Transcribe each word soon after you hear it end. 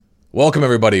Welcome,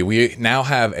 everybody. We now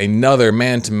have another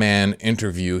man-to-man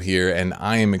interview here, and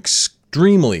I am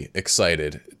extremely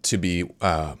excited to be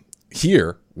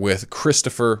here with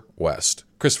Christopher West.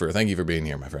 Christopher, thank you for being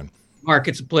here, my friend. Mark,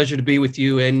 it's a pleasure to be with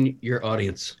you and your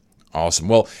audience. Awesome.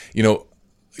 Well,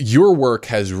 your work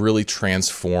has really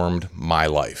transformed my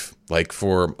life. Like,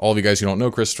 for all of you guys who don't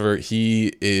know Christopher,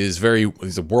 he's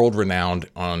a world-renowned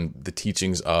on the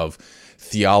teachings of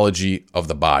theology of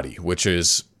the body, which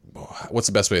is, what's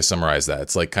the best way to summarize that?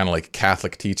 It's like kind of like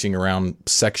Catholic teaching around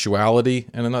sexuality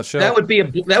in a nutshell. That would be,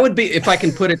 if I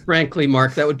can put it frankly,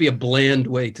 Mark, that would be a bland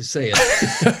way to say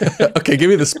it. Okay, give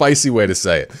me the spicy way to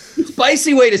say it. The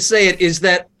spicy way to say it is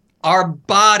that our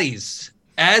bodies,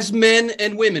 as men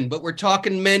and women, but we're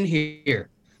talking men here.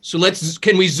 So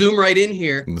can we zoom right in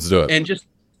here? Let's do it. And just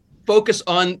focus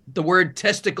on the word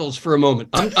testicles for a moment.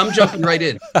 I'm jumping right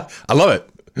in. I love it.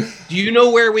 Do you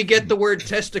know where we get the word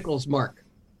testicles, Mark?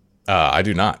 I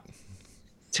do not.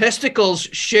 Testicles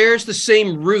shares the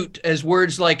same root as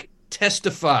words like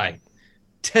testify,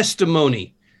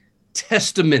 testimony,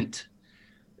 testament,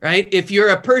 right? If you're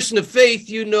a person of faith,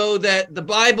 you know that the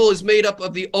Bible is made up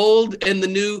of the Old and the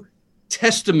New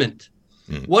Testament.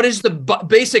 What is the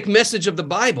basic message of the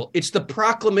Bible? It's the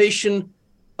proclamation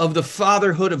of the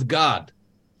fatherhood of God.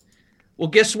 Well,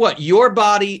 guess what? Your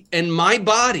body and my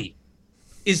body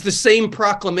is the same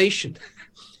proclamation.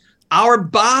 Our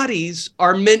bodies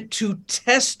are meant to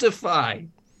testify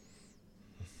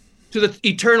to the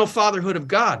eternal fatherhood of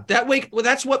God.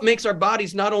 That's what makes our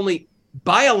bodies not only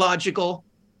biological,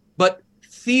 but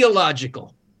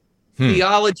theological.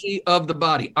 Theology of the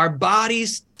body. Our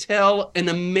bodies tell an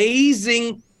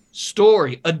amazing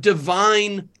story, a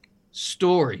divine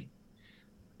story.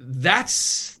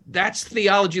 That's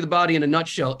theology of the body in a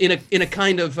nutshell, in a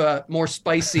kind of more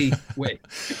spicy way.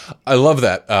 I love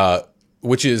that.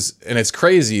 And it's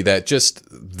crazy that just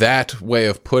that way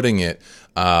of putting it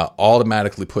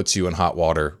automatically puts you in hot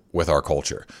water with our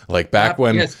culture. Like back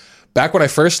when I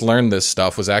first learned this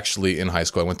stuff was actually in high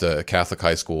school. I went to a Catholic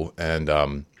high school, and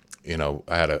I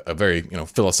had a very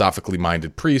philosophically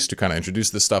minded priest who kind of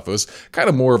introduced this stuff. It was kind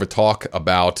of more of a talk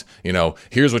about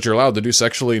here's what you're allowed to do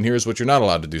sexually and here's what you're not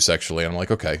allowed to do sexually. And I'm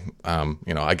like, okay,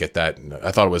 I get that.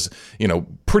 I thought it was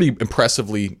pretty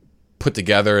impressively put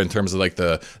together in terms of like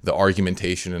the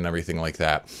argumentation and everything like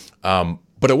that.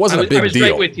 But it wasn't a big deal.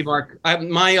 I was right with you, Mark.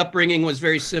 My upbringing was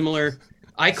very similar.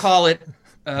 I call it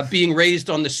being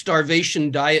raised on the starvation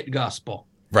diet gospel.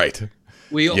 Right.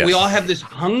 We all have this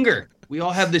hunger. We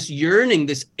all have this yearning,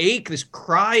 this ache, this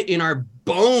cry in our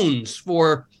bones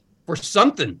for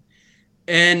something.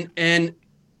 And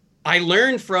I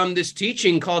learned from this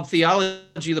teaching called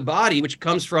Theology of the Body, which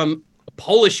comes from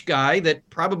Polish guy that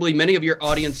probably many of your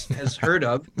audience has heard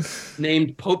of,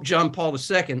 named Pope John Paul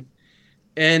II.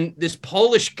 And this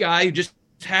Polish guy who just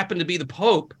happened to be the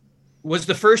Pope was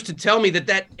the first to tell me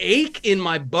that ache in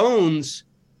my bones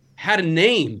had a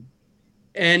name.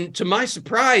 And to my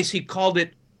surprise, he called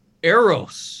it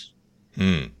eros.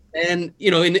 And,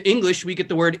 in English, we get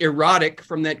the word erotic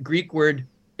from that Greek word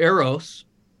eros.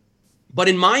 But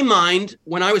in my mind,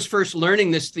 when I was first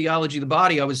learning this theology of the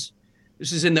body,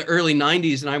 this is in the early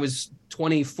 90s, and I was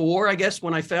 24, I guess,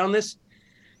 when I found this.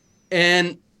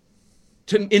 And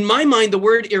in my mind, the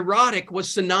word erotic was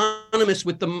synonymous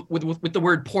with the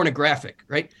word pornographic,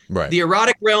 right? Right. The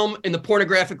erotic realm and the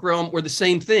pornographic realm were the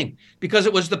same thing, because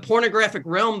it was the pornographic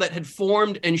realm that had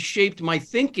formed and shaped my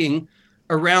thinking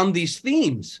around these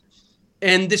themes.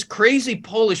 And this crazy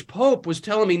Polish Pope was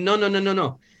telling me,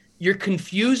 no. You're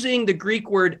confusing the Greek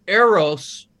word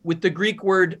eros with the Greek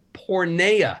word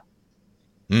porneia.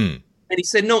 And he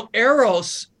said, no,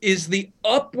 eros is the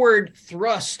upward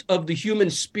thrust of the human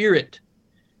spirit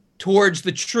towards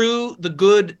the true, the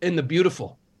good, and the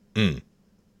beautiful.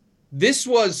 This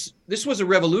was a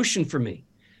revolution for me.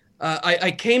 I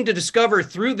came to discover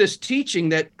through this teaching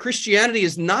that Christianity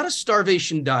is not a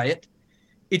starvation diet.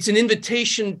 It's an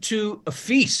invitation to a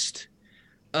feast,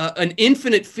 an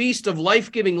infinite feast of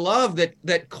life-giving love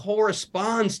that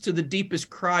corresponds to the deepest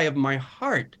cry of my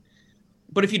heart.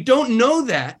 But if you don't know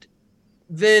that,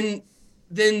 then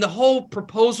the whole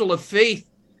proposal of faith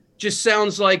just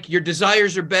sounds like your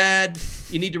desires are bad.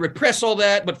 You need to repress all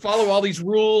that, but follow all these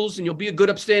rules and you'll be a good,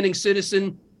 upstanding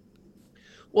citizen.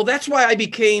 Well, that's why I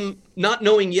became, not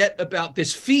knowing yet about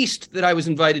this feast that I was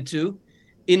invited to,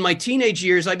 in my teenage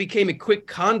years, I became a quick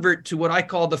convert to what I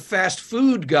call the fast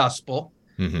food gospel,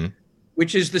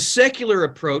 which is the secular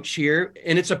approach here.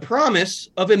 And it's a promise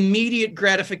of immediate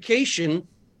gratification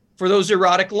for those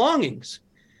erotic longings.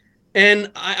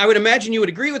 And I would imagine you would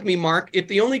agree with me, Mark, if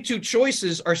the only two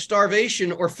choices are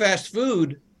starvation or fast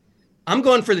food, I'm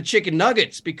going for the chicken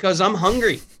nuggets because I'm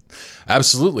hungry.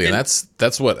 Absolutely. And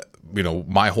that's what,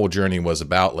 my whole journey was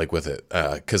about, like with it.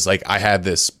 Cause like I had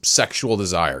this sexual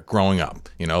desire growing up,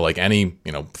 like any,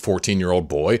 14-year-old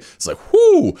boy, it's like,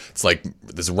 whoo, it's like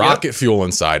this rocket fuel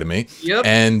inside of me. Yep.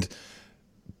 And,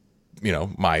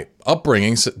 my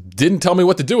upbringing didn't tell me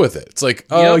what to do with it. It's like,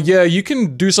 oh yeah, you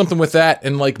can do something with that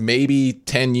in like maybe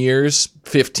 10 years,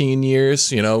 15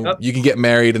 years, you can get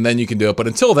married and then you can do it. But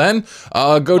until then,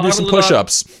 go do some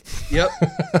push-ups. Yep.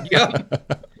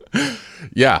 Yep.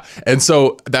 Yeah. And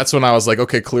so that's when I was like,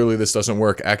 okay, clearly this doesn't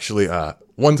work. Actually,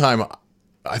 one time,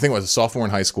 I think I was a sophomore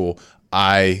in high school,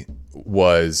 I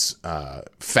was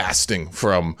fasting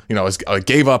from, I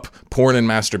gave up porn and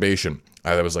masturbation.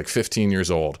 I was like 15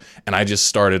 years old, and I just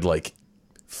started like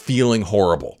feeling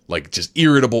horrible, like just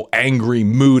irritable, angry,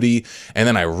 moody. And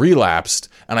then I relapsed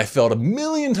and I felt a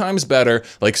million times better,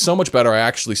 like so much better. I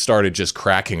actually started just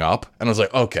cracking up, and I was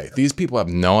like, okay, these people have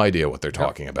no idea what they're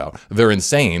talking about. They're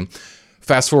insane.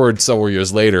 Fast forward several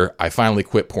years later, I finally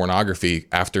quit pornography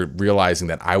after realizing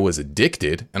that I was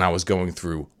addicted and I was going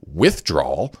through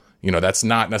withdrawal. That's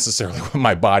not necessarily what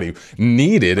my body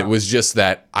needed. It was just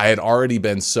that I had already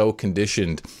been so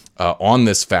conditioned on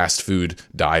this fast food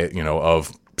diet,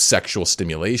 of sexual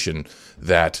stimulation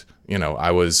that,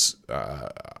 I was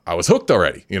hooked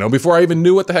already, before I even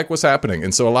knew what the heck was happening.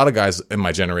 And so a lot of guys in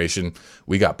my generation,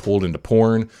 we got pulled into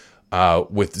porn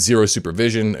with zero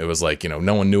supervision. It was like,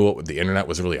 no one knew what the internet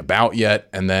was really about yet.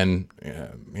 And then,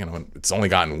 it's only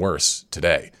gotten worse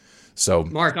today. So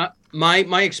Mark,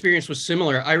 my experience was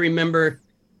similar. I remember,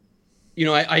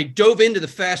 I dove into the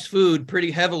fast food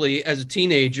pretty heavily as a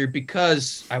teenager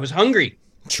because I was hungry.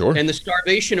 Sure. And the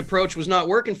starvation approach was not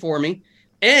working for me.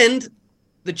 And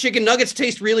the chicken nuggets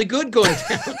taste really good going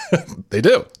down. They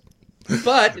do.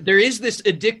 But there is this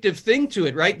addictive thing to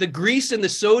it, right? The grease and the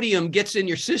sodium gets in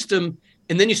your system,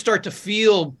 and then you start to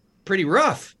feel pretty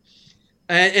rough.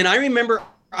 And I remember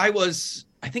I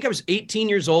think I was 18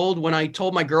 years old when I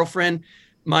told my girlfriend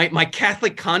my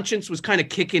Catholic conscience was kind of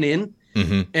kicking in.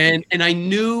 Mm-hmm. And I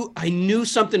knew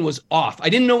something was off. I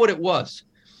didn't know what it was,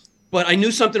 but I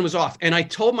knew something was off. And I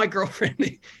told my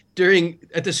girlfriend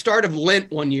at the start of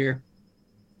Lent one year,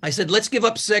 I said, let's give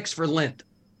up sex for Lent.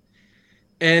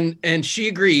 And she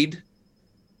agreed.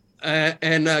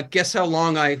 And guess how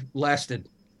long I lasted?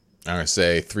 I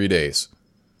say 3 days.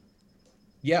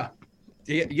 Yeah.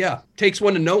 Takes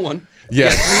one to know one.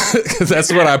 Yeah.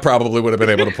 That's what I probably would have been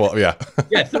able to pull. Yeah.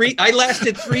 Yeah. I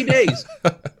lasted 3 days.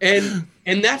 And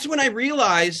that's when I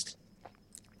realized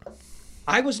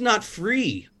I was not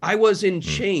free. I was in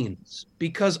chains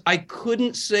because I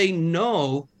couldn't say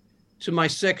no to my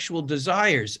sexual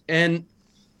desires. And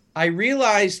I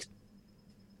realized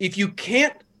if you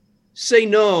can't say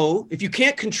no, if you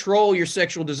can't control your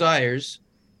sexual desires,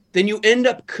 then you end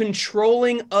up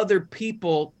controlling other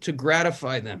people to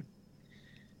gratify them.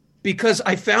 Because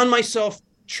I found myself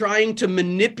trying to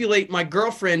manipulate my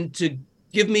girlfriend to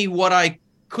give me what I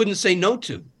couldn't say no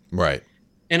to. Right.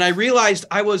 And I realized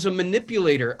I was a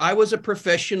manipulator. I was a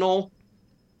professional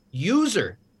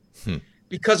user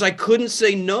because I couldn't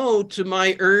say no to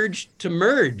my urge to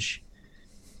merge.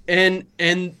 And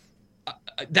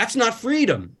that's not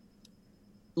freedom.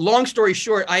 Long story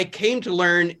short, I came to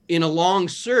learn in a long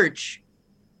search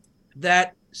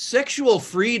that sexual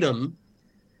freedom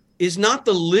is not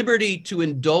the liberty to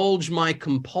indulge my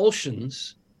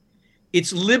compulsions.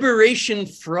 It's liberation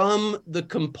from the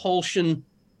compulsion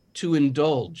to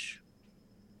indulge.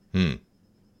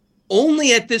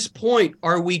 Only at this point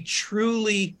are we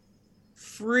truly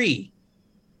free,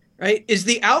 right? Is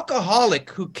the alcoholic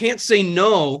who can't say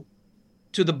no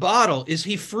to the bottle, is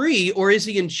he free or is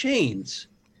he in chains?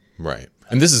 Right.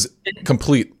 And this is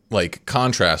complete like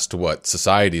contrast to what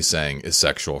society is saying is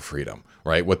sexual freedom,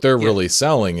 right? What they're really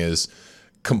selling is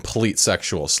complete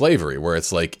sexual slavery, where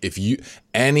it's like if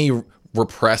any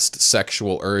repressed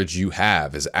sexual urge you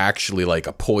have is actually like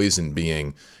a poison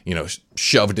being,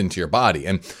 shoved into your body.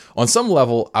 And on some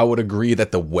level, I would agree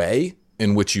that the way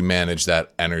in which you manage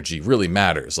that energy really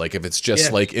matters. Like if it's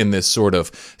just like in this sort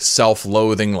of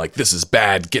self-loathing, like this is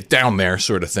bad, get down there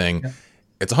sort of thing,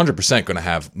 it's 100% going to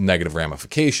have negative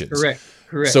ramifications.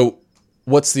 Correct. So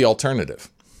what's the alternative?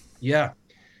 Yeah.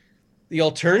 The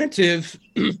alternative,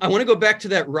 I want to go back to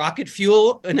that rocket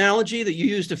fuel analogy that you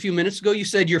used a few minutes ago. You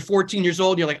said you're 14 years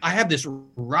old and you're like, I have this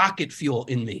rocket fuel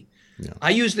in me. Yeah.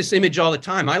 I use this image all the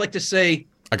time. I like to say,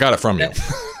 I got it from you.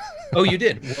 Oh, you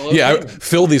did? Well, okay. Yeah,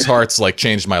 Fill These Hearts like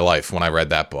changed my life when I read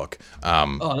that book.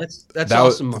 That's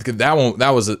awesome.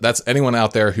 That's anyone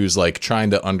out there who's like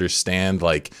trying to understand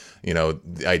like, the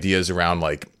ideas around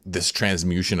like this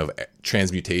transmutation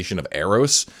of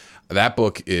eros. that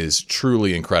book is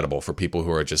truly incredible for people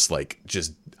who are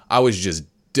I was just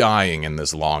dying in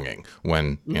this longing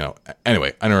when,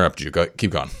 anyway, I interrupted you.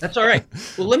 Keep going. That's all right.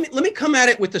 Well, let me come at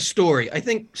it with a story. I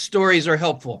think stories are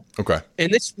helpful. Okay.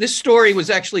 And this story was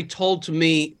actually told to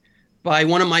me by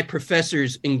one of my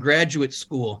professors in graduate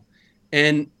school.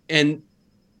 And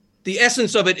the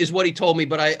essence of it is what he told me,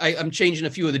 but I'm changing a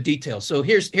few of the details. So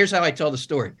here's how I tell the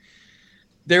story.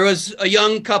 There was a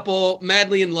young couple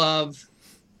madly in love,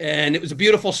 and it was a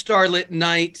beautiful starlit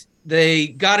night. They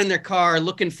got in their car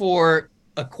looking for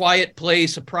a quiet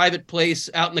place, a private place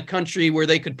out in the country where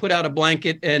they could put out a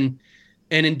blanket and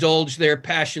indulge their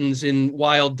passions in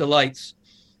wild delights.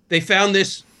 They found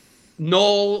this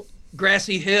knoll,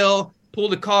 grassy hill,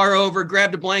 pulled the car over,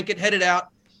 grabbed a blanket, headed out.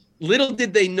 Little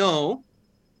did they know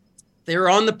they were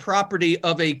on the property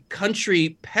of a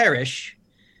country parish,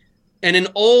 and an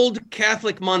old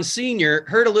Catholic Monsignor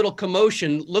heard a little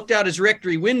commotion, looked out his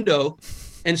rectory window,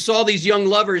 and saw these young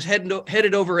lovers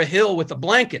headed over a hill with a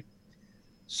blanket.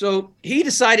 So he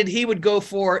decided he would go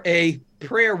for a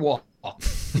prayer walk.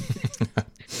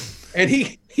 And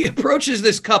he approaches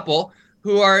this couple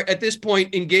who are at this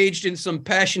point engaged in some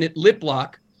passionate lip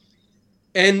lock.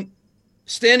 And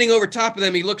standing over top of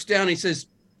them, he looks down and he says,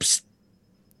 "Psst."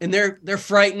 And they're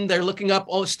frightened. They're looking up,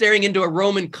 staring into a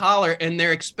Roman collar, and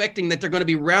they're expecting that they're going to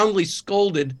be roundly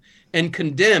scolded and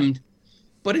condemned.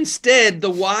 But instead, the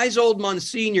wise old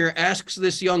Monsignor asks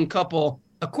this young couple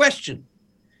a question.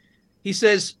 He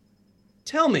says,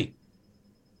 "Tell me,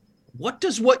 what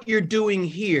does what you're doing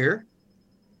here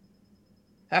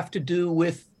have to do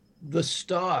with the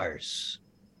stars?"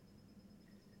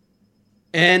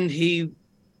 And he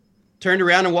turned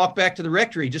around and walked back to the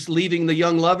rectory, just leaving the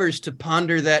young lovers to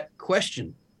ponder that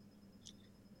question.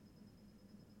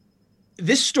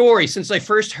 This story, since I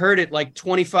first heard it like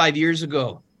 25 years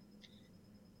ago,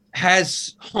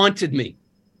 has haunted me.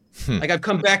 Like I've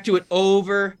come back to it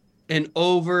over and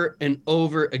over and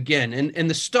over again. And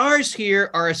the stars here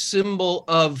are a symbol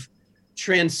of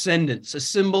transcendence, a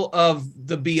symbol of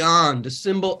the beyond, a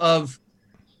symbol of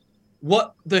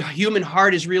what the human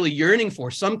heart is really yearning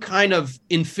for, some kind of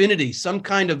infinity, some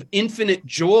kind of infinite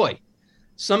joy,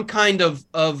 some kind of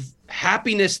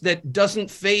happiness that doesn't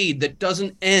fade, that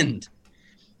doesn't end.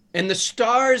 And the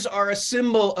stars are a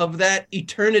symbol of that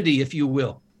eternity, if you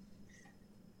will.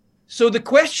 So the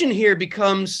question here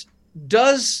becomes,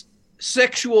 does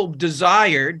sexual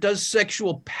desire, does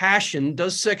sexual passion,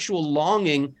 does sexual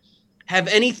longing have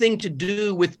anything to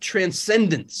do with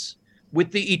transcendence,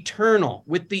 with the eternal,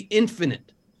 with the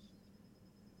infinite?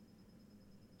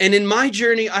 And in my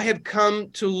journey, I have come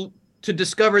to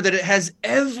discover that it has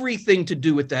everything to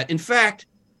do with that. In fact,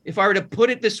 if I were to put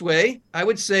it this way, I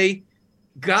would say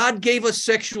God gave us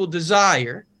sexual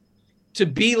desire to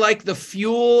be like the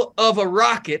fuel of a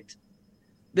rocket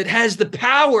that has the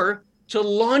power to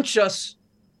launch us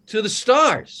to the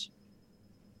stars.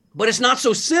 But it's not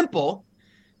so simple,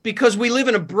 because we live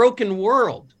in a broken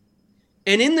world.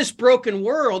 And in this broken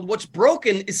world, what's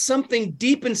broken is something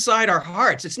deep inside our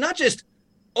hearts. It's not just,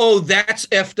 oh, that's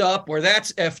effed up or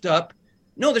that's effed up.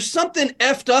 No, there's something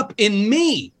effed up in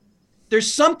me.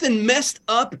 There's something messed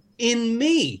up in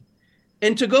me.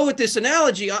 And to go with this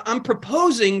analogy, I'm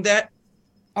proposing that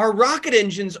our rocket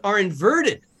engines are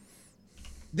inverted.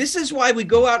 This is why we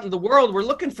go out in the world. We're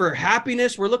looking for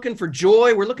happiness. We're looking for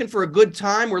joy. We're looking for a good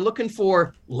time. We're looking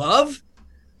for love.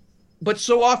 But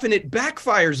so often it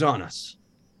backfires on us.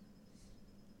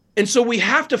 And so we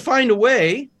have to find a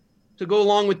way to go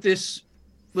along with this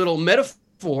little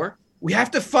metaphor. We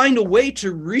have to find a way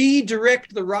to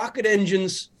redirect the rocket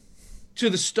engines to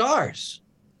the stars.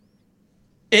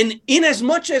 And in as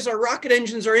much as our rocket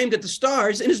engines are aimed at the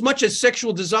stars, in as much as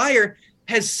sexual desire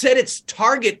has set its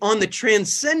target on the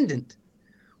transcendent,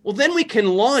 well, then we can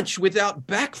launch without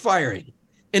backfiring.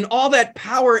 And all that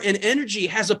power and energy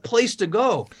has a place to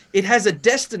go. It has a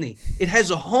destiny. It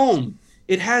has a home.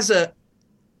 It has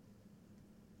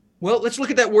well, let's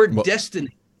look at that word,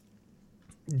 destiny.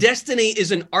 Destiny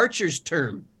is an archer's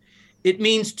term. It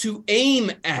means to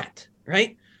aim at,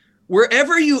 right?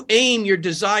 Wherever you aim your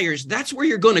desires, that's where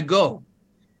you're going to go.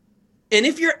 And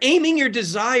if you're aiming your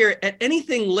desire at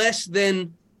anything less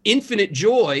than infinite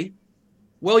joy,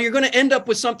 well, you're going to end up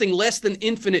with something less than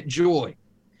infinite joy.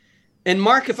 And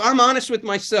Mark, if I'm honest with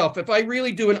myself, if I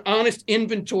really do an honest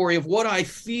inventory of what I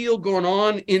feel going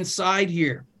on inside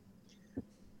here,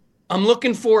 I'm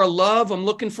looking for a love, I'm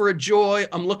looking for a joy,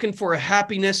 I'm looking for a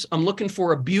happiness, I'm looking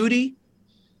for a beauty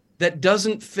that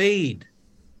doesn't fade,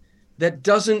 that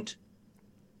doesn't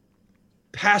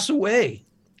pass away.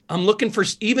 I'm looking for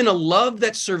even a love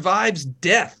that survives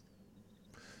death.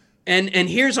 And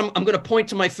here's, I'm going to point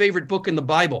to my favorite book in the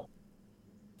Bible,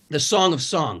 the Song of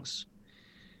Songs,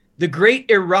 the great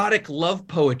erotic love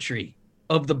poetry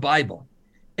of the Bible.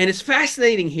 And it's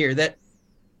fascinating here that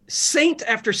saint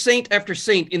after saint after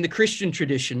saint in the Christian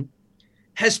tradition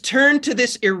has turned to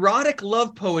this erotic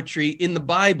love poetry in the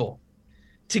Bible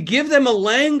to give them a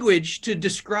language to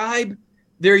describe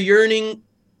their yearning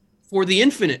for the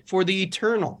infinite, for the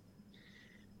eternal.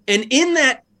 And in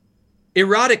that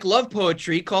erotic love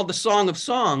poetry called the Song of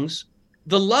Songs,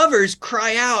 the lovers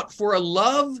cry out for a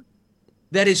love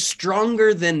that is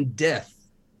stronger than death.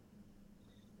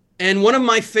 And one of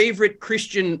my favorite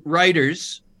Christian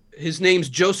writers, his name's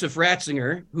Joseph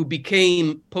Ratzinger, who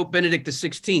became Pope Benedict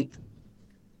XVI,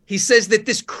 he says that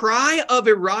this cry of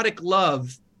erotic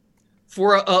love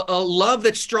for a love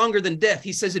that's stronger than death,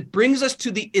 he says it brings us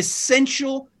to the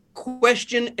essential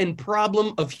question and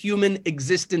problem of human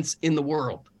existence in the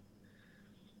world.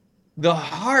 The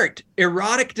heart,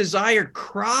 erotic desire,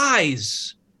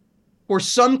 cries for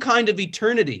some kind of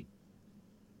eternity,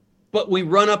 but we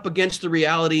run up against the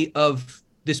reality of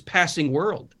this passing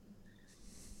world.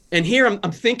 And here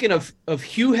I'm thinking of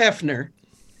Hugh Hefner,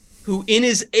 who in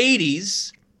his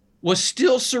 80s was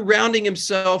still surrounding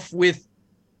himself with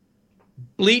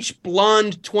bleach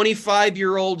blonde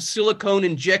 25-year-old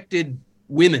silicone-injected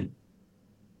women.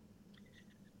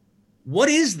 What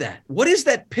is that? What is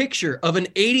that picture of an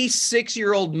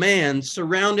 86-year-old man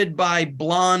surrounded by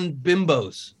blonde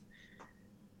bimbos?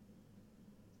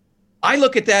 I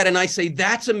look at that and I say,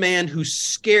 that's a man who's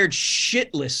scared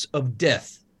shitless of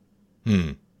death.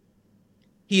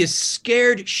 He is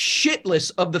scared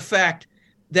shitless of the fact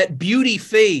that beauty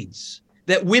fades,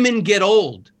 that women get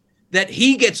old, that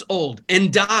he gets old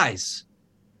and dies.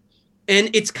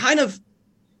 And it's kind of,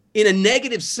 in a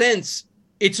negative sense,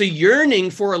 it's a yearning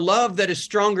for a love that is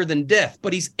stronger than death,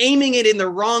 but he's aiming it in the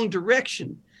wrong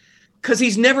direction because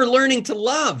he's never learning to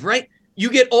love, right? You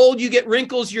get old, you get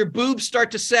wrinkles, your boobs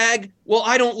start to sag. Well,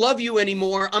 I don't love you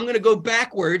anymore. I'm going to go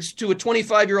backwards to a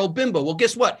 25-year-old bimbo. Well,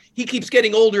 guess what? He keeps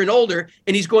getting older and older,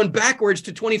 and he's going backwards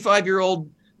to 25-year-old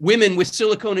women with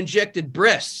silicone-injected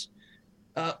breasts.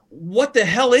 What the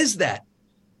hell is that?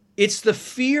 It's the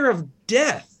fear of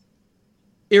death.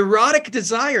 Erotic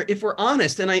desire, if we're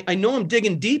honest, and I know I'm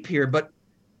digging deep here, but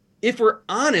if we're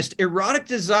honest, erotic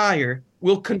desire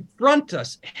will confront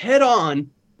us head on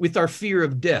with our fear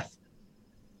of death.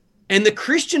 And the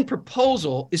Christian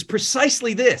proposal is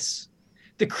precisely this.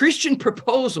 The Christian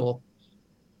proposal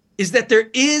is that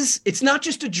it's not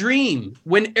just a dream.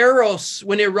 When eros,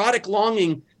 when erotic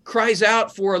longing cries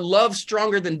out for a love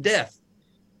stronger than death,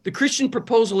 the Christian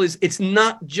proposal is it's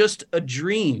not just a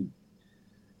dream.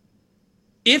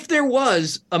 If there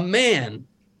was a man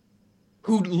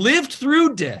who lived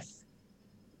through death,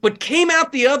 but came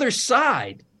out the other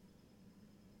side,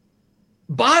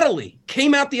 bodily,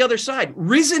 came out the other side,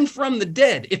 risen from the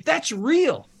dead, if that's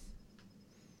real,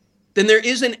 then there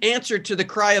is an answer to the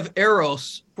cry of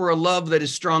eros for a love that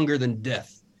is stronger than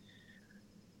death.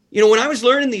 You know, when I was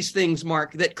learning these things,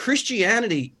 Mark, that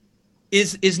Christianity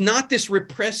is not this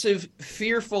repressive,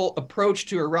 fearful approach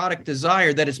to erotic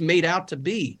desire that it's made out to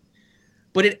be,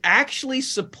 but it actually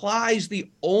supplies the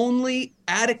only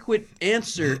adequate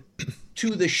answer to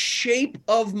the shape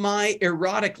of my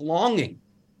erotic longing.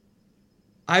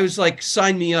 I was like,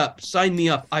 sign me up, sign me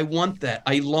up. I want that.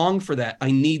 I long for that.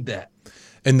 I need that.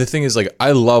 And the thing is, like,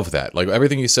 I love that. Like,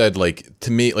 everything you said, like,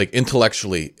 to me, like,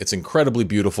 intellectually, it's incredibly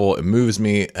beautiful. It moves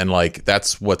me. And, like,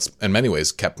 that's what's, in many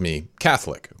ways, kept me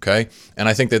Catholic, okay? And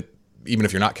I think that even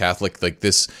if you're not Catholic, like,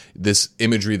 this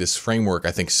imagery, this framework,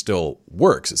 I think still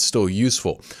works. It's still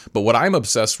useful. But what I'm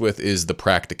obsessed with is the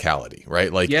practicality,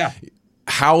 right? Like, yeah.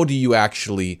 How do you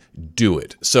actually do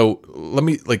it? So let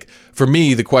me, like, for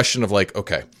me, the question of, like,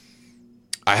 okay,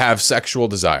 I have sexual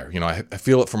desire. You know, I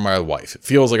feel it from my wife. It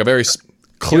feels like a very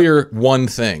clear one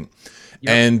thing.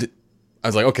 Yep. And I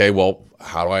was like, okay, well,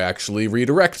 how do I actually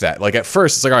redirect that? Like, at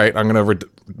first, it's like, all right, I'm going to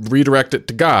redirect it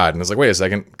to God. And it's like, wait a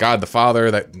second, God the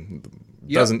Father, that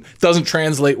doesn't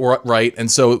translate right. And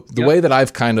so the way that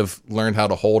I've kind of learned how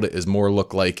to hold it is more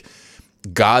look like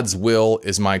God's will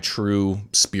is my true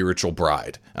spiritual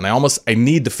bride. And I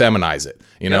need to feminize it.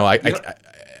 You know,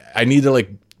 I need to,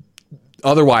 like,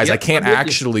 otherwise I can't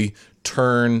actually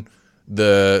turn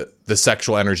the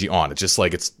sexual energy on. It's just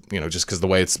like, it's, you know, just because the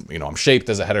way it's, you know, I'm shaped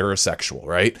as a heterosexual,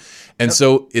 right? And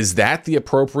so is that the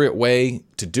appropriate way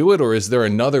to do it, or is there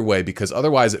another way? Because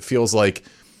otherwise it feels like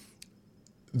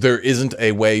there isn't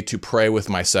a way to pray with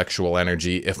my sexual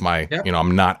energy if you know,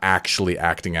 I'm not actually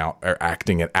acting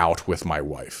it out with my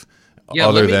wife.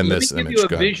 Other than this image. Let me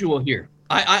give you a visual here.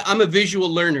 I'm a visual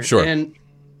learner. Sure. And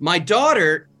my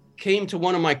daughter came to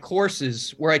one of my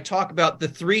courses where I talk about the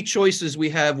 3 choices we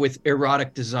have with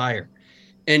erotic desire.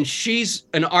 And she's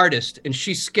an artist, and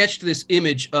she sketched this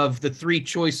image of the 3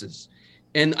 choices.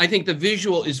 And I think the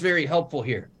visual is very helpful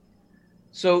here.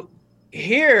 So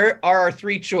here are our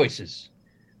 3 choices.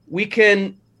 We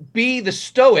can be the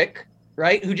stoic,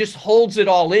 right, who just holds it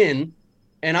all in.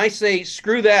 And I say,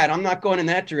 screw that. I'm not going in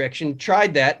that direction.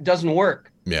 Tried that. Doesn't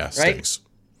work. Yeah, right? stinks.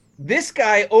 This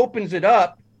guy opens it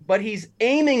up, but he's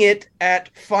aiming it at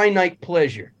finite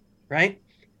pleasure, right?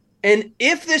 And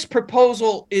if this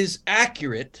proposal is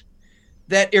accurate,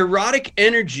 that erotic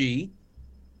energy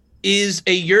is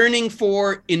a yearning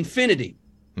for infinity.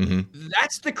 Mm-hmm.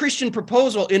 That's the Christian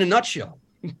proposal in a nutshell.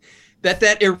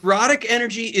 that erotic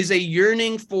energy is a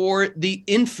yearning for the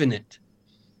infinite.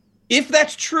 If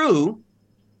that's true,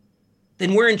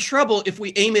 then we're in trouble if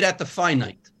we aim it at the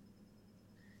finite.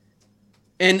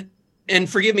 And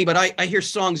forgive me, but I hear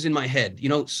songs in my head. You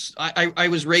know, I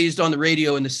was raised on the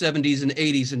radio in the 70s and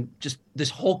 80s, and just this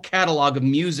whole catalog of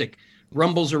music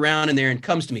rumbles around in there and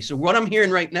comes to me. So what I'm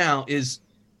hearing right now is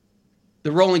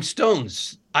the Rolling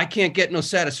Stones, I Can't Get No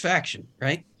Satisfaction,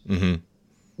 right? Mm-hmm.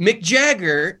 Mick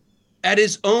Jagger, at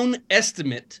his own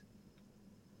estimate,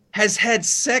 has had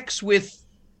sex with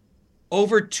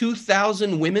over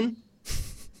 2,000 women.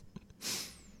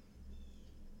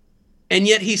 And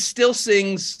yet he still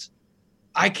sings,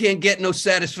 I can't get no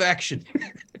satisfaction.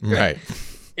 Right.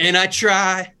 And I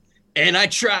try, and I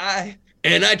try,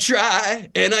 and I try,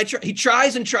 and I try. He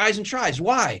tries and tries and tries.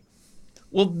 Why?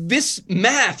 Well, this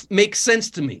math makes sense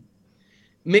to me.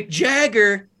 Mick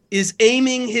Jagger is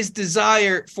aiming his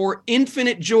desire for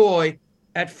infinite joy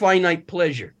at finite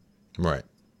pleasure. Right.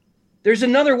 There's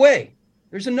another way.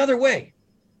 There's another way.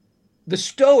 The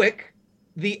stoic,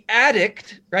 the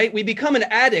addict, right? We become an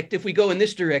addict if we go in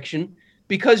this direction,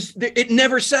 because it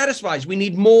never satisfies. We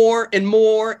need more and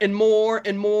more and more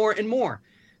and more and more.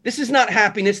 This is not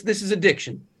happiness. This is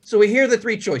addiction. So we hear the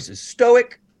 3 choices: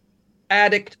 stoic,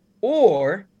 addict,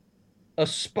 or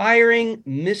aspiring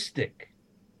mystic.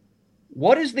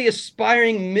 What is the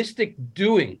aspiring mystic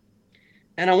doing?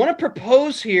 And I want to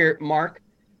propose here, Mark,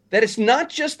 that it's not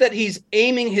just that he's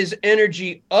aiming his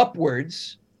energy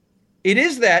upwards. It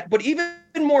is that, but even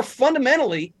more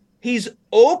fundamentally, he's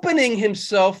opening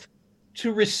himself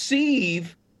to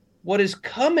receive what is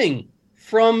coming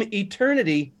from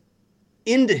eternity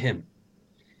into him.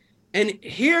 And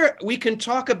here we can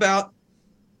talk about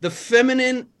the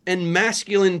feminine and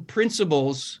masculine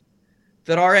principles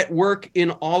that are at work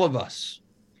in all of us.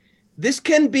 This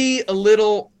can be a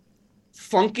little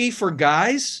funky for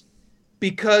guys,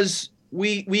 because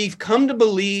we've come to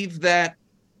believe that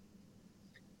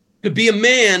to be a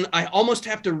man, I almost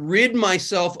have to rid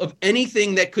myself of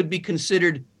anything that could be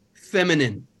considered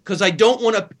feminine, because I don't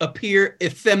want to appear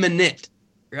effeminate,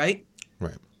 right?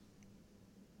 Right.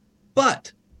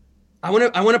 But I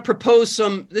want to propose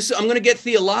some. I'm going to get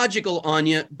theological on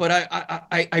you, but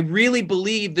I really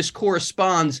believe this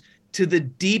corresponds to the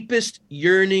deepest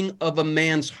yearning of a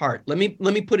man's heart. Let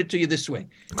me put it to you this way.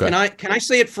 Okay. Can I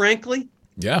say it frankly?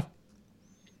 Yeah.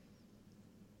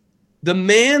 The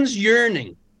man's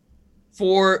yearning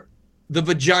for the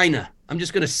vagina. I'm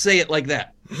just going to say it like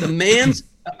that. The man's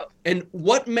and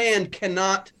what man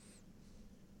cannot?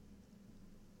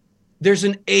 There's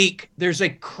an ache, there's a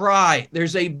cry,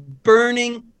 there's a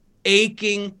burning,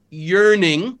 aching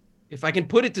yearning, if I can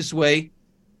put it this way,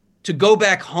 to go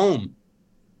back home.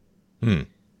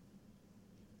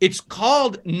 It's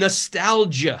called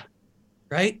nostalgia,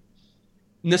 right?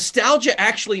 Nostalgia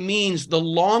actually means the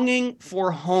longing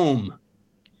for home.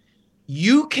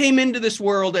 You came into this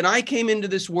world and I came into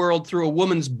this world through a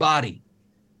woman's body.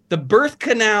 The birth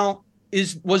canal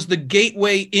was the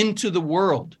gateway into the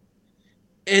world.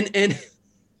 And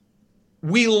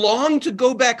we long to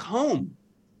go back home.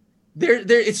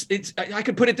 I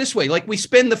could put it this way, like we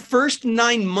spend the first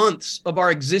 9 months of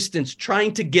our existence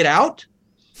trying to get out,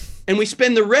 and we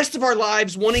spend the rest of our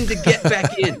lives wanting to get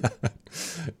back in.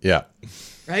 Yeah.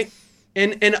 Right?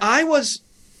 And I was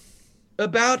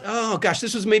about,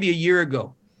 this was maybe a year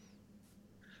ago.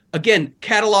 Again,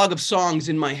 catalog of songs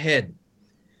in my head.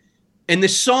 And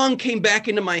this song came back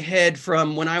into my head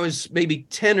from when I was maybe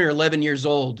 10 or 11 years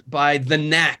old by The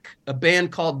Knack, a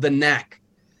band called The Knack.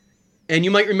 And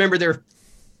you might remember their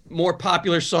more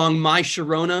popular song, My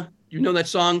Sharona. You know that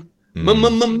song? My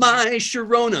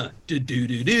Sharona.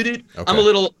 Okay. I'm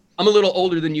a little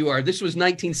older than you are. This was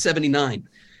 1979.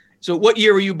 So what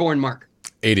year were you born, Mark?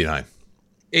 89.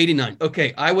 89.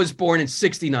 Okay. I was born in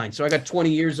 69. So I got 20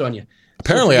 years on you.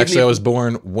 Apparently, actually, I was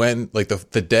born when, like,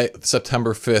 the day,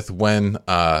 September 5th, when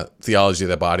Theology of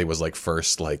the Body was, like,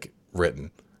 first, like,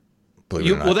 written.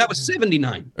 believe it or not. Well, that was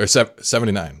 79. Or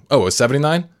 79. Oh, it was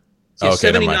 79? Yeah, okay,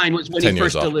 79 was when he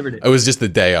first delivered it. It was just the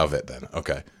day of it then.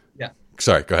 Okay. Yeah.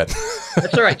 Sorry, go ahead.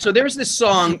 That's all right. So there's this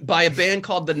song by a band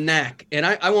called The Knack, and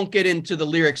I won't get into the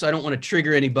lyrics. I don't want to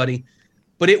trigger anybody,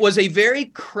 but it was a very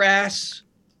crass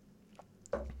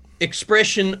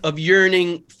expression of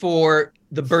yearning for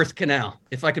the birth canal,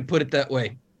 if I could put it that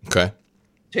way. Okay.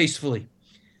 Tastefully.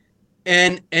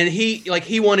 And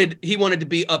he wanted to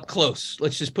be up close.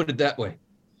 Let's just put it that way.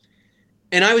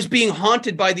 And I was being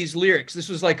haunted by these lyrics. This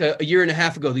was like a year and a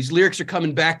half ago. These lyrics are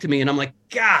coming back to me, and I'm like,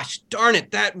 gosh, darn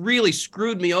it, that really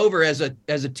screwed me over as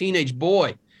a teenage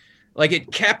boy. Like,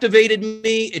 it captivated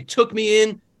me, it took me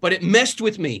in, but it messed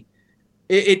with me.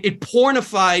 It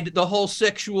pornified the whole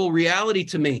sexual reality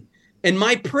to me. And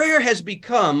my prayer has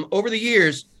become, over the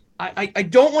years, I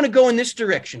don't want to go in this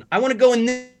direction. I want to go in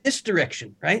this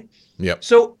direction, right? Yep.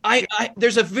 So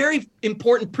there's a very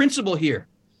important principle here.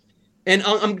 And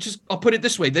I'll put it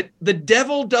this way, that the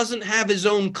devil doesn't have his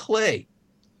own clay.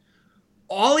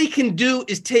 All he can do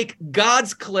is take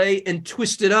God's clay and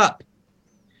twist it up.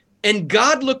 And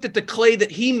God looked at the clay that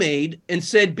he made and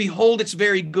said, behold, it's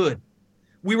very good.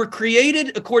 We were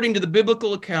created, according to the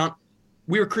biblical account,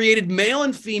 we were created male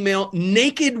and female,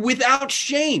 naked without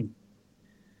shame.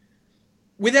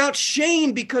 Without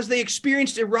shame, because they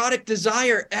experienced erotic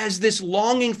desire as this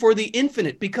longing for the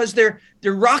infinite, because their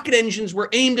rocket engines were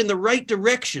aimed in the right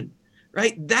direction,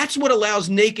 right? That's what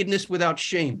allows nakedness without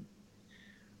shame.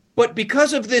 But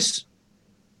because of this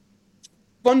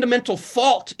fundamental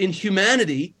fault in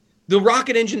humanity, the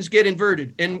rocket engines get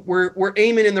inverted and we're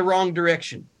aiming in the wrong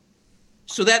direction.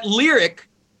 So that lyric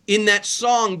in that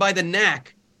song by The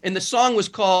Knack, and the song was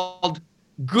called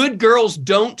Good Girls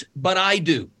Don't, But I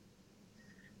Do.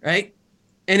 Right?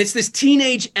 And it's this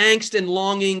teenage angst and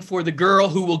longing for the girl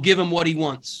who will give him what he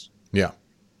wants. Yeah.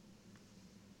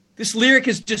 This lyric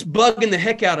is just bugging the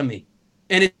heck out of me.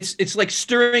 And it's like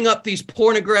stirring up these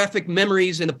pornographic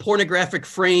memories in a pornographic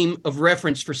frame of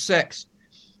reference for sex.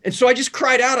 And so I just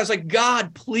cried out. I was like,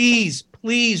 God, please,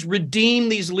 please redeem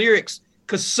these lyrics,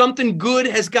 because something good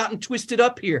has gotten twisted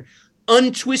up here.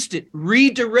 Untwist it,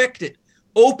 redirect it.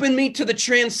 Open me to the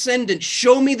transcendent.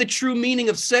 Show me the true meaning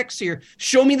of sex here.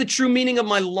 Show me the true meaning of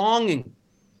my longing.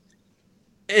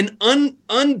 And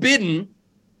unbidden,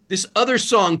 this other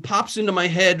song pops into my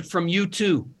head from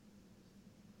U2.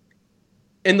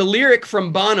 And the lyric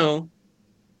from Bono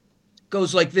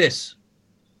goes like this.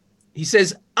 He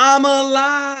says, I'm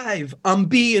alive. I'm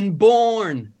being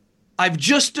born. I've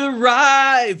just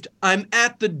arrived. I'm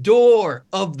at the door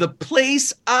of the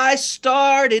place I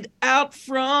started out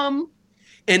from.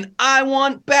 And I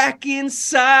want back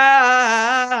inside.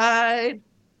 I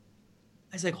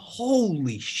was like,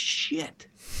 holy shit.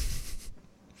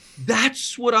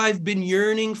 That's what I've been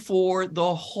yearning for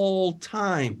the whole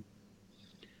time.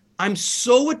 I'm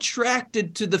so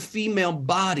attracted to the female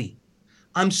body.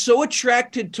 I'm so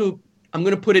attracted to, I'm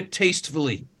going to put it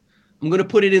tastefully. I'm going to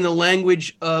put it in the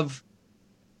language of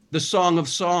the Song of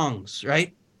Songs,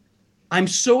 right? I'm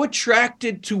so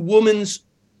attracted to woman's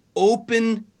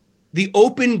the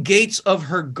open gates of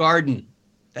her garden.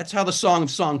 That's how the Song of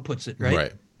Song puts it, right?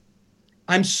 Right.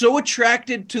 I'm so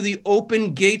attracted to the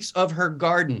open gates of her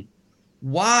garden.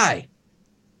 Why?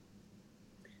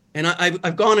 And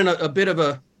I've gone in a bit of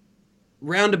a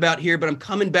roundabout here, but I'm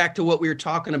coming back to what we were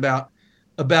talking about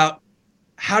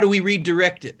how do we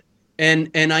redirect it?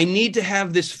 And I need to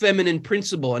have this feminine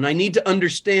principle, and I need to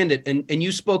understand it. And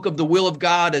you spoke of the will of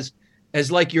God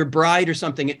as like your bride or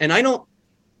something. And I don't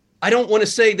want to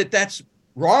say that that's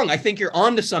wrong. I think you're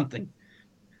onto something.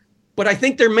 But I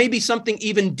think there may be something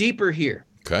even deeper here.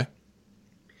 Okay.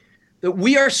 That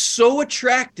we are so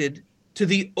attracted to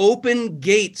the open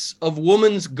gates of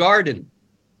woman's garden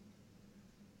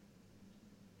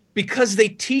because they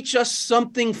teach us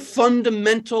something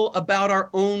fundamental about our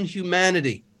own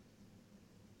humanity.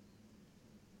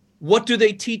 What do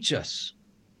they teach us?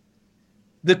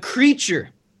 The creature,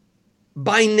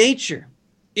 by nature,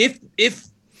 if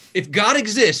God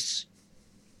exists,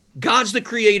 God's the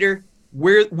creator,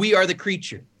 we are the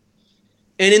creature.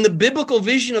 And in the biblical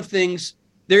vision of things,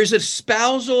 there's a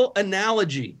spousal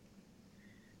analogy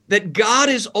that God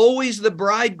is always the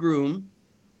bridegroom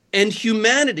and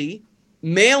humanity,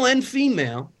 male and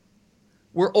female,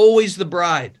 were always the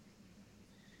bride.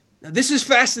 Now, this is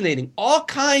fascinating. All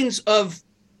kinds of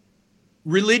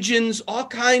religions, all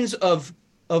kinds of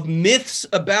myths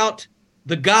about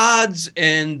the gods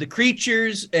and the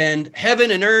creatures and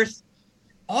heaven and earth,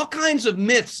 all kinds of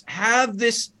myths have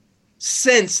this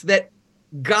sense that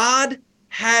God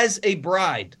has a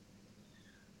bride.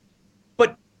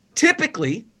 But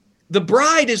typically, the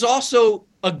bride is also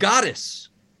a goddess.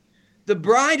 The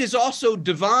bride is also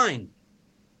divine.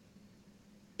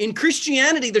 In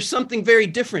Christianity, there's something very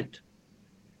different.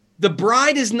 The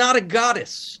bride is not a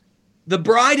goddess. The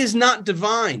bride is not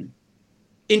divine.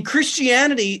 In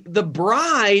Christianity, the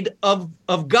bride of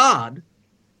God,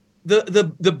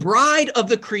 the bride of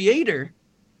the Creator,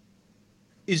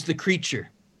 is the creature.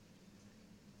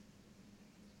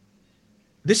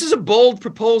 This is a bold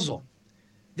proposal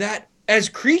that as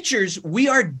creatures, we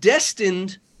are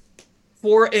destined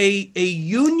for a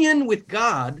union with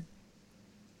God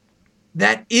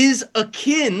that is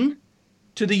akin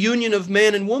to the union of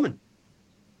man and woman.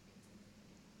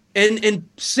 And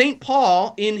St.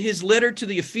 Paul, in his letter to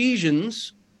the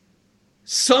Ephesians,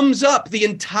 sums up the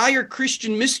entire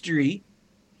Christian mystery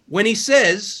when he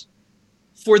says,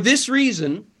 for this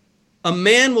reason, a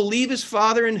man will leave his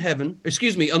father and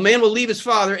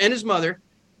his mother.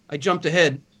 I jumped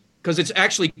ahead because it's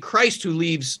actually Christ who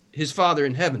leaves his father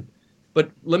in heaven. But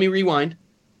let me rewind.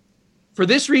 For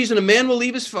this reason, a man will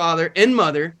leave his father and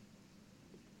mother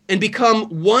and become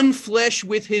one flesh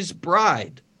with his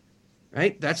bride,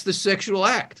 right? That's the sexual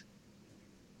act.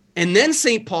 And then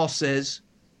St. Paul says,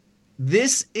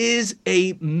 this is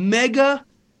a mega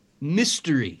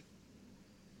mystery.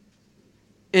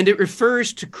 And it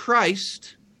refers to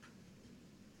Christ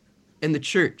and the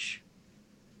church.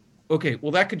 Okay,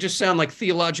 well, that could just sound like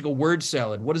theological word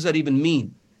salad. What does that even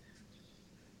mean?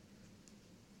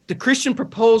 The Christian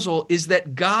proposal is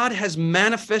that God has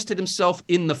manifested himself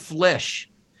in the flesh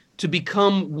to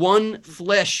become one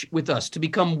flesh with us, to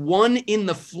become one in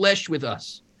the flesh with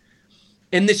us.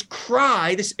 And this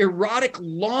cry, this erotic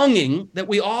longing that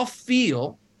we all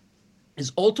feel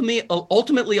is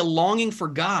ultimately a longing for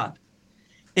God.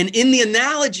 And in the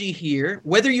analogy here,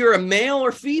 whether you're a male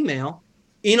or female,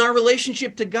 in our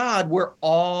relationship to God, we're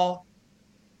all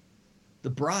the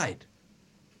bride.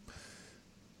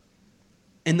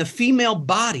 And the female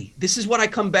body, this is what I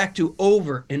come back to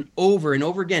over and over and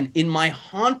over again. In my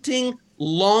haunting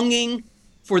longing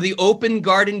for the open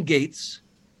garden gates,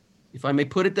 if I may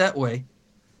put it that way,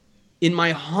 in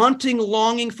my haunting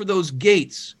longing for those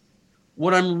gates,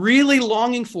 what I'm really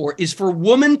longing for is for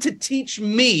woman to teach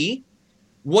me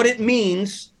what it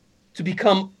means to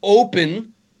become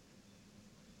open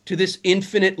to this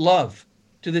infinite love,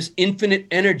 to this infinite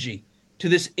energy, to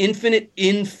this infinite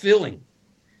infilling,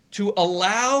 to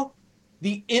allow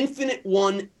the infinite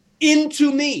one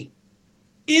into me.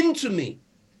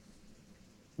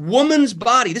 Woman's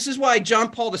body. This is why John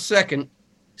Paul II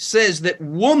says that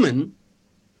woman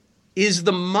is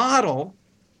the model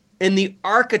and the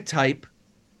archetype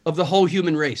of the whole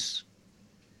human race.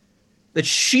 That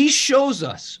she shows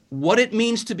us what it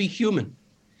means to be human.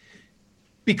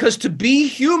 Because to be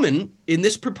human in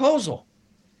this proposal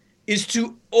is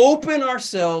to open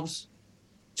ourselves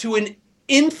to an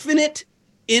infinite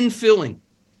infilling.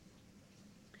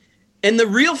 And the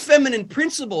real feminine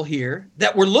principle here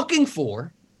that we're looking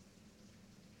for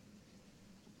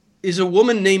is a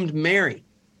woman named Mary.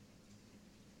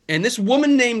 And this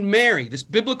woman named Mary, this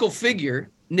biblical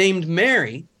figure named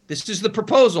Mary, this is the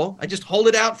proposal. I just hold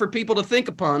it out for people to think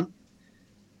upon.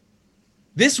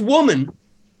 This woman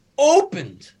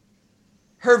opened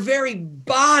her very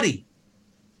body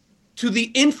to the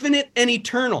infinite and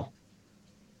eternal.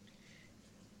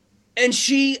 And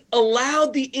she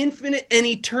allowed the infinite and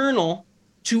eternal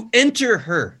to enter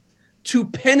her, to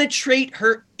penetrate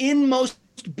her inmost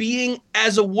being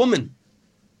as a woman.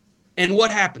 And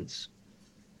what happens?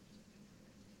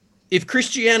 If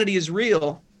Christianity is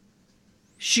real,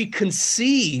 she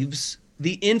conceives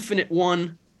the infinite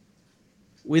one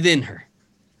within her.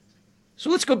 So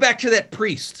let's go back to that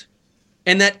priest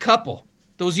and that couple,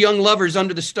 those young lovers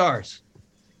under the stars.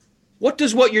 What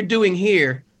does what you're doing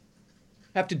here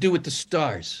have to do with the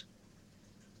stars?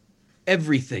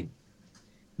 Everything.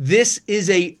 This is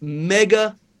a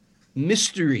mega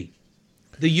mystery.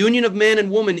 The union of man and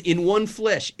woman in one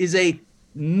flesh is a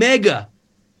mega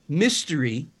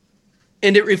mystery,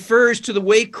 and it refers to the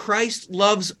way Christ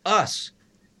loves us.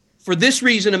 For this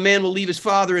reason, a man will leave his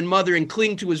father and mother and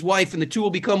cling to his wife, and the two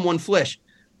will become one flesh.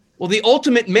 Well, the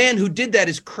ultimate man who did that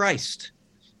is Christ.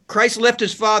 Christ left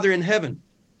his father in heaven.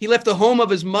 He left the home of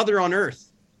his mother on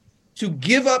earth to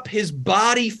give up his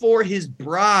body for his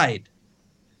bride,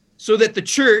 so that the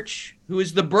church, who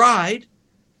is the bride,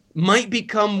 might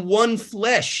become one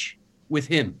flesh with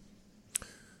him.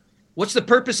 What's the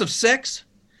purpose of sex?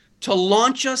 To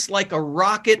launch us like a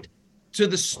rocket to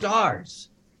the stars.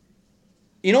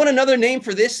 You know what another name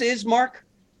for this is, Mark?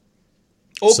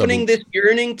 Opening this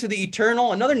yearning to the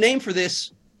eternal. Another name for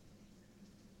this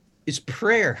is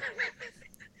prayer.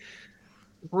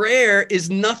 prayer is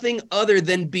nothing other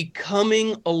than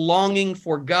becoming a longing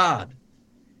for God.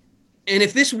 And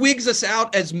if this wigs us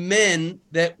out as men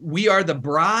that we are the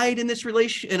bride in this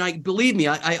relationship, and believe me,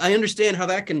 I understand how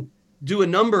that can do a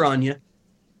number on you.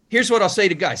 Here's what I'll say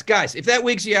to guys. Guys, if that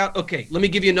wigs you out, okay, let me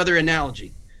give you another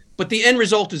analogy. But the end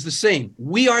result is the same.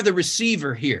 We are the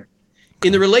receiver here.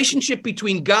 In the relationship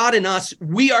between God and us,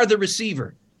 we are the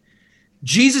receiver.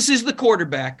 Jesus is the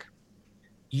quarterback.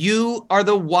 You are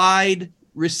the wide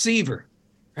receiver,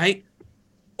 right?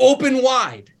 Open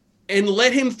wide and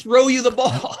let him throw you the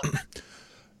ball.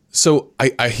 So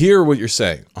I hear what you're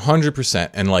saying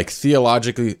 100%, and like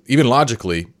theologically, even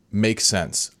logically, makes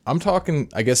sense. I'm talking,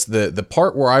 I guess the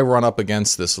part where I run up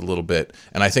against this a little bit,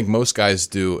 and I think most guys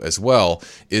do as well,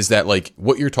 is that like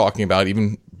what you're talking about,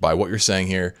 even by what you're saying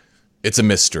here, it's a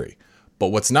mystery. But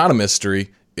what's not a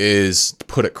mystery is, to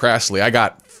put it crassly, I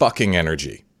got fucking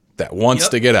energy that wants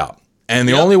to get out. And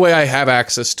the only way I have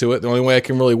access to it, the only way I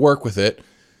can really work with it,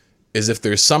 is if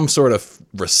there's some sort of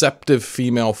receptive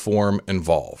female form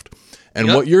involved.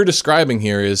 And what you're describing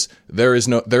here is there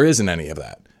isn't any of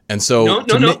that. And so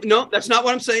no, that's not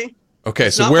what I'm saying. Okay,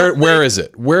 so where is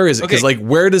it? Where is it? Because like,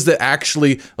 where does it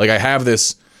actually, like, I have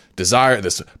this desire,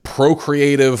 this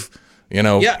procreative,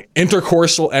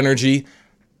 intercoursal energy.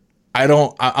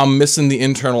 I'm missing the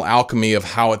internal alchemy of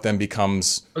how it then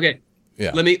becomes. Okay.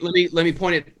 Yeah. Let me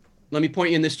point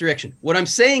you in this direction. What I'm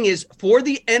saying is, for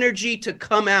the energy to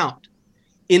come out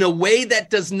in a way that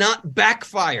does not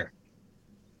backfire,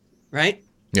 right?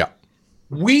 Yeah.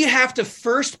 We have to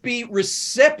first be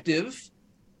receptive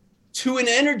to an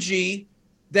energy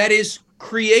that is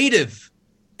creative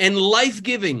and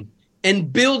life-giving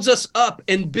and builds us up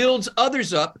and builds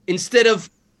others up instead of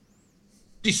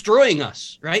destroying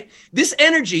us, right? This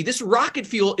energy, this rocket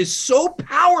fuel, is so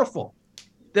powerful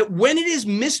that when it is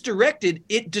misdirected,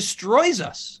 it destroys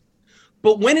us.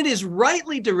 But when it is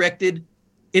rightly directed,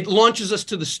 it launches us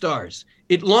to the stars.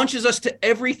 It launches us to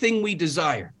everything we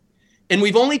desire. And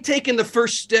we've only taken the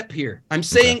first step here. I'm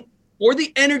saying for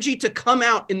the energy to come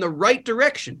out in the right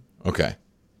direction. Okay.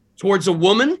 Towards a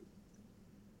woman,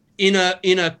 in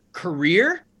a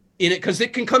career, because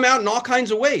it can come out in all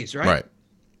kinds of ways, right? Right.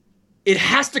 It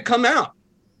has to come out.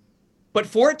 But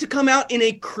for it to come out in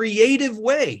a creative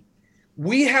way,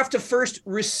 we have to first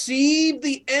receive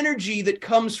the energy that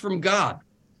comes from God.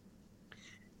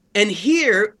 And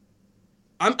here,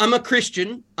 I'm a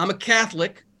Christian, I'm a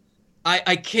Catholic.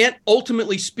 I can't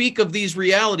ultimately speak of these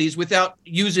realities without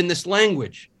using this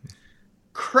language.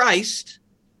 Christ,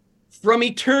 from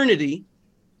eternity,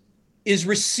 is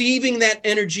receiving that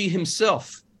energy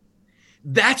himself.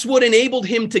 That's what enabled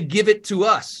him to give it to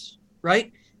us,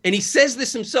 right? And he says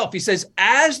this himself. He says,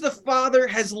 as the Father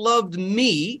has loved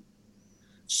me,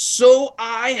 so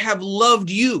I have loved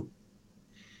you.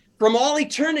 From all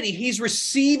eternity, he's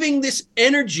receiving this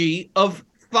energy of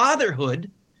fatherhood,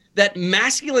 that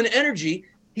masculine energy.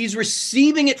 He's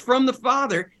receiving it from the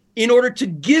Father in order to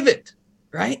give it,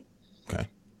 right? Okay.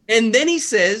 And then he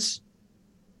says,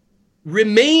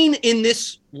 remain in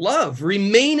this love,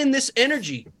 remain in this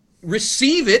energy,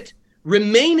 receive it,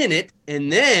 remain in it,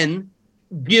 and then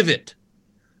give it.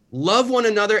 Love one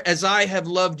another as I have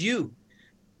loved you.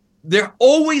 There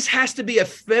always has to be a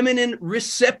feminine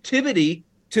receptivity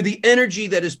to the energy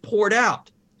that is poured out.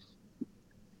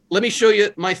 Let me show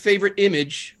you my favorite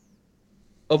image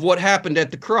of what happened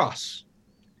at the cross.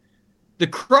 The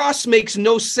cross makes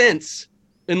no sense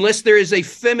unless there is a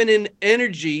feminine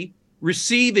energy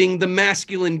receiving the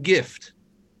masculine gift,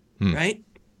 right?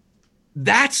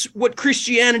 That's what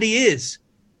Christianity is.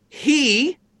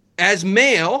 He, as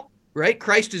male, right?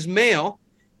 Christ is male.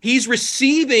 He's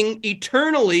receiving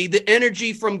eternally the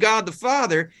energy from God the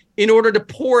Father in order to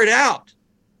pour it out.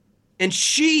 And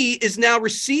she is now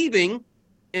receiving,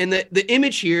 and the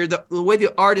image here, the way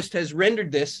the artist has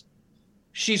rendered this,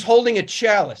 she's holding a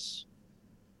chalice.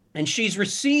 And she's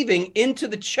receiving into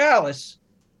the chalice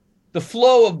the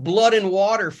flow of blood and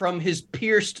water from his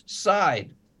pierced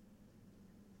side.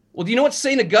 Well, do you know what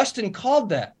St. Augustine called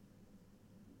that?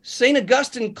 St.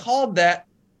 Augustine called that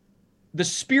the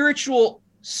spiritual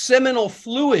seminal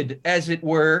fluid, as it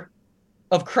were,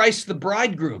 of Christ the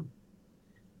bridegroom.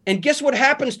 And guess what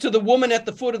happens to the woman at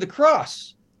the foot of the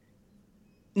cross?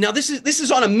 Now, this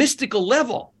is on a mystical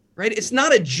level, right? It's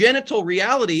not a genital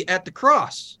reality at the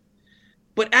cross.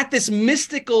 But at this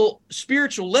mystical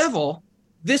spiritual level,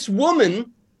 this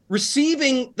woman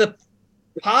receiving the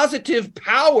positive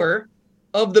power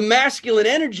of the masculine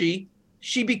energy,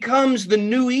 she becomes the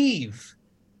new Eve.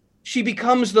 She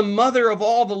becomes the mother of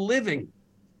all the living.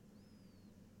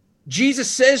 Jesus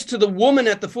says to the woman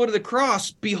at the foot of the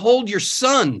cross, behold your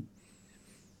son.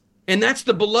 And that's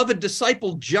the beloved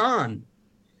disciple, John.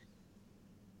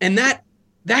 And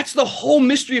that's the whole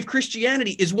mystery of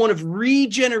Christianity, is one of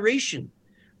regeneration.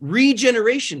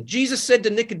 Regeneration. Jesus said to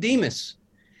Nicodemus,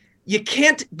 you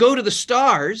can't go to the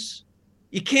stars.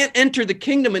 You can't enter the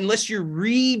kingdom unless you're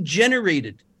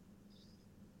regenerated.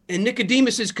 And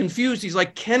Nicodemus is confused. He's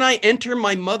like, can I enter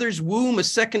my mother's womb a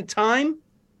second time?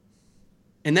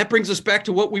 And that brings us back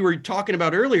to what we were talking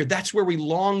about earlier. That's where we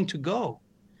long to go.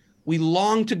 We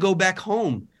long to go back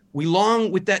home. We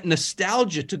long with that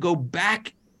nostalgia to go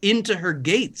back into her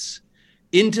gates,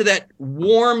 into that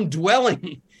warm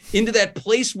dwelling, into that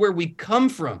place where we come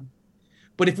from.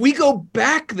 But if we go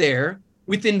back there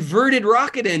with inverted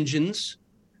rocket engines,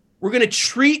 we're going to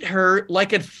treat her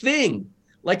like a thing,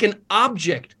 like an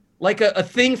object, like a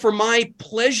thing for my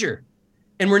pleasure.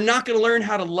 And we're not going to learn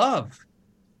how to love.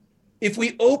 If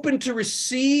we open to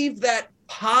receive that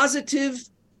positive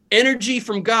energy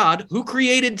from God, who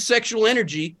created sexual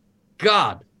energy?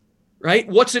 God, right?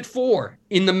 What's it for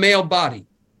in the male body?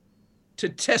 To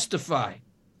testify,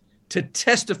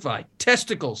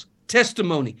 testicles,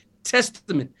 testimony,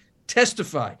 testament,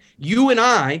 testify. You and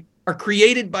I are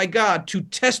created by God to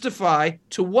testify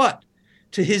to what?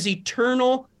 To his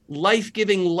eternal,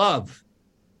 life-giving love.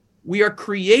 We are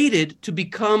created to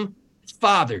become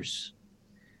fathers.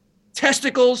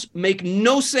 Testicles make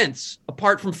no sense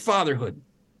apart from fatherhood.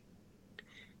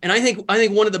 And I think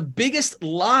one of the biggest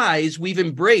lies we've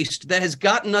embraced that has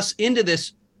gotten us into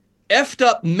this effed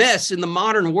up mess in the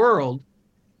modern world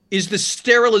is the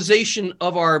sterilization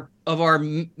of our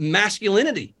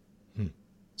masculinity.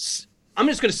 I'm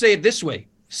just going to say it this way.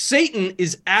 Satan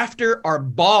is after our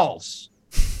balls.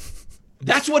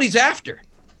 That's what he's after.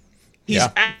 He's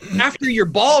after your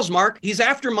balls, Mark. He's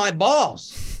after my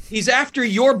balls. He's after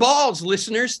your balls,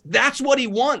 listeners. That's what he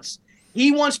wants.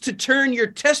 He wants to turn your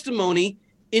testimony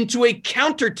into a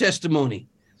counter testimony.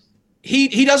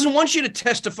 He doesn't want you to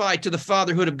testify to the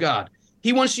fatherhood of God.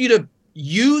 He wants you to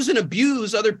use and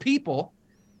abuse other people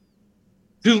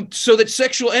so that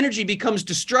sexual energy becomes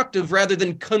destructive rather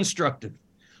than constructive.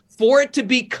 For it to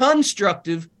be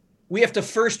constructive, we have to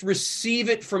first receive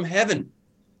it from heaven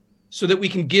so that we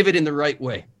can give it in the right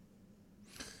way.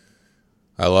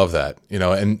 I love that,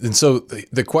 and so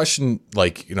the question,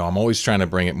 I'm always trying to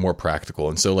bring it more practical.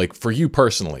 And so for you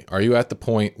personally, are you at the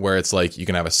point where it's like you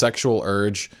can have a sexual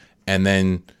urge and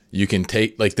then you can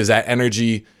take, does that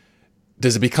energy,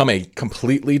 does it become a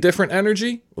completely different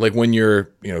energy? When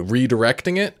you're,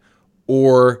 redirecting it,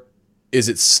 or is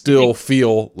it still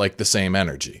feel like the same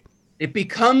energy? It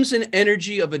becomes an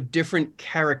energy of a different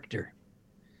character.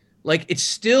 It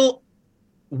still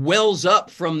wells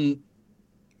up from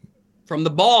the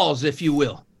balls, if you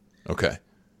will. Okay.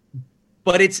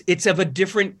 But it's of a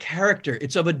different character.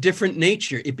 It's of a different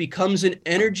nature. It becomes an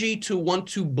energy to want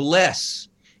to bless.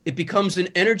 It becomes an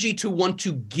energy to want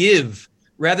to give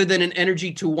rather than an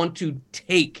energy to want to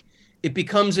take. It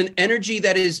becomes an energy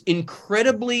that is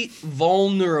incredibly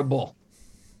vulnerable.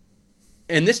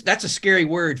 And that's a scary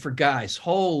word for guys.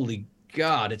 Holy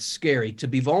God, it's scary to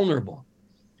be vulnerable.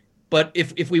 But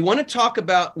if we want to talk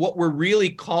about what we're really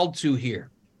called to here,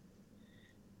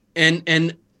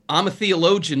 and I'm a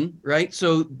theologian, right?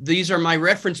 So these are my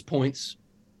reference points.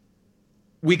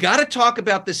 We got to talk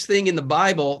about this thing in the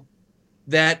Bible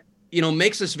that,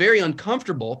 makes us very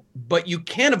uncomfortable, but you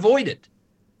can't avoid it.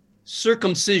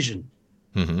 Circumcision.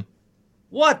 Mm-hmm.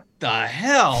 What the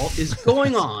hell is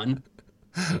going on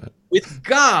with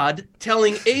God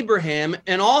telling Abraham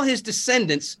and all his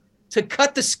descendants to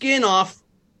cut the skin off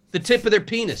the tip of their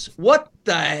penis? What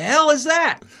the hell is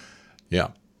that?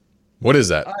 Yeah. What is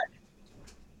that?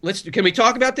 Can we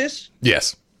talk about this?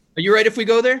 Yes. Are you right if we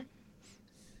go there?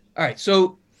 All right.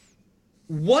 So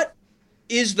what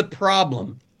is the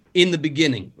problem in the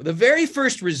beginning? The very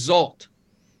first result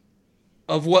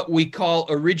of what we call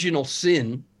original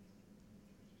sin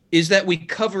is that we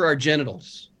cover our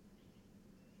genitals.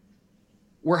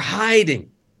 We're hiding.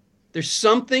 There's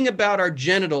something about our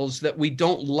genitals that we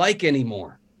don't like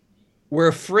anymore. We're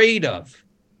afraid of.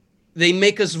 They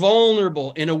make us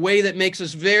vulnerable in a way that makes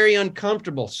us very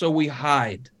uncomfortable, so we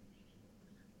hide.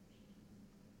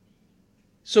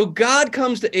 So God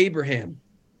comes to Abraham,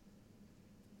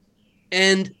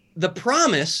 and the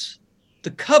promise,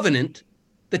 the covenant,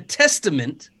 the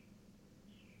testament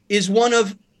is one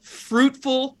of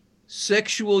fruitful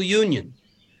sexual union.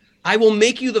 I will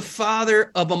make you the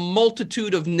father of a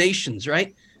multitude of nations,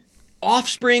 right?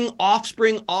 Offspring,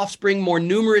 offspring, offspring, more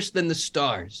numerous than the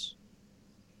stars.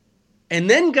 And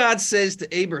then God says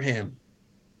to Abraham,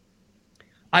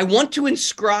 I want to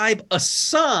inscribe a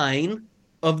sign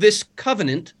of this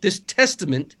covenant, this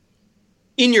testament,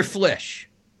 in your flesh.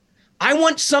 I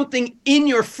want something in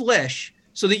your flesh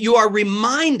so that you are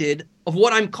reminded of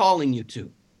what I'm calling you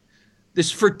to.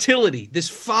 This fertility, this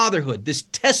fatherhood, this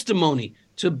testimony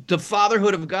to the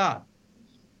fatherhood of God.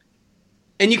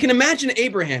 And you can imagine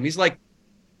Abraham. He's like,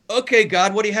 okay,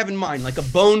 God, what do you have in mind? Like a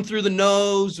bone through the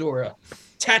nose or a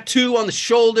tattoo on the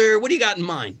shoulder? What do you got in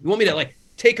mind? You want me to like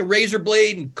take a razor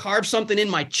blade and carve something in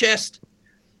my chest?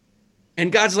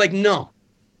 And God's like, no.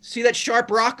 See that sharp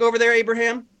rock over there,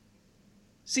 Abraham?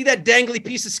 See that dangly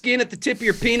piece of skin at the tip of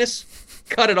your penis?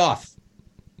 Cut it off.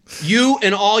 You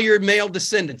and all your male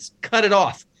descendants, cut it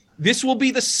off. This will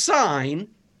be the sign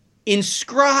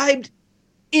inscribed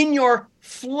in your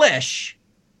flesh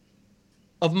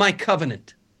of my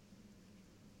covenant.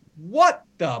 What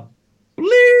the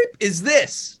bleep is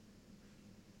this?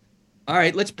 All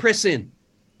right, let's press in.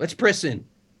 Let's press in.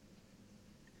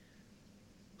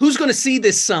 Who's going to see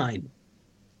this sign?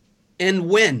 And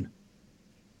when?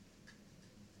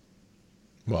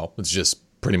 Well, it's just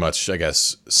pretty much, I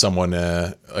guess, someone,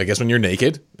 I guess when you're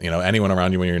naked, anyone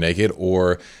around you when you're naked,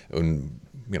 or,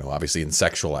 obviously in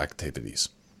sexual activities.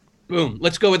 Boom.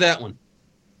 Let's go with that one.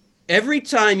 Every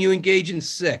time you engage in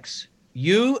sex,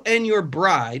 you and your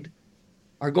bride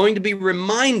are going to be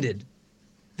reminded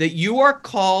that you are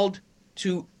called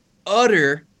to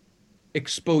utter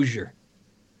exposure,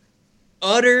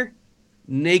 utter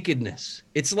nakedness.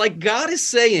 It's like God is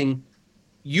saying,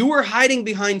 you were hiding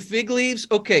behind fig leaves.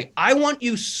 Okay, I want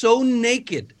you so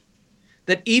naked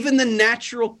that even the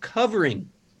natural covering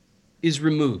is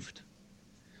removed.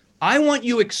 I want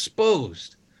you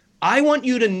exposed. I want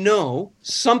you to know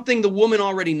something the woman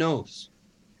already knows.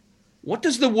 What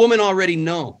does the woman already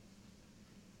know?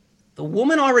 The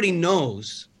woman already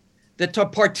knows that to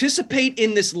participate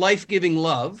in this life-giving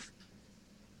love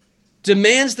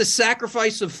demands the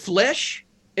sacrifice of flesh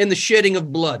and the shedding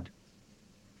of blood.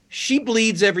 She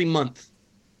bleeds every month.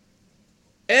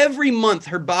 Every month,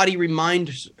 her body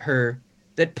reminds her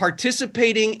that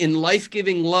participating in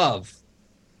life-giving love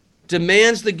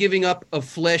demands the giving up of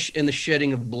flesh and the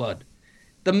shedding of blood.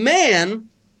 The man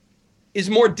is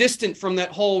more distant from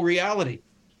that whole reality.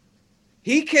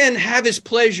 He can have his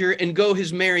pleasure and go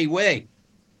his merry way.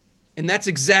 And that's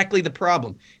exactly the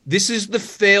problem. This is the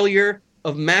failure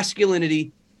of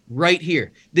masculinity right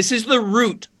here. This is the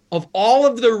root of all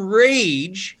of the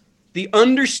rage, the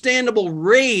understandable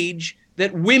rage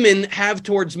that women have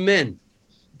towards men,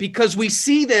 because we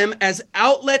see them as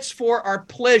outlets for our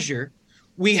pleasure.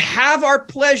 We have our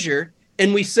pleasure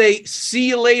and we say, see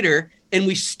you later, and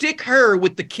we stick her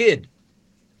with the kid.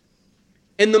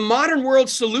 And the modern world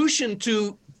solution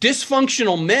to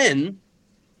dysfunctional men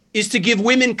is to give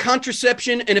women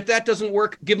contraception, and if that doesn't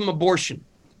work, give them abortion.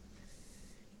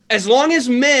 As long as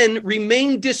men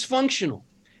remain dysfunctional,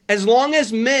 as long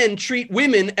as men treat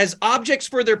women as objects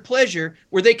for their pleasure,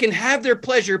 where they can have their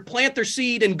pleasure, plant their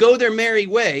seed, and go their merry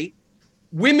way,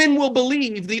 women will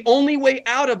believe the only way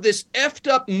out of this effed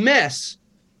up mess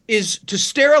is to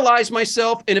sterilize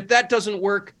myself, and if that doesn't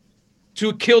work,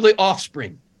 to kill the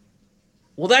offspring.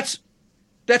 Well, that's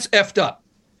effed up.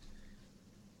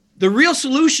 The real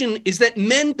solution is that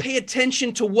men pay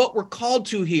attention to what we're called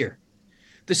to here.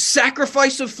 The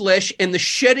sacrifice of flesh and the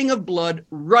shedding of blood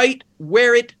right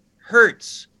where it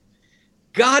hurts.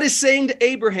 God is saying to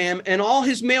Abraham and all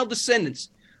his male descendants,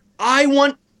 I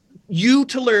want you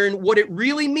to learn what it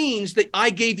really means that I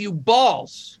gave you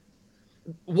balls.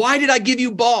 Why did I give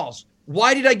you balls?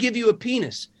 Why did I give you a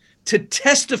penis? To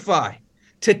testify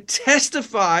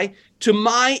to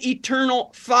my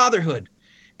eternal fatherhood.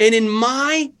 And in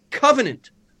my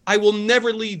covenant, I will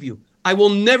never leave you. I will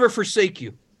never forsake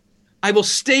you. I will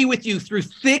stay with you through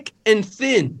thick and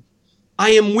thin. I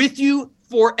am with you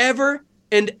forever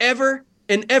and ever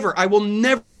and ever. I will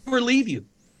never leave you.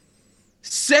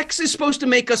 Sex is supposed to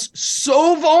make us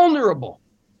so vulnerable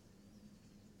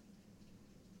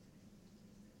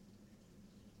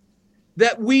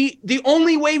that the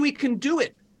only way we can do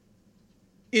it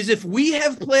is if we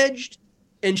have pledged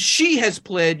and she has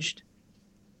pledged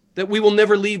that we will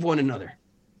never leave one another.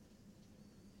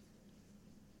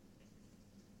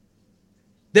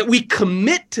 That we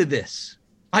commit to this.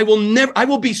 I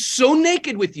will be so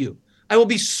naked with you. I will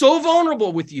be so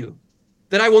vulnerable with you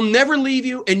that I will never leave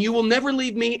you and you will never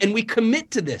leave me. And we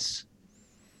commit to this.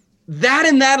 That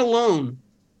and that alone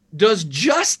does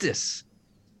justice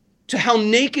to how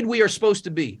naked we are supposed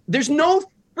to be. There's no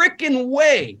frickin'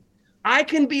 way I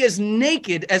can be as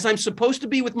naked as I'm supposed to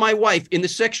be with my wife in the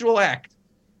sexual act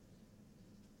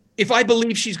if I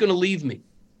believe she's going to leave me.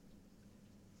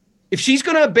 If she's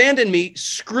going to abandon me,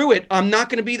 screw it. I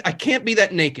can't be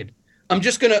that naked. I'm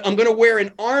going to wear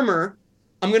an armor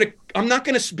I'm not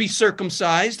going to be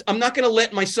circumcised. I'm not going to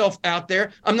let myself out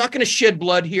there. I'm not going to shed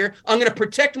blood here. I'm going to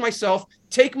protect myself,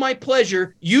 take my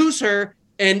pleasure, use her,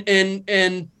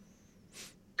 and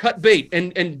cut bait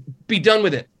and be done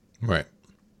with it. Right.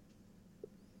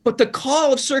 But the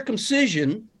call of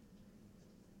circumcision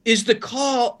is the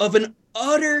call of an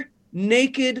utter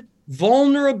naked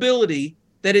vulnerability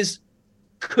that is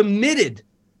committed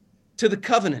to the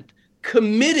covenant,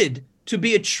 committed to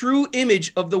be a true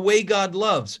image of the way God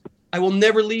loves. I will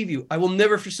never leave you. I will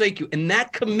never forsake you. And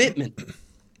that commitment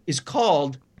is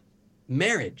called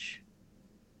marriage,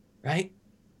 right?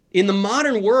 In the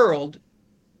modern world,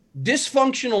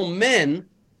 dysfunctional men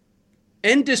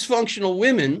and dysfunctional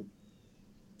women,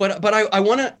 but I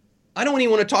don't even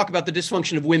want to talk about the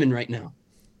dysfunction of women right now.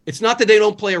 It's not that they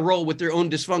don't play a role with their own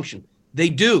dysfunction. They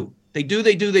do.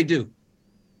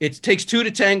 It takes two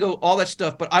to tango, all that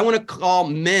stuff. But I want to call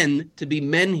men to be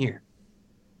men here.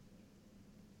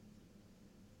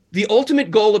 The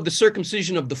ultimate goal of the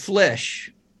circumcision of the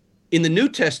flesh in the New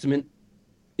Testament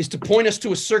is to point us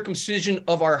to a circumcision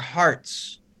of our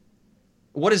hearts.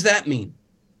 What does that mean?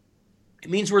 It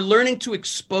means we're learning to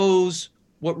expose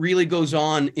what really goes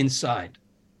on inside.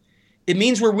 It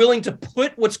means we're willing to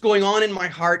put what's going on in my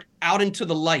heart out into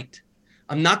the light.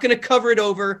 I'm not going to cover it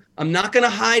over. I'm not going to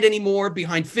hide anymore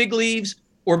behind fig leaves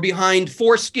or behind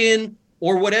foreskin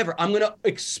or whatever. I'm going to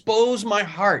expose my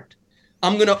heart.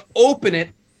 I'm going to open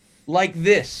it like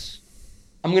this.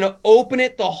 I'm going to open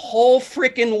it the whole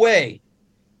freaking way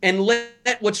and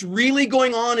let what's really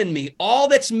going on in me, all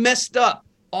that's messed up,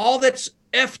 all that's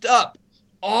effed up,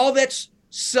 all that's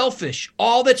selfish,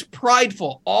 all that's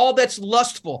prideful, all that's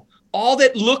lustful, all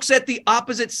that looks at the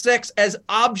opposite sex as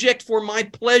object for my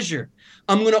pleasure.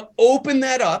 I'm going to open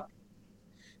that up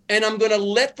and I'm going to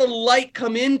let the light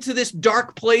come into this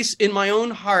dark place in my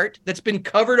own heart that's been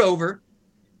covered over.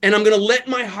 And I'm going to let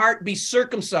my heart be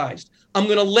circumcised. I'm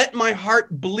going to let my heart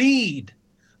bleed.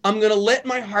 I'm going to let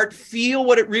my heart feel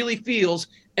what it really feels.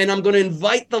 And I'm going to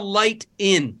invite the light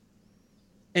in.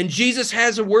 And Jesus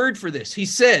has a word for this. He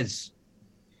says,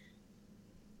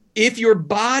 if your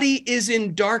body is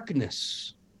in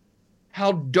darkness,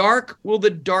 how dark will the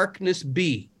darkness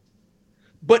be?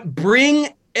 But bring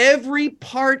every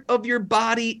part of your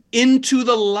body into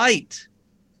the light,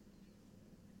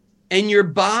 and your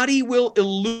body will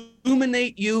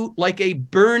illuminate you like a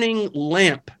burning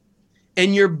lamp,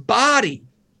 and your body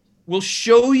will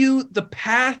show you the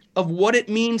path of what it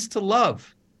means to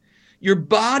love. Your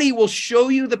body will show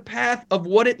you the path of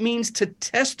what it means to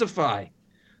testify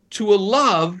to a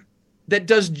love that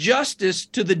does justice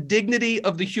to the dignity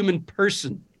of the human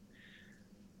person.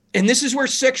 And this is where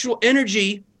sexual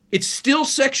energy, it's still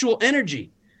sexual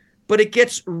energy, but it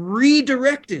gets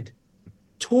redirected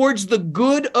towards the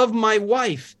good of my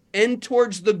wife and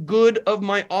towards the good of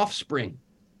my offspring.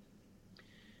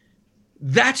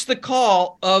 That's the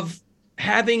call of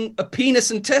having a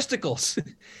penis and testicles.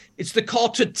 It's the call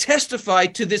to testify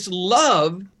to this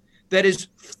love that is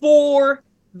for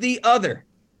the other.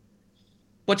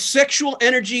 But sexual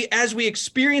energy, as we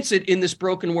experience it in this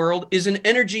broken world, is an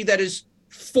energy that is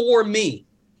for me.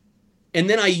 And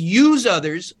then I use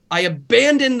others, I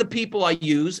abandon the people I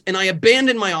use, and I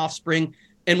abandon my offspring,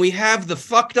 and we have the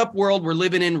fucked up world we're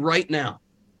living in right now.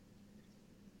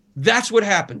 That's what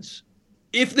happens.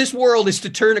 If this world is to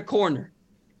turn a corner,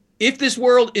 if this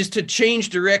world is to change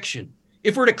direction,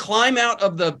 if we're to climb out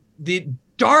of the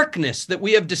darkness that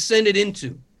we have descended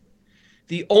into,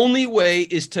 the only way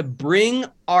is to bring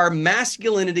our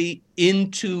masculinity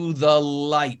into the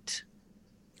light.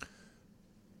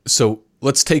 So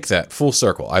let's take that full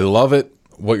circle. I love it,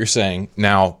 what you're saying.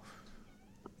 Now,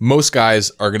 most guys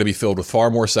are going to be filled with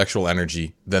far more sexual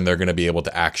energy than they're going to be able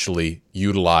to actually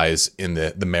utilize in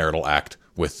the marital act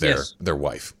with their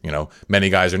wife. You know, many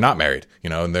guys are not married, you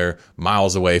know, and they're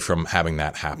miles away from having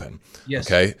that happen. Yes.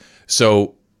 Okay.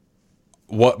 So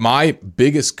what my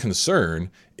biggest concern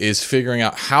is figuring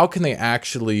out how can they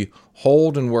actually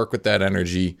hold and work with that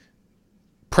energy,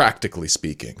 practically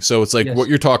speaking. So it's like what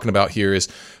you're talking about here is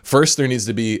first there needs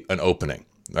to be an opening,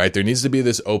 right? There needs to be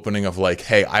this opening of like,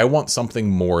 hey, I want something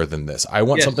more than this. I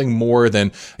want something more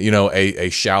than, you know, a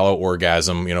shallow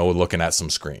orgasm, you know, looking at some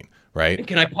screen, right? And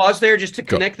can I pause there just to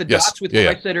connect the dots with what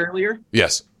I said earlier?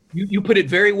 Yes. You put it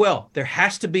very well. There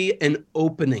has to be an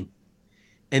opening.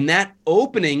 And that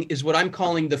opening is what I'm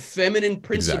calling the feminine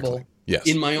principle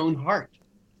in my own heart.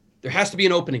 There has to be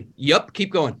an opening. Yep,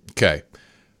 keep going. Okay.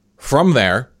 From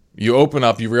there, you open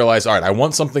up, you realize, all right, I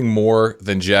want something more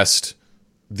than just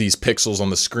these pixels on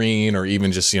the screen or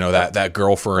even just, you know, that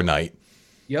girl for a night.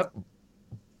 Yep.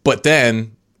 But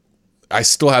then I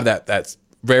still have that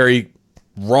very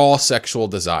raw sexual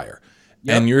desire.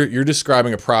 Yep. And you're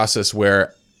describing a process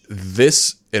where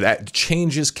it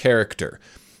changes character.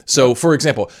 So, for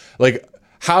example, like,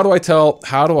 how do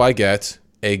I get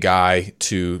a guy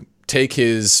to take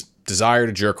his desire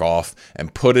to jerk off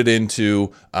and put it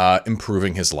into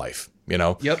improving his life? You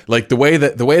know, like the way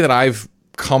that I've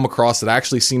come across that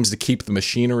actually seems to keep the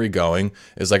machinery going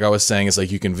is, like I was saying, is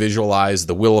like you can visualize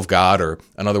the will of God, or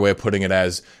another way of putting it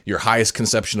as your highest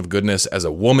conception of goodness as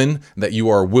a woman that you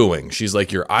are wooing. She's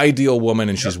like your ideal woman,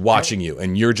 and she's watching you,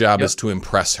 and your job is to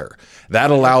impress her. That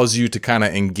allows you to kind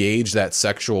of engage that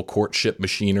sexual courtship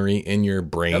machinery in your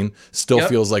brain. Still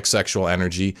feels like sexual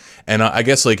energy. And I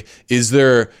guess, like, is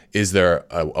there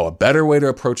a better way to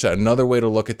approach that? Another way to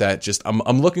look at that? Just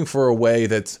I'm looking for a way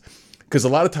that's, because a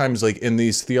lot of times, like in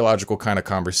these theological kind of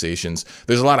conversations,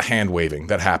 there's a lot of hand waving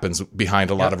that happens behind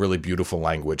a lot of really beautiful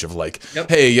language of like,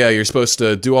 hey, yeah, you're supposed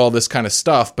to do all this kind of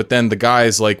stuff. But then the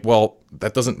guy's like, well,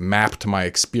 that doesn't map to my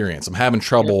experience. I'm having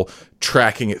trouble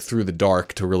tracking it through the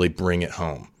dark to really bring it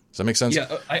home. Does that make sense?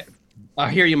 Yeah, I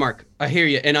hear you, Mark. I hear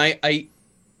you. And I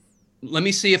let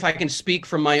me see if I can speak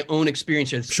from my own experience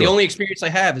here. Sure. The only experience I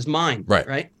have is mine.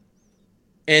 Right.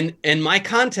 And my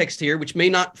context here, which may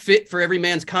not fit for every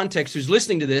man's context who's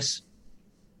listening to this,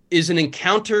 is an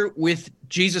encounter with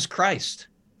Jesus Christ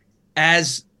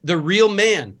as the real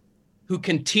man who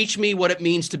can teach me what it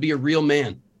means to be a real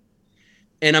man.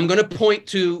 And I'm going to point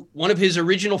to one of his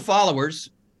original followers,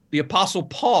 the Apostle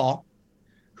Paul,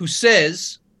 who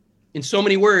says in so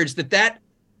many words that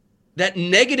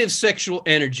negative sexual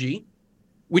energy,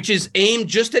 which is aimed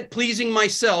just at pleasing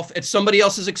myself at somebody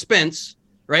else's expense,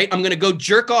 right? I'm going to go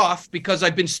jerk off because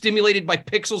I've been stimulated by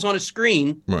pixels on a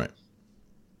screen. Right.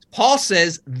 Paul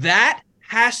says that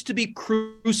has to be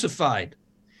crucified.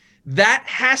 That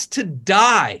has to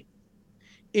die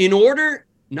in order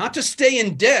not to stay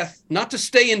in death, not to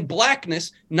stay in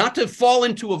blackness, not to fall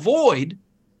into a void,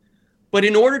 but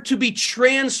in order to be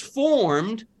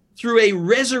transformed through a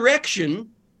resurrection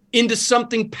into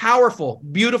something powerful,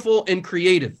 beautiful, and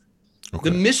creative. Okay.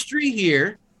 The mystery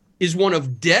here is one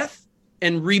of death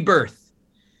and rebirth.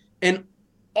 And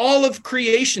all of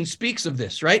creation speaks of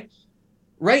this, right?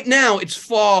 Right now, it's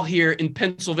fall here in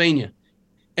Pennsylvania,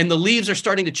 and the leaves are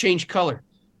starting to change color.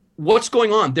 What's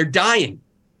going on? They're dying.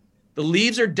 The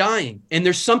leaves are dying, and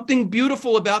there's something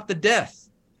beautiful about the death.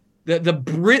 The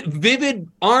vivid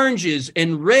oranges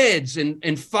and reds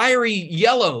and fiery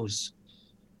yellows.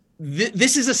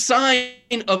 This is a sign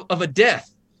of a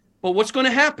death. But what's going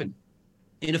to happen?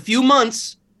 In a few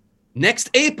months, next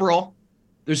April,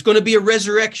 there's going to be a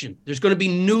resurrection. There's going to be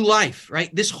new life,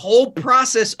 right? This whole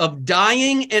process of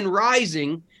dying and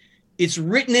rising, it's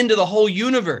written into the whole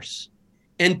universe.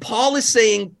 And Paul is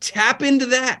saying, tap into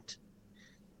that.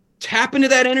 Tap into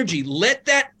that energy. Let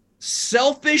that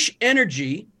selfish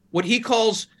energy, what he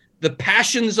calls the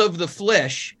passions of the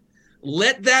flesh,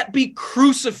 let that be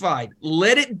crucified.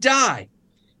 Let it die.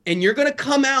 And you're going to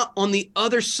come out on the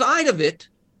other side of it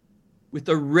with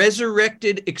a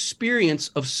resurrected experience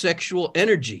of sexual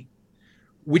energy,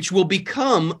 which will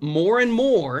become more and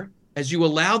more, as you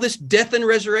allow this death and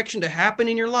resurrection to happen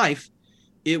in your life,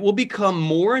 it will become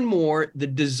more and more the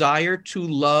desire to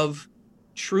love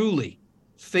truly,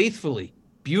 faithfully,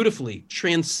 beautifully,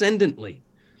 transcendently.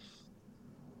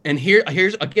 And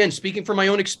here's, again, speaking from my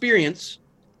own experience,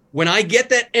 when I get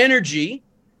that energy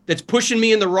that's pushing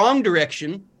me in the wrong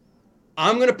direction,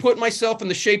 I'm going to put myself in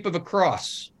the shape of a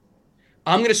cross.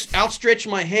 I'm going to outstretch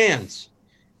my hands.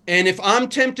 And if I'm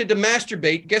tempted to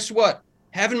masturbate, guess what?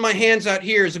 Having my hands out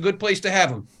here is a good place to have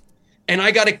them. And I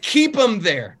got to keep them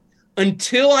there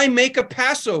until I make a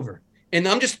Passover. And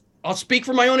I'll speak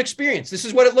from my own experience. This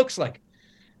is what it looks like.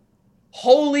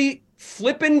 Holy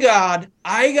flippin' God,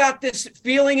 I got this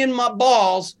feeling in my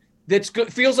balls that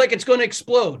feels like it's going to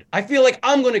explode. I feel like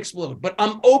I'm going to explode, but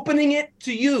I'm opening it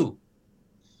to you.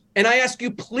 And I ask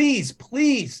you, please,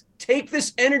 please take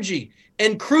this energy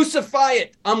and crucify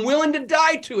it. I'm willing to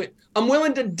die to it. I'm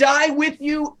willing to die with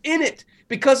you in it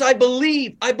because I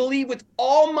believe with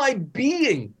all my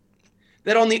being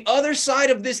that on the other side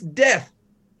of this death,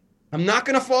 I'm not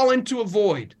going to fall into a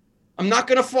void. I'm not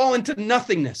going to fall into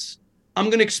nothingness. I'm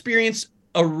going to experience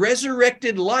a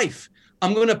resurrected life.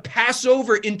 I'm going to pass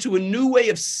over into a new way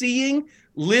of seeing,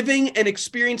 living, and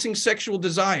experiencing sexual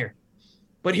desire.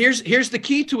 But here's the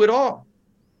key to it all.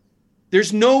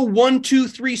 There's no 1, 2,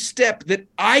 3 step that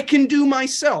I can do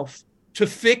myself to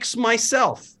fix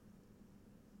myself.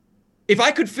 If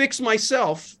I could fix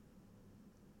myself,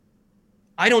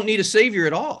 I don't need a savior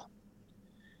at all.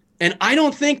 And I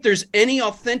don't think there's any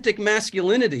authentic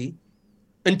masculinity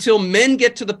until men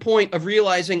get to the point of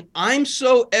realizing I'm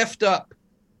so effed up.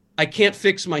 I can't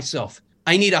fix myself.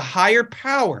 I need a higher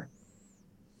power.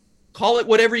 Call it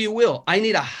whatever you will. I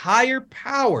need a higher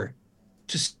power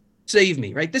to save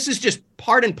me, right? This is just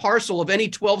part and parcel of any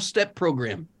 12-step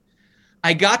program.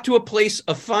 I got to a place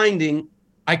of finding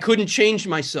I couldn't change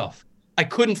myself. I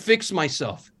couldn't fix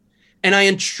myself. And I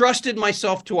entrusted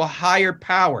myself to a higher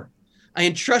power. I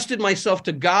entrusted myself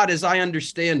to God as I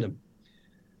understand him.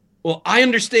 Well, I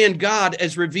understand God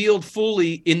as revealed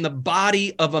fully in the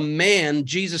body of a man,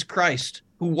 Jesus Christ,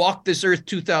 who walked this earth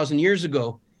 2,000 years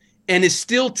ago and is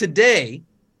still today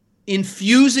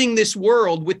infusing this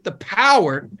world with the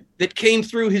power that came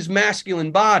through his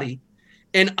masculine body.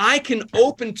 And I can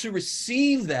open to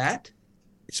receive that.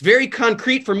 It's very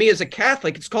concrete for me as a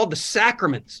Catholic. It's called the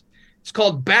sacraments. It's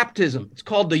called baptism. It's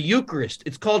called the Eucharist.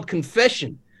 It's called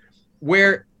confession,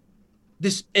 where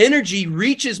this energy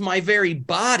reaches my very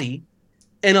body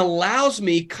and allows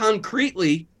me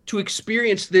concretely to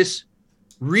experience this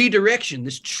redirection,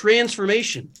 this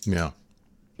transformation. Yeah.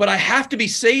 But I have to be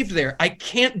saved there. I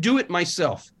can't do it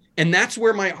myself. And that's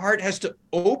where my heart has to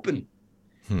open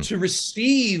to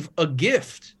receive a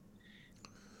gift.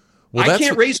 Well, I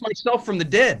can't raise myself from the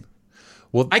dead.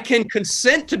 Well, I can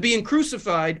consent to being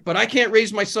crucified, but I can't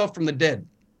raise myself from the dead.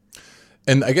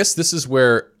 And I guess this is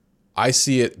where I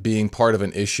see it being part of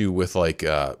an issue with like,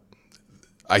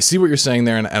 I see what you're saying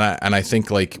there, and I think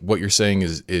like what you're saying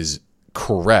is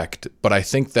correct, but I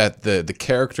think that the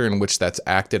character in which that's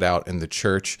acted out in the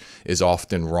church is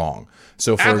often wrong.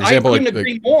 So, for example, I couldn't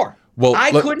agree more. Well,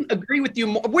 I couldn't agree with you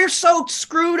more. We're so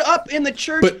screwed up in the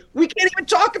church, we can't even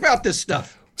talk about this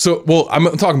stuff. So, well, I'm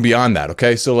talking beyond that,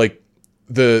 okay? So, like,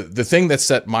 the thing that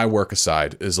set my work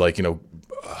aside is, like, you know,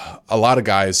 a lot of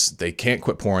guys, they can't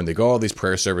quit porn. They go all these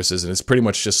prayer services, and it's pretty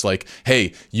much just like,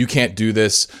 hey, you can't do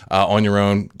this on your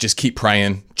own. Just keep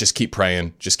praying. Just keep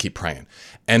praying. Just keep praying.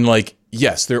 And, like,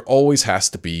 yes, there always has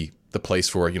to be the place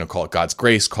for, you know, call it God's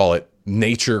grace, call it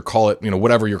nature, call it, you know,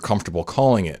 whatever you're comfortable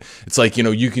calling it. It's like, you know,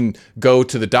 you can go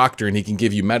to the doctor and he can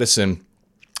give you medicine,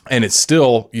 and it's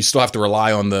still, you still have to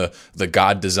rely on the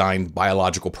God-designed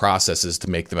biological processes to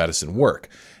make the medicine work.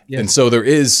 Yeah. And so there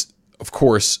is, of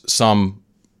course, some,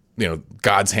 you know,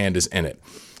 God's hand is in it.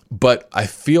 But I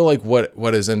feel like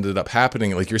what has ended up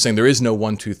happening, like you're saying, there is no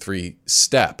 1, 2, 3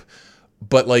 step.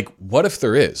 But like, what if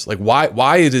there is? Like,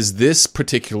 why does this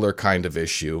particular kind of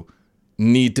issue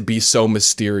need to be so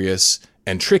mysterious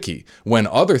and tricky when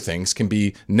other things can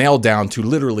be nailed down to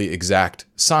literally exact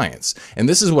science? And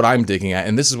this is what I'm digging at,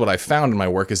 and this is what I found in my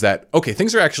work, is that, okay,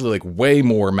 things are actually like way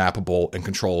more mappable and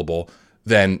controllable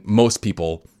than most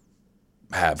people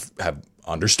have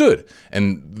understood.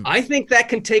 And I think that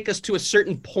can take us to a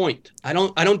certain point. I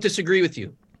don't disagree with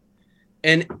you.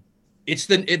 And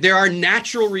there are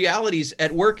natural realities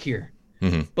at work here.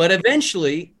 Mm-hmm. But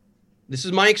eventually, this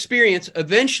is my experience,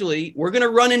 eventually we're going to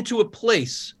run into a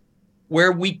place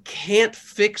where we can't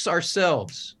fix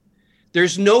ourselves.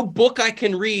 There's no book I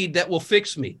can read that will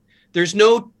fix me. There's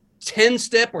no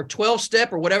 10-step or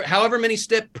 12-step or whatever, however many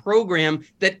step program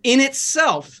that in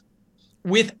itself,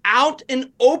 without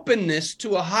an openness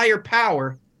to a higher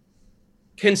power,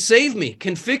 can save me,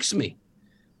 can fix me.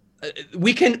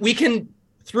 We can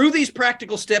through these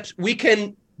practical steps, we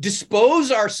can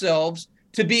dispose ourselves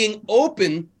to being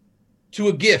open to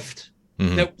a gift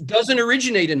that doesn't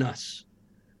originate in us.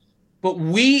 But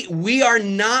we are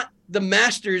not the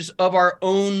masters of our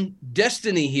own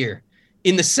destiny here,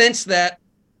 in the sense that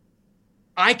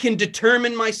I can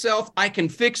determine myself, I can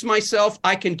fix myself,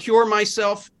 I can cure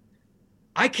myself.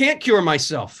 I can't cure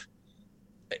myself.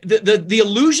 The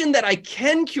illusion that I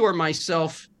can cure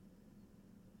myself,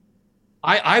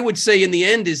 I would say in the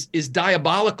end is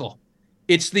diabolical.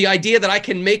 It's the idea that I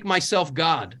can make myself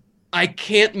God. I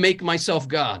can't make myself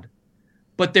God.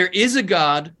 But there is a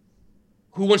God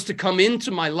who wants to come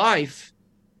into my life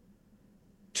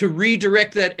to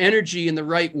redirect that energy in the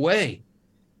right way.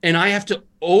 And I have to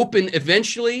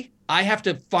eventually, I have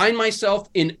to find myself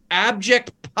in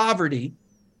abject poverty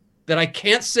that I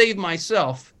can't save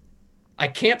myself. I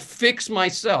can't fix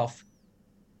myself.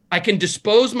 I can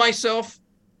dispose myself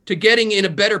to getting in a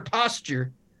better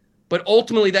posture, but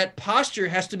ultimately that posture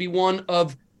has to be one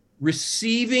of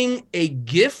receiving a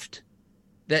gift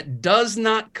that does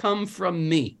not come from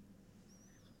me.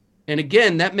 And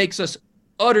again, that makes us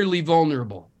utterly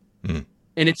vulnerable.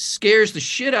 And it scares the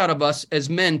shit out of us as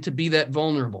men to be that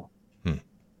vulnerable. Yeah.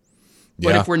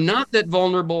 But if we're not that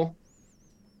vulnerable,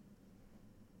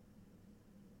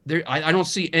 I don't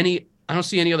see any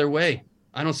other way.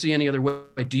 I don't see any other way.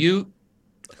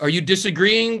 Are you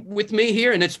disagreeing with me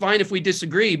here? And it's fine if we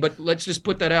disagree, but let's just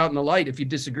put that out in the light if you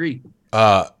disagree.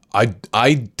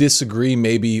 I disagree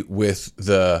maybe with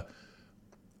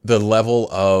the level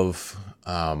of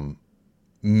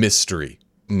mystery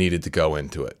needed to go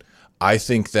into it. I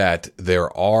think that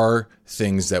there are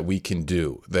things that we can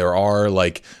do. There are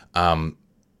like, and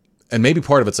maybe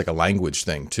part of it's like a language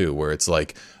thing too, where it's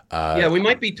like, we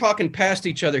might be talking past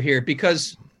each other here,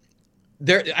 because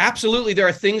there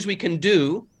are things we can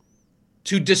do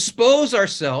to dispose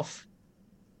ourselves,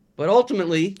 but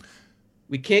ultimately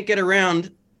we can't get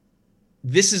around.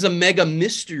 This is a mega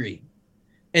mystery,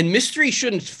 and mystery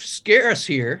shouldn't scare us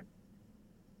here.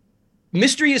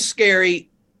 Mystery is scary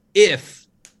if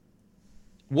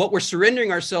what we're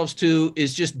surrendering ourselves to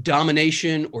is just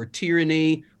domination or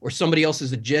tyranny or somebody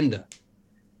else's agenda.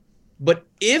 But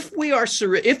if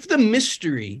if the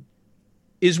mystery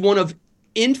is one of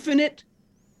infinite,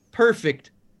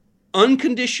 perfect,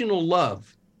 unconditional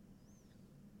love,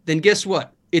 then guess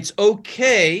what? It's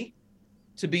okay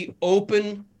to be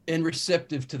open and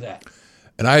receptive to that.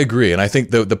 And I agree. And I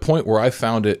think the point where I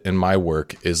found it in my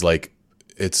work is like,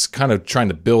 it's kind of trying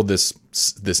to build this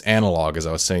analog, as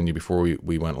I was saying to you before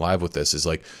we went live with this, is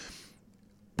like,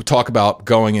 we talk about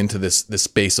going into this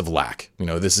space of lack. You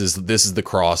know, this is the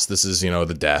cross, this is, you know,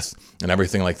 the death and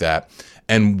everything like that.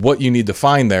 And what you need to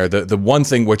find there, the one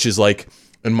thing which is like,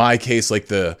 in my case, like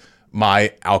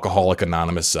my Alcoholic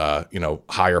Anonymous,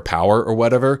 higher power or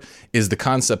whatever, is the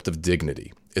concept of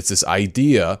dignity. It's this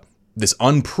idea, this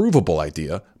unprovable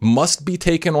idea, must be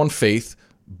taken on faith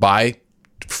by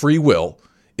free will,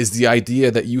 is the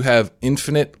idea that you have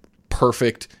infinite,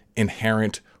 perfect,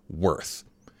 inherent worth.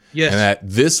 Yes. And that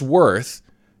this worth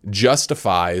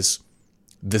justifies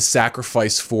the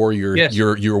sacrifice for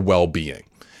your well-being.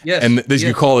 Yes. And this,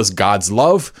 you call this God's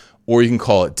love, or you can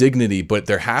call it dignity, but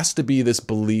there has to be this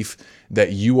belief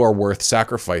that you are worth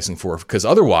sacrificing for, because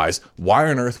otherwise, why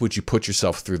on earth would you put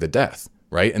yourself through the death,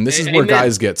 right? And this is where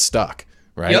guys get stuck,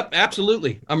 right? Yep,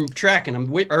 absolutely. I'm tracking.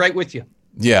 I'm all right with you.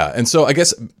 Yeah, and so I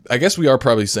guess we are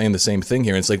probably saying the same thing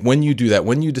here. It's like, when you do that,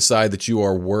 when you decide that you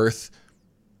are worth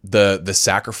the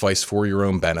sacrifice for your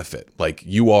own benefit, like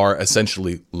you are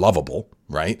essentially lovable,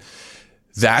 right?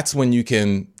 That's when you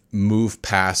can move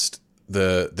past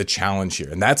the challenge here.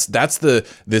 And that's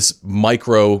this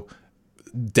micro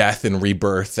death and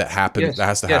rebirth that happens, that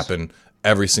has to happen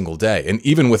every single day. And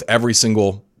even with every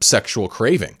single sexual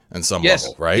craving on some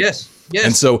level, right? Yes.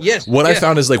 And so what I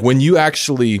found is, like, when you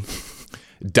actually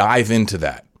dive into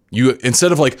that, you,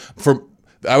 instead of like,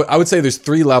 I would say there's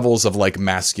 3 levels of like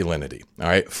masculinity. All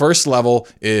right. First level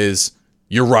is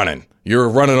you're running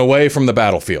away from the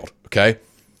battlefield. Okay.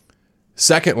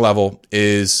 Second level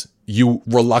is you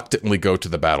reluctantly go to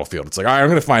the battlefield. It's like, all right, I'm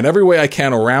going to find every way I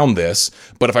can around this,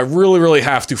 but if I really, really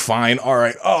have to, fine. All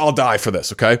right, I'll die for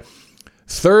this. Okay.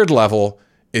 Third level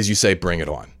is you say, bring it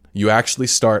on. You actually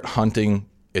start hunting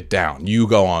it down. You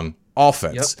go on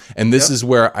offense. Yep. And this is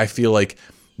where I feel like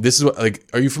this is what, like,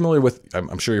 are you familiar with,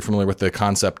 I'm sure you're familiar with the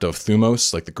concept of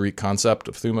thumos, like the Greek concept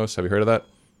of thumos. Have you heard of that?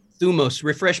 Thumos,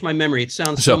 refresh my memory. It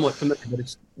sounds somewhat familiar, but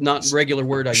it's not a regular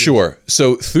word I use. Sure.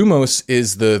 So thumos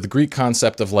is the Greek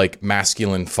concept of like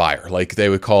masculine fire. Like they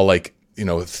would call, like, you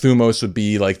know, thumos would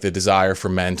be like the desire for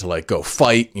men to like go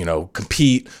fight, you know,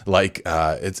 compete. Like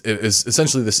it is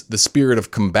essentially the spirit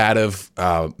of combative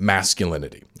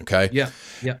masculinity. Okay. Yeah.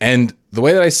 And the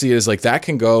way that I see it is like that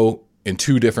can go in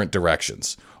 2 different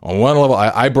directions. On one level,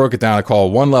 I broke it down. I call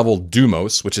one level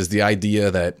Dumos, which is the idea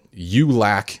that you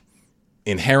lack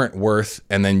inherent worth,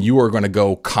 and then you are going to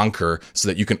go conquer so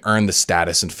that you can earn the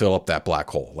status and fill up that black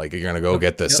hole. Like you're going to go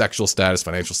get the sexual status,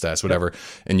 financial status, whatever,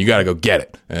 and you got to go get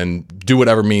it and do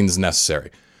whatever means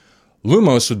necessary.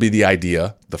 Lumos would be the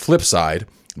idea, the flip side,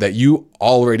 that you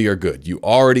already are good. You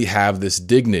already have this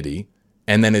dignity,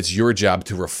 and then it's your job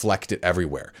to reflect it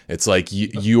everywhere. It's like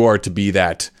you are to be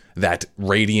that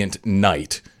radiant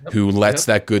knight who lets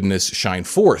that goodness shine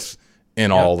forth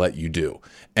in all that you do.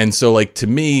 And so, like, to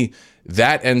me,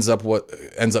 that ends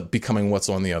up becoming what's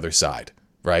on the other side,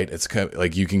 right? It's kind of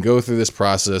like you can go through this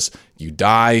process, you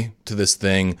die to this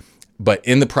thing, but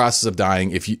in the process of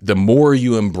dying, the more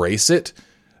you embrace it,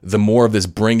 the more of this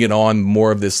bring it on,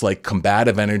 more of this like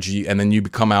combative energy, and then you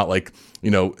become out like,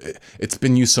 you know, it's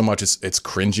been used so much, it's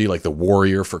cringy, like the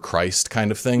warrior for Christ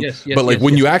kind of thing. But like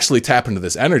when you actually tap into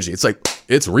this energy, it's like,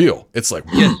 it's real. It's like,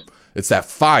 it's that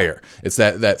fire. It's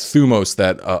that thumos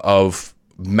that of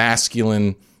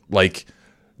masculine, like,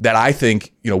 that I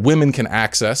think, you know, women can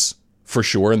access for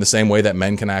sure in the same way that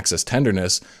men can access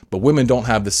tenderness, but women don't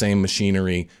have the same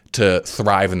machinery to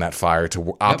thrive in that fire,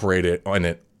 to operate it on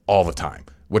it all the time,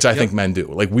 which I think men do.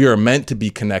 Like, we are meant to be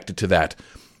connected to that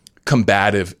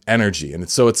combative energy. And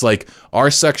so it's like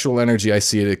our sexual energy, I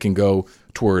see it can go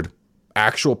toward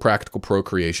actual practical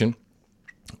procreation,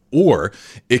 or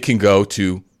it can go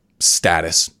to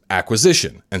status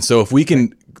acquisition. And so if we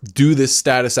can do this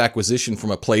status acquisition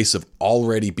from a place of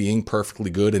already being perfectly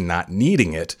good and not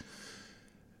needing it,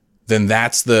 then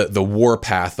that's the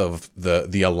warpath of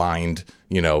the aligned,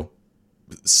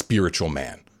 spiritual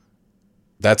man.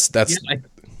 That's yeah,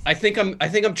 I think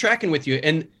I'm tracking with you.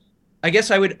 And I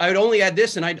guess I would only add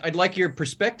this, and I'd like your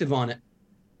perspective on it.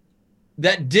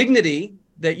 That dignity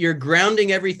that you're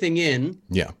grounding everything in.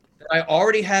 Yeah. I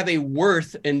already have a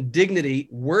worth and dignity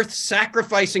worth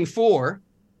sacrificing for.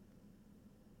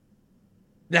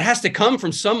 That has to come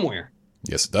from somewhere.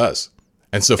 Yes, it does.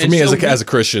 And so for me, as a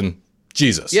Christian,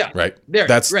 Jesus, yeah, right? There,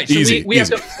 that's right. easy. So we have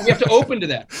to open to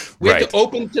that. We right. have to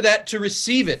open to that to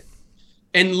receive it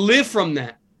and live from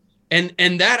that.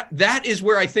 And that is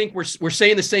where I think we're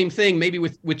saying the same thing, maybe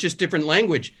with just different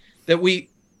language. That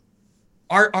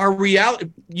our reality.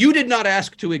 You did not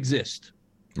ask to exist.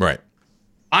 Right.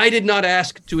 I did not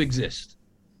ask to exist,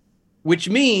 which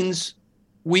means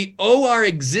we owe our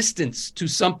existence to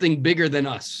something bigger than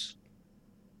us,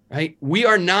 right? We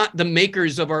are not the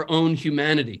makers of our own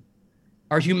humanity.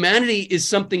 Our humanity is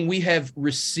something we have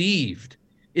received.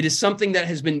 It is something that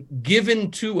has been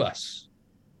given to us.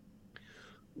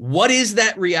 What is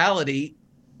that reality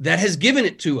that has given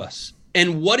it to us?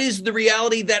 And what is the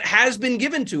reality that has been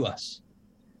given to us?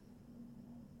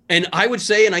 And I would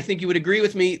say, and I think you would agree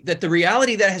with me, that the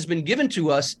reality that has been given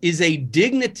to us is a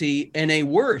dignity and a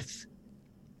worth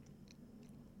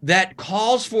that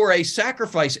calls for a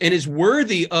sacrifice and is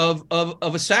worthy of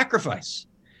a sacrifice.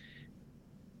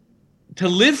 To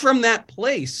live from that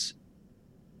place,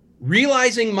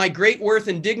 realizing my great worth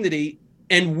and dignity,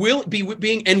 and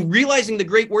realizing the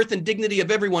great worth and dignity of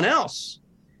everyone else,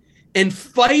 and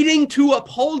fighting to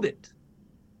uphold it.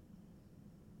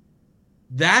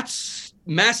 That's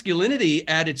masculinity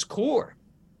at its core.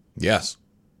 Yes,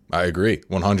 I agree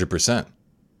 100%.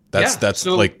 I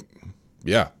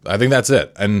think that's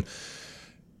it. And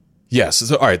yes,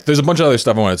 so all right, there's a bunch of other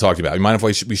stuff I want to talk to you about. You mind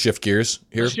if we shift gears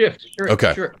here? Shift, sure.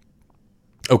 Okay. Sure.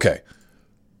 Okay.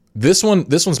 This one's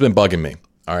been bugging me,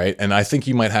 all right? And I think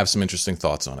you might have some interesting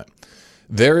thoughts on it.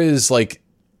 There is like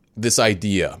this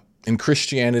idea in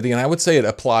Christianity, and I would say it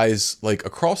applies like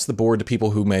across the board to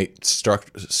people who may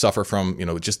suffer from,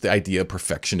 just the idea of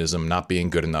perfectionism, not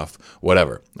being good enough,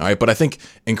 whatever. All right. But I think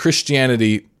in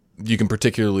Christianity, you can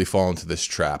particularly fall into this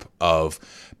trap of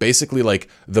basically like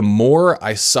the more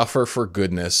I suffer for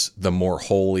goodness, the more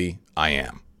holy I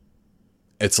am.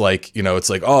 It's like,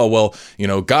 oh, well,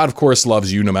 God, of course,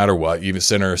 loves you no matter what, even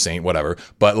sinner or saint, whatever.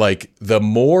 But like the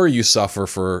more you suffer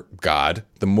for God,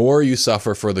 the more you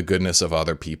suffer for the goodness of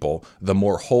other people, the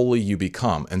more holy you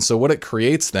become. And so what it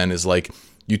creates then is like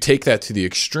you take that to the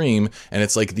extreme, and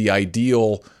it's like the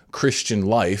ideal Christian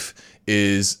life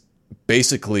is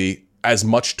basically as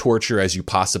much torture as you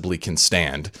possibly can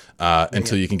stand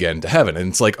until you can get into heaven. And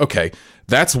it's like, okay,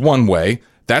 that's one way.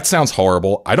 That sounds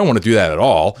horrible. I don't want to do that at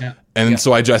all. Yeah. And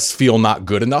so I just feel not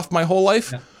good enough my whole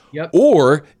life. Yeah. Yep.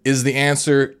 Or is the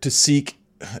answer to seek,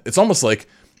 it's almost like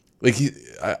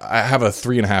I have a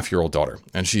 3.5-year-old daughter,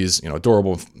 and she's,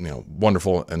 adorable,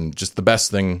 wonderful, and just the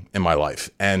best thing in my life.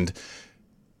 And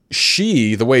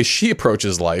the way she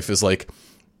approaches life is like,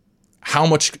 how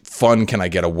much fun can I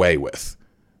get away with?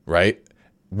 Right?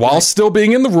 While still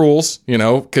being in the rules,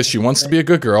 because she wants to be a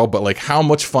good girl, but like, how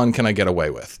much fun can I get away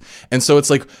with? And so it's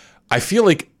like, I feel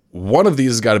like one of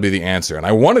these has got to be the answer. And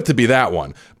I want it to be that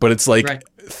one, but it's like,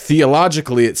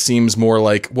 theologically, it seems more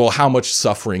like, well, how much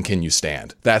suffering can you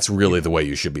stand? That's really the way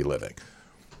you should be living.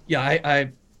 Yeah,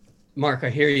 Mark, I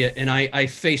hear you. And I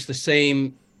face the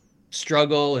same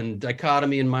struggle and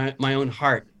dichotomy in my own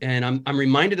heart. And I'm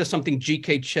reminded of something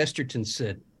G.K. Chesterton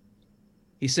said.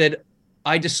 He said,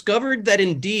 I discovered that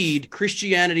indeed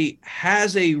Christianity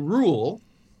has a rule,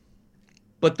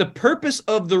 but the purpose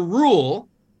of the rule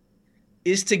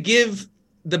is to give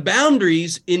the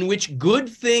boundaries in which good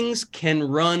things can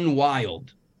run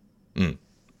wild. Mm.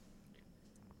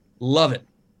 Love it.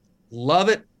 Love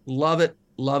it. Love it.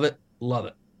 Love it. Love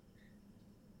it.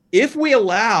 If we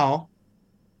allow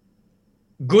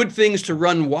good things to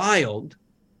run wild,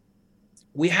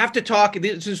 we have to talk,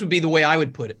 this would be the way I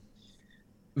would put it,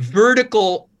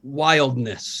 vertical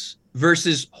wildness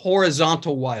versus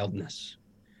horizontal wildness.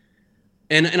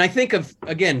 And I think of,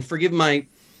 again, forgive my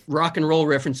rock and roll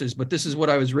references, but this is what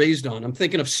I was raised on. I'm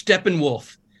thinking of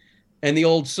Steppenwolf and the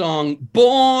old song,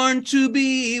 Born to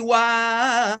be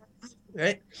Wild,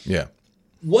 right? Yeah.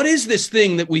 What is this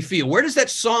thing that we feel? Where does that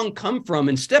song come from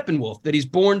in Steppenwolf, that he's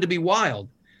born to be wild?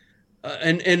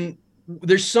 And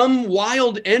there's some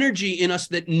wild energy in us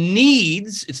that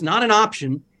needs, it's not an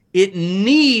option, it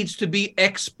needs to be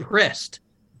expressed,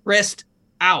 pressed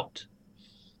out.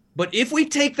 But if we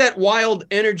take that wild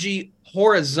energy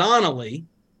horizontally,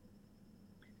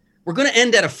 we're going to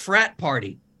end at a frat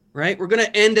party, right? We're going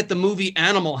to end at the movie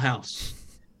Animal House.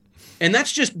 And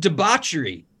that's just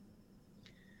debauchery.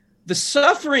 The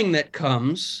suffering that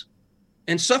comes,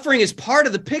 and suffering is part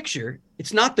of the picture.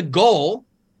 It's not the goal.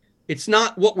 It's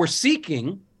not what we're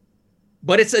seeking,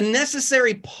 but it's a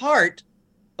necessary part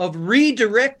of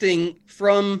redirecting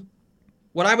from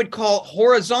what I would call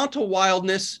horizontal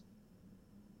wildness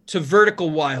to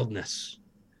vertical wildness,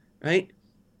 right?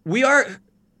 We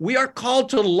are called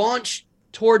to launch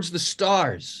towards the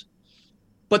stars,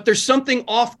 but there's something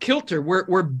off kilter.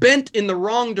 We're bent in the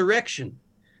wrong direction.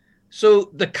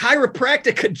 So the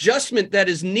chiropractic adjustment that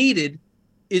is needed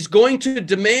is going to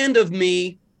demand of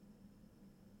me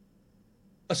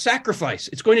a sacrifice.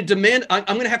 It's going to demand, I'm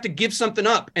going to have to give something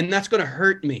up, and that's going to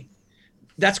hurt me.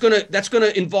 That's going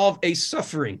to involve a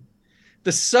suffering.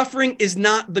 The suffering is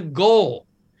not the goal.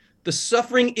 The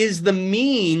suffering is the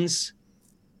means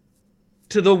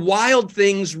to the wild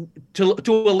things, to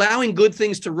allowing good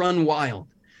things to run wild.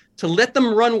 To let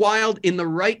them run wild in the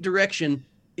right direction,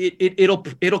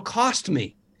 it'll cost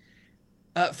me.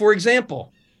 For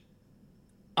example,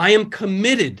 I am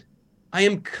committed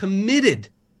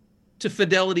to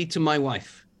fidelity to my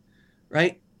wife,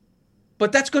 right?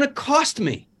 But that's going to cost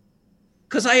me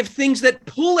because I have things that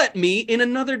pull at me in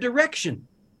another direction.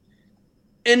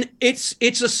 And it's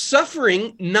a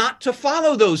suffering not to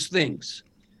follow those things.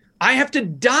 I have to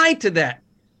die to that.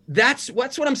 That's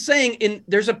what I'm saying.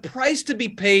 There's a price to be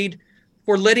paid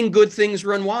for letting good things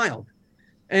run wild.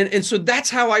 And so that's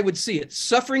how I would see it.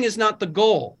 Suffering is not the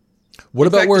goal. What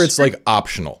about where it's like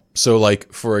optional? So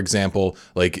like, for example,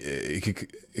 like you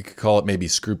could call it maybe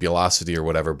scrupulosity or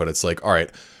whatever, but it's like, all right,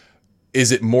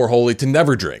 is it more holy to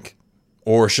never drink?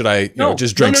 Or should I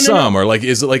just drink some? Or like,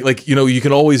 is it like, you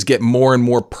can always get more and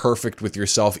more perfect with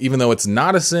yourself, even though it's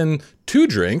not a sin to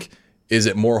drink. Is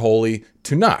it more holy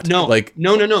to not? No,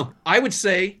 no. I would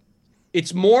say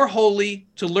it's more holy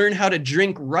to learn how to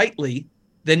drink rightly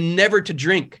than never to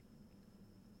drink.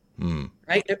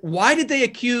 Right? Why did they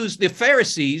accuse the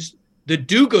Pharisees, the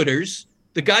do-gooders,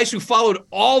 the guys who followed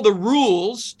all the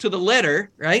rules to the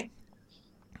letter, right?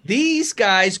 These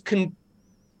guys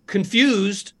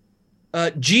confused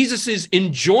Jesus's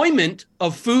enjoyment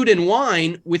of food and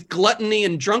wine with gluttony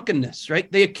and drunkenness,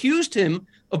 right? They accused him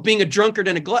of being a drunkard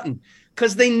and a glutton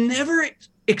because they never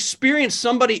experienced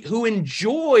somebody who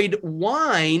enjoyed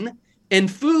wine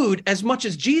and food as much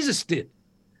as Jesus did,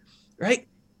 right?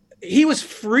 He was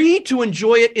free to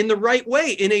enjoy it in the right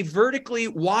way, in a vertically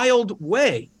wild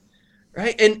way,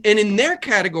 right? And in their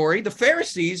category, the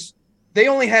Pharisees, they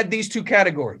only had these two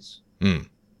categories,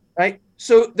 right?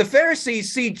 So the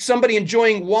Pharisees see somebody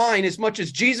enjoying wine as much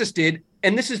as Jesus did,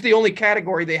 and this is the only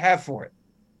category they have for it.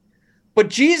 But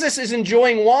Jesus is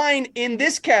enjoying wine in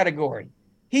this category.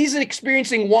 He's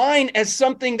experiencing wine as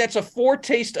something that's a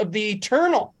foretaste of the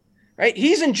eternal, right?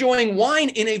 He's enjoying wine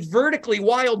in a vertically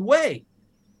wild way.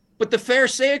 But the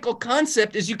Pharisaical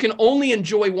concept is you can only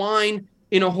enjoy wine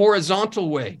in a horizontal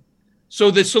way.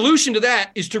 So the solution to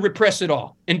that is to repress it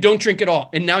all and don't drink it all.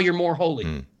 And now you're more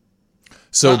holy.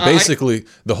 So basically,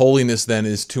 the holiness then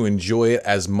is to enjoy it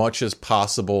as much as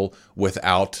possible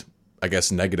without, I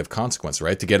guess, negative consequence,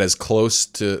 right? To get as close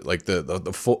to like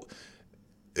the full.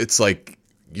 It's like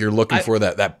you're looking for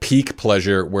that peak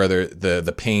pleasure where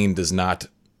the pain does not,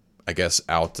 I guess,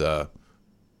 I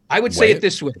would say it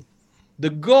this way: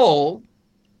 the goal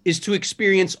is to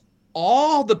experience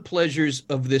all the pleasures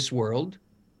of this world,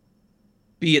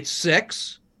 be it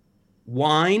sex,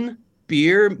 wine,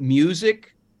 beer,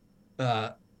 music.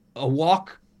 A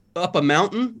walk up a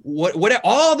mountain, what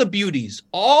all the beauties,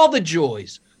 all the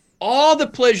joys, all the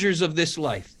pleasures of this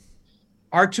life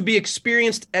are to be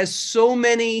experienced as so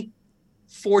many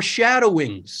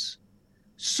foreshadowings,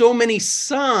 so many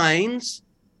signs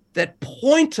that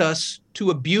point us to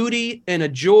a beauty and a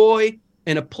joy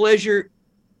and a pleasure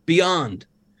beyond.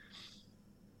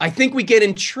 I think we get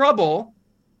in trouble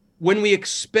when we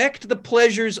expect the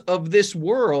pleasures of this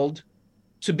world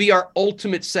to be our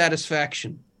ultimate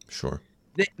satisfaction. Sure.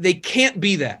 They can't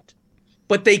be that,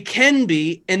 but they can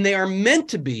be, and they are meant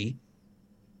to be,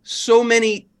 so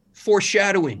many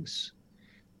foreshadowings.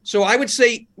 So I would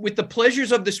say with the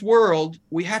pleasures of this world,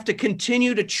 we have to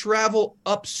continue to travel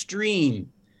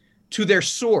upstream to their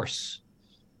source,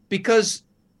 because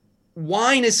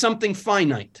wine is something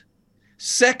finite.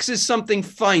 Sex is something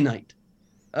finite.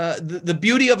 The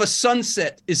beauty of a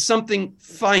sunset is something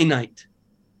finite.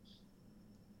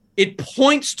 It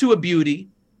points to a beauty.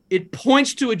 It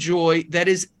points to a joy that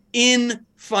is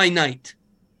infinite,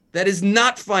 that is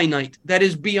not finite, that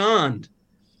is beyond.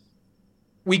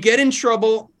 we get in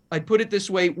trouble, I'd put it this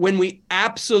way, when we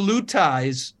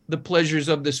absolutize the pleasures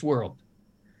of this world.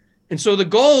 And so the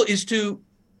goal is to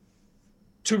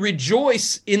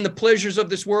rejoice in the pleasures of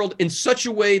this world in such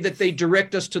a way that they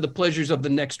direct us to the pleasures of the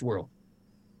next world.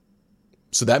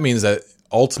 So that means that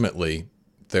ultimately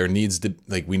we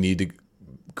need to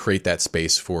create that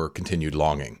space for continued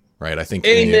longing, right? I think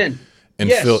Amen.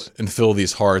 Fill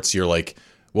these hearts. You're like,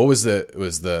 what was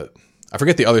I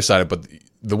forget the other side of it,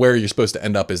 but where you're supposed to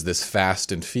end up is this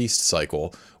fast and feast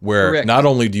cycle where Correct. Not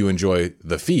only do you enjoy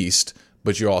the feast,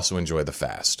 but you also enjoy the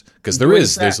fast. Because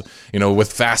there's,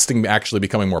 with fasting actually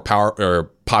becoming more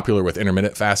popular with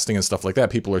intermittent fasting and stuff like that,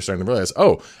 people are starting to realize,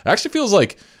 oh, it actually feels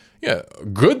like,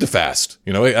 good to fast.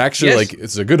 It actually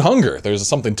it's a good hunger. There's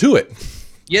something to it.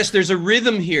 Yes, there's a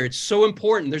rhythm here. It's so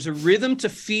important. There's a rhythm to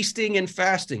feasting and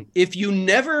fasting. If you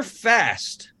never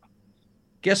fast,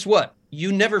 guess what?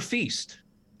 You never feast.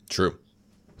 True.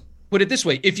 Put it this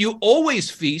way. If you always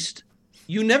feast,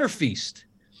 you never feast.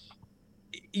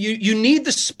 You need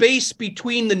the space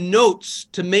between the notes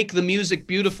to make the music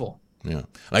beautiful. Yeah. And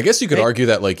I guess you could argue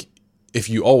that, like, if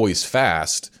you always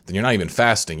fast, then you're not even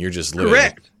fasting. You're just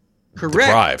living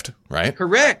deprived, right?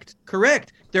 Correct.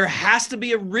 There has to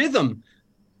be a rhythm.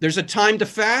 There's a time to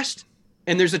fast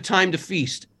and there's a time to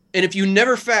feast. And if you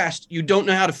never fast, you don't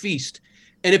know how to feast.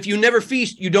 And if you never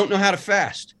feast, you don't know how to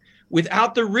fast.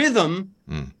 Without the rhythm,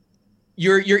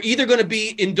 you're either going to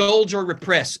be indulge or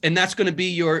repress. And that's going to be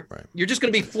you're just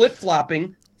going to be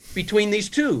flip-flopping between these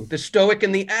two, the stoic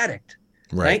and the addict.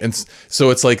 Right. And so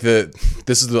it's like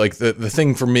this is like the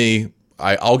thing for me.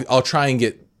 I'll try and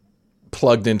get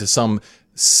plugged into some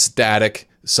static,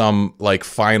 some like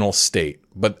final state,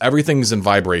 but everything's in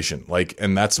vibration. Like,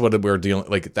 and that's what we're dealing.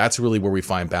 Like, that's really where we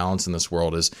find balance in this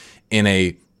world, is in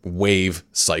a wave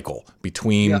cycle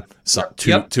between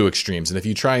two extremes. And if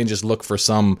you try and just look for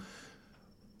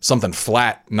something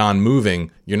flat,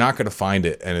 non-moving, you're not going to find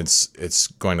it, and it's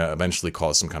going to eventually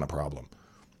cause some kind of problem.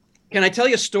 Can I tell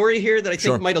you a story here that I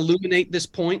think might illuminate this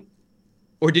point?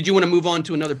 Or did you want to move on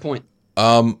to another point?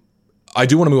 I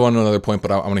do want to move on to another point,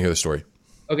 but I want to hear the story.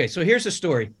 Okay, so here's the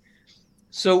story.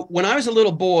 So when I was a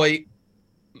little boy,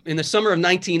 in the summer of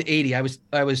 1980,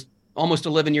 I was almost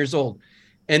 11 years old,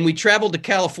 and we traveled to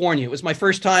California. It was my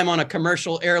first time on a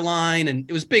commercial airline, and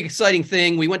it was a big, exciting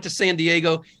thing. We went to San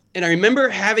Diego, and I remember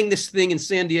having this thing in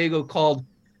San Diego called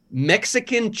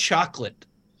Mexican chocolate.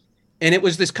 And it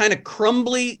was this kind of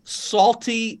crumbly,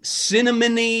 salty,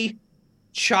 cinnamony,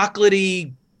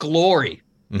 chocolatey glory.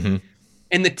 Mm-hmm.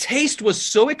 And the taste was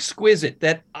so exquisite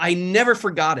that I never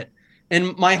forgot it.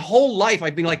 And my whole life,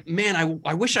 I'd be like, man,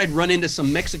 I wish I'd run into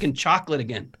some Mexican chocolate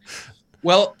again.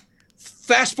 Well,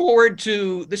 fast forward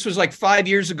to, this was like 5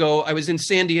 years ago, I was in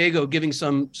San Diego giving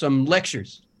some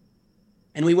lectures.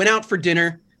 And we went out for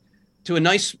dinner to a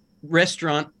nice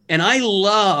restaurant. And I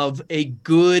love a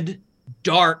good,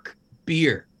 dark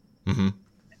beer. Mm-hmm.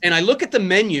 And I look at the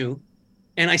menu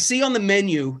and I see on the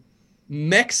menu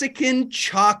Mexican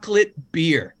chocolate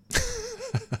beer.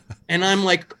 And I'm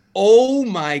like, oh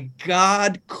my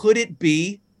God, could it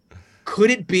be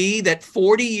that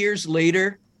 40 years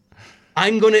later,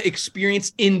 I'm going to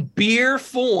experience in beer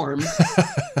form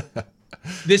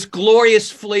this glorious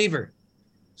flavor?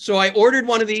 So I ordered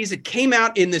one of these. It came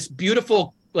out in this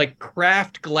beautiful, like,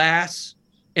 craft glass,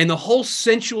 and the whole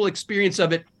sensual experience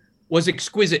of it was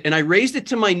exquisite. And I raised it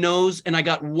to my nose and I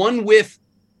got one whiff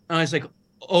and I was like,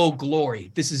 oh,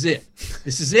 glory. This is it.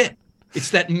 This is it. It's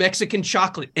that Mexican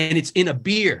chocolate, and it's in a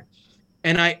beer.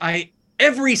 And I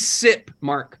every sip,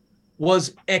 Mark,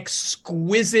 was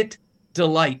exquisite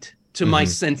delight to my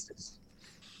senses.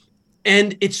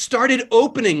 And it started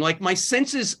opening, like, my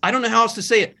senses, I don't know how else to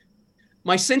say it.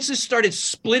 My senses started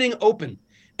splitting open,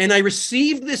 and I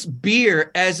received this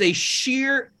beer as a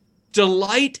sheer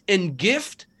delight and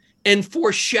gift and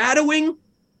foreshadowing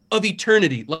of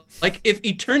eternity. Like, if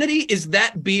eternity is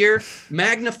that beer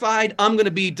magnified, I'm going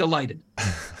to be delighted.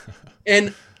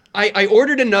 And I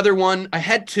ordered another one. I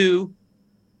had two.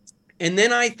 And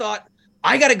then I thought,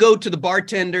 I got to go to the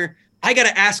bartender. I got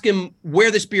to ask him where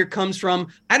this beer comes from.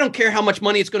 I don't care how much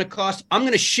money it's going to cost. I'm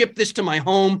going to ship this to my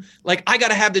home. Like, I got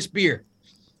to have this beer.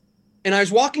 And I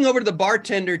was walking over to the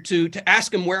bartender to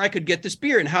ask him where I could get this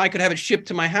beer and how I could have it shipped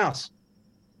to my house.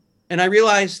 And I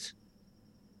realized,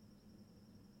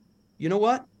 you know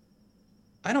what?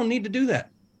 I don't need to do that.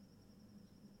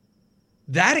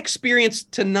 That experience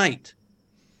tonight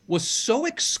was so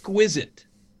exquisite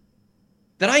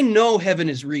that I know heaven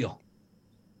is real.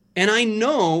 And I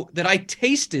know that I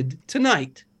tasted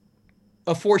tonight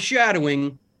a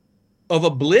foreshadowing of a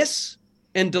bliss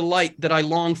and delight that I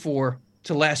long for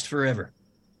to last forever.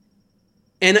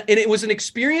 And it was an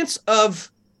experience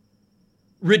of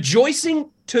rejoicing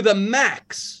to the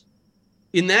max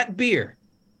in that beer,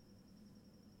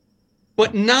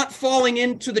 but not falling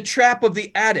into the trap of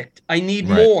the addict. I need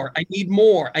more. I need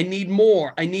more. I need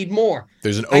more. I need more.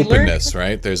 There's an openness,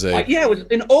 right? There's a it was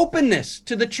an openness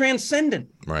to the transcendent.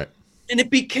 Right. And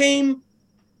it became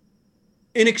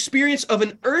an experience of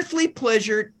an earthly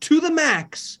pleasure to the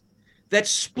max that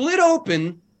split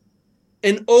open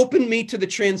and opened me to the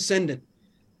transcendent.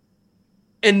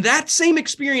 And that same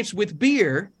experience with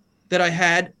beer that I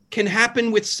had can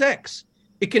happen with sex.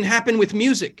 It can happen with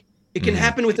music. It can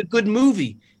happen with a good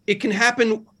movie. It can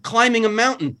happen climbing a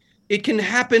mountain. It can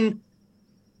happen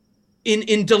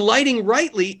in delighting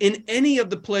rightly in any of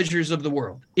the pleasures of the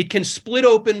world. It can split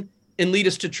open and lead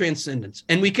us to transcendence.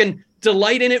 And we can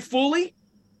delight in it fully,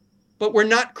 but we're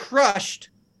not crushed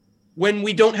when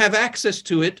we don't have access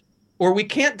to it or we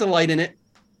can't delight in it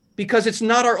because it's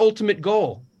not our ultimate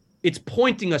goal. It's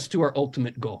pointing us to our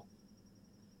ultimate goal.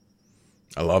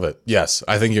 I love it. Yes,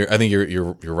 I think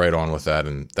you're right on with that,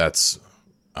 and that's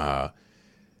one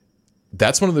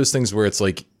of those things where it's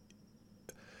like,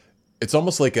 it's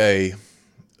almost like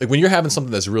when you're having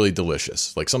something that's really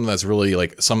delicious, like something that's really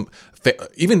like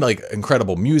even like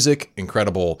incredible music,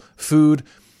 incredible food.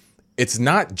 It's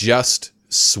not just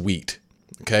sweet,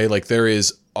 okay? Like there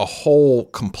is a whole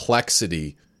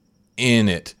complexity in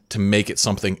it to make it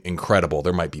something incredible.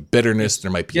 There might be bitterness, there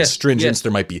might be astringence,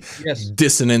 there might be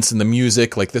dissonance in the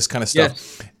music, like this kind of stuff.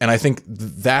 Yes. And I think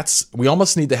we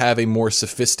almost need to have a more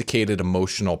sophisticated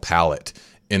emotional palate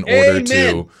in order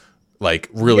to like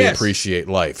really appreciate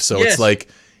life. So it's like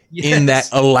in that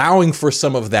allowing for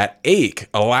some of that ache,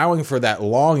 allowing for that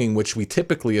longing, which we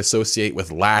typically associate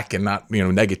with lack and not,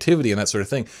 negativity and that sort of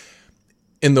thing.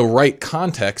 In the right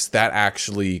context, that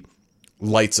actually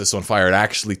lights us on fire. It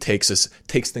actually takes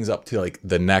things up to like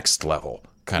the next level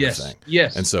kind of thing.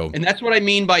 Yes. And that's what I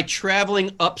mean by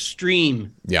traveling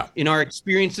upstream. Yeah. In our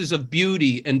experiences of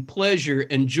beauty and pleasure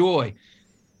and joy.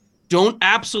 Don't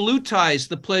absolutize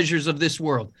the pleasures of this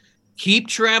world. Keep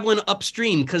traveling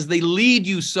upstream because they lead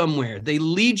you somewhere. They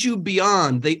lead you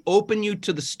beyond. They open you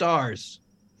to the stars.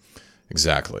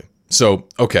 Exactly. So,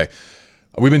 okay.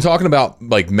 We've been talking about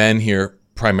like men here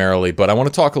primarily, but I want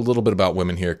to talk a little bit about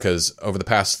women here because over the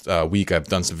past week, I've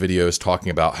done some videos talking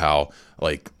about how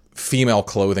like female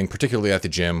clothing, particularly at the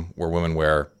gym where women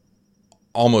wear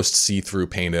almost see-through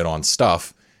painted on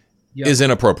stuff, is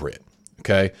inappropriate.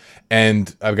 Okay.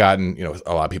 And I've gotten,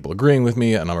 a lot of people agreeing with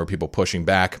me, a number of people pushing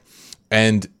back.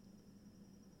 And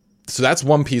so that's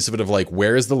one piece of it of like,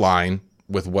 where is the line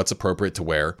with what's appropriate to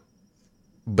wear?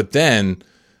 But then,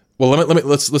 well,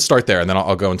 let's start there, and then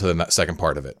I'll go into the second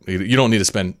part of it. You don't need to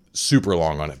spend super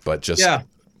long on it, but just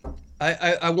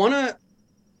I want to.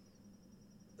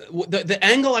 The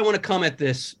angle I want to come at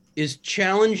this is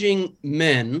challenging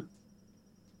men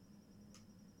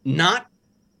not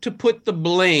to put the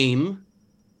blame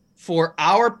for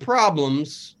our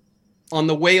problems on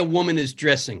the way a woman is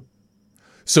dressing.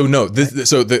 So no,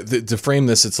 to frame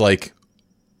this, it's like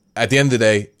at the end of the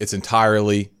day, it's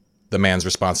entirely the man's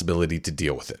responsibility to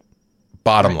deal with it.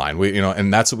 Bottom line,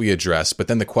 and that's what we address. But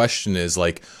then the question is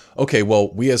like, okay,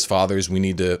 well, we as fathers, we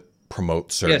need to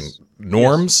promote certain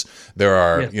norms. There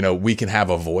are, we can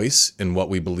have a voice in what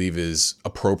we believe is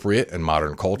appropriate in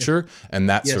modern culture and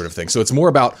that sort of thing. So it's more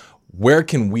about where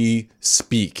can we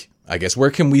speak? I guess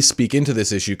where can we speak into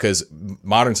this issue? Because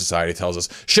modern society tells us,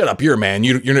 "Shut up, you're a man.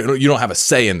 You don't have a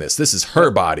say in this. This is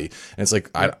her body." And it's like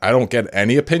I don't get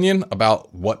any opinion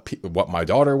about what my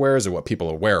daughter wears or what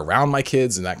people wear around my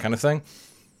kids and that kind of thing.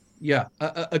 Yeah.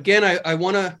 Again, I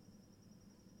want to.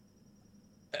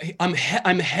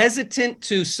 I'm hesitant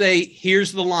to say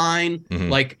here's the line,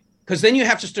 like. Because then you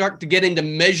have to start to get into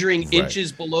measuring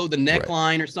inches below the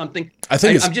neckline or something. I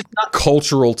think I'm just not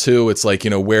cultural too. It's like,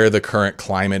 where the current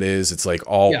climate is. It's like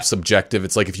all subjective.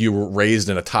 It's like if you were raised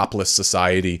in a topless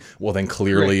society, well, then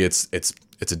clearly it's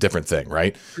a different thing,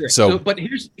 right? So, but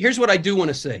here's what I do want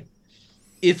to say.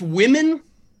 If women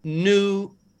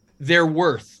knew their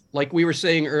worth, like we were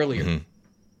saying earlier,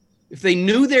 if they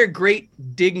knew their great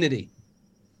dignity,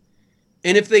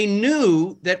 and if they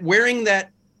knew that wearing that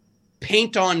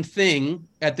paint on thing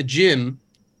at the gym,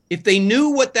 if they knew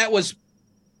what that was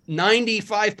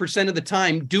 95% of the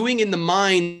time doing in the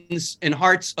minds and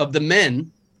hearts of the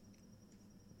men,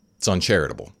 it's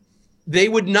uncharitable. They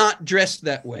would not dress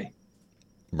that way.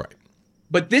 Right.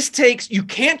 But you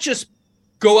can't just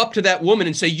go up to that woman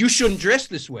and say, you shouldn't dress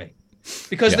this way,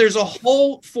 because there's a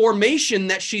whole formation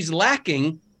that she's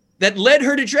lacking that led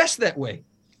her to dress that way.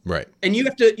 Right. And you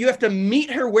have to meet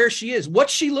her where she is.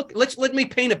 Let me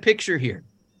paint a picture here.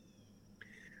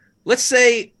 let's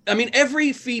say, I mean,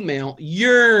 every female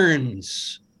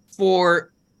yearns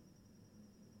for,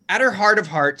 at her heart of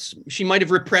hearts, she might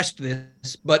have repressed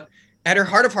this, but at her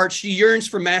heart of hearts, she yearns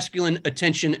for masculine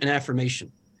attention and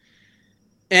affirmation.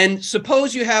 And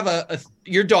suppose you have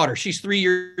your daughter, she's 3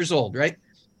 years old, right?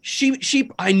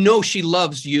 I know she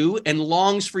loves you and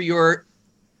longs for your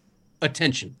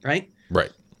attention, right?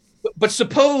 Right. But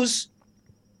suppose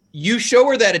you show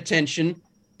her that attention,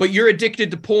 but you're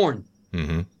addicted to porn.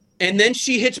 Mm-hmm. And then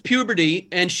she hits puberty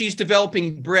and she's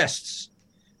developing breasts.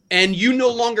 And you no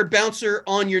longer bounce her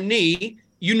on your knee.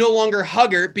 You no longer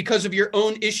hug her because of your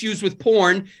own issues with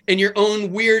porn and your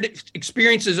own weird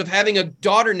experiences of having a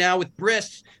daughter now with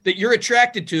breasts that you're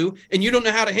attracted to, and you don't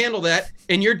know how to handle that,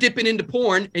 and you're dipping into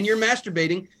porn and you're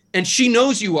masturbating, and she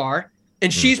knows you are,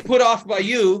 and she's put off by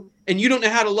you, and you don't know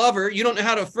how to love her, you don't know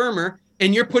how to affirm her,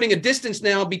 and you're putting a distance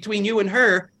now between you and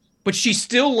her, but she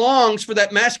still longs for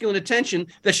that masculine attention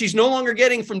that she's no longer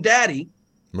getting from daddy.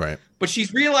 Right. But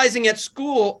she's realizing at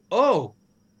school, oh,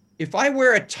 if I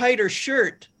wear a tighter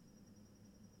shirt,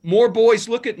 more boys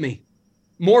look at me.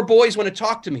 More boys want to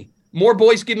talk to me. More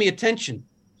boys give me attention.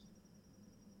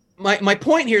 My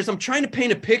point here is I'm trying to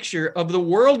paint a picture of the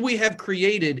world we have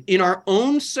created in our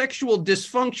own sexual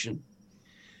dysfunction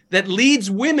that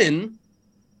leads women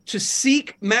to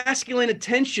seek masculine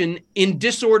attention in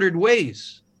disordered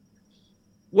ways.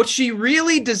 What she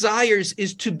really desires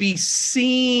is to be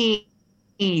seen,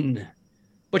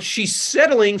 but she's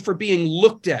settling for being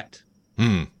looked at.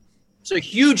 It's a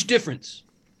huge difference.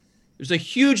 There's a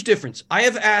huge difference. I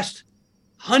have asked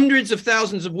hundreds of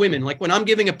thousands of women, like when I'm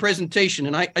giving a presentation,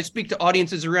 and I speak to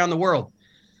audiences around the world.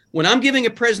 When I'm giving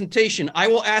a presentation, I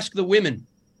will ask the women,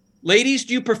 ladies,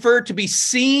 do you prefer to be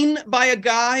seen by a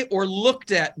guy or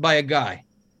looked at by a guy?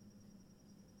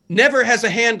 Never has a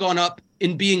hand gone up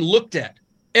in being looked at.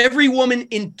 Every woman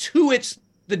intuits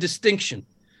the distinction.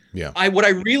 Yeah. What I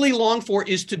really long for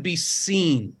is to be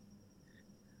seen.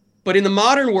 But in the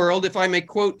modern world, if I may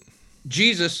quote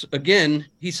Jesus again,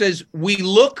 he says, we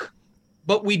look,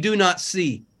 but we do not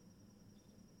see.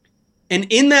 And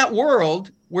in that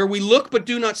world where we look but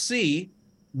do not see,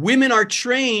 women are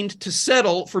trained to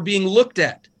settle for being looked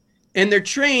at. And they're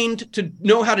trained to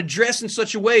know how to dress in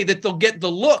such a way that they'll get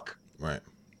the look. Right.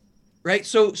 Right.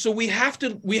 So we have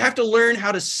to learn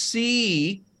how to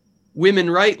see women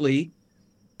rightly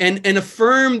and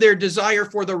affirm their desire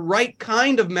for the right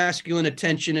kind of masculine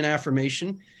attention and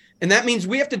affirmation. And that means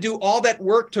we have to do all that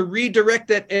work to redirect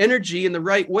that energy in the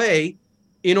right way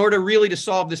in order really to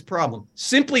solve this problem.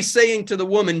 Simply saying to the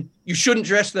woman, you shouldn't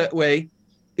dress that way,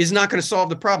 is not going to solve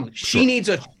the problem. She Sure. needs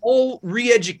a whole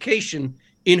re-education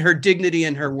in her dignity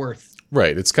and her worth.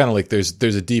 Right. It's kind of like there's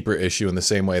a deeper issue in the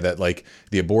same way that like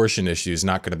the abortion issue is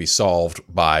not going to be solved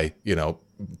by,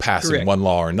 passing Correct. one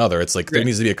law or another. It's like there Correct.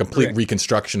 needs to be a complete Correct.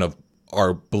 reconstruction of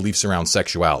our beliefs around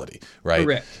sexuality, right?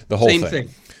 Correct. The whole Same thing. thing.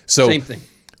 So, Same thing.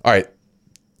 all right,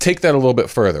 take that a little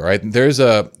bit further, right? There's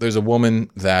a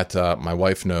woman that my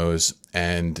wife knows,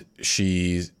 and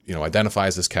she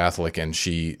identifies as Catholic, and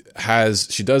she's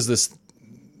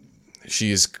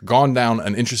gone down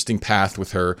an interesting path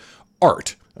with her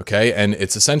art, okay? And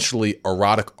it's essentially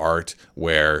erotic art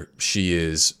where she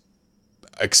is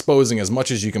exposing as much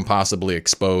as you can possibly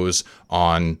expose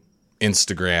on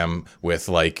Instagram with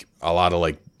like a lot of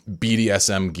like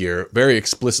BDSM gear, very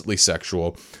explicitly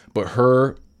sexual, but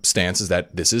her stance is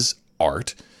that this is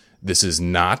art. This is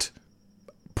not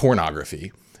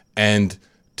pornography. And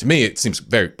to me, it seems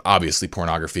very obviously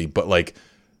pornography, but like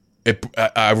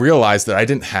I realized that I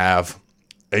didn't have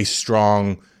a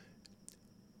strong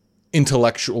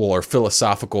intellectual or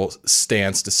philosophical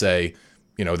stance to say,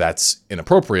 that's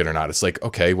inappropriate or not. It's like,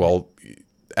 okay, well,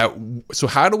 so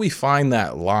how do we find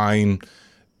that line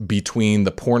between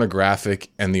the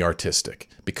pornographic and the artistic?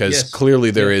 Because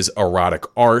clearly there is erotic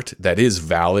art that is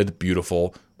valid,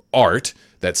 beautiful art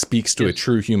that speaks to a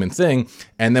true human thing.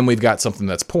 And then we've got something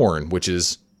that's porn, which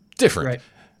is different.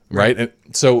 Right. And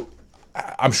so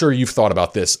I'm sure you've thought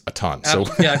about this a ton. So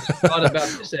Yeah, I've thought about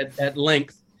this at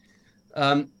length.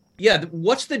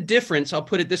 What's the difference? I'll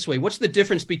put it this way. What's the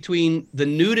difference between the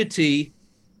nudity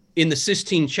in the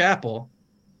Sistine Chapel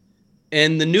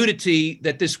and the nudity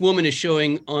that this woman is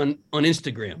showing on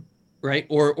Instagram, right?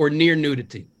 Or near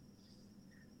nudity?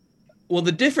 Well,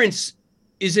 the difference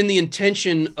is in the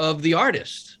intention of the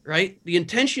artist, right? The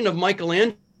intention of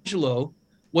Michelangelo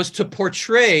was to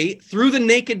portray through the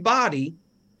naked body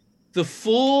the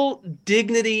full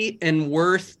dignity and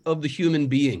worth of the human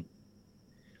being.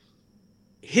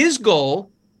 His goal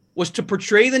was to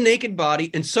portray the naked body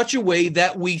in such a way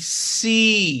that we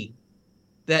see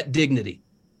that dignity,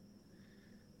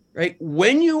 right?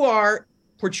 When you are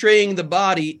portraying the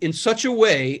body in such a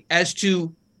way as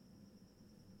to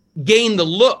gain the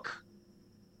look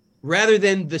rather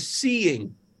than the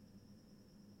seeing,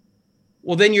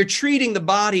 well, then you're treating the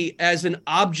body as an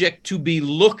object to be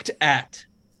looked at,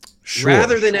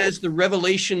 rather than as the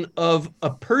revelation of a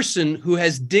person who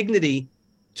has dignity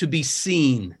to be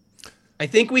seen. I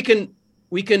think we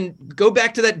can go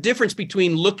back to that difference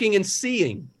between looking and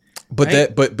seeing. But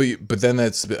right? but then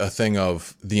that's a thing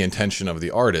of the intention of the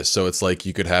artist. So it's like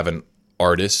you could have an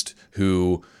artist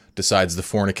who decides to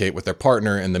fornicate with their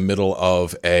partner in the middle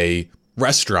of a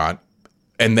restaurant,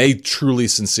 and they truly,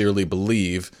 sincerely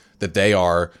believe that they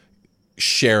are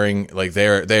sharing, like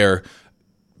they're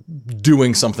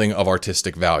doing something of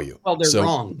artistic value. Well, they're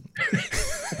wrong.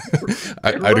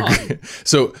 I'd agree.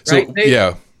 So right?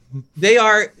 Yeah. They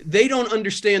don't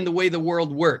understand the way the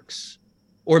world works,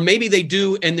 or maybe they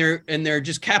do, and they're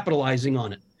just capitalizing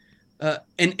on it.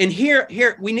 And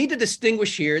here we need to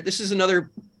distinguish here. This is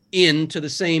another to the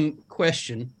same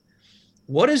question.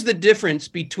 What is the difference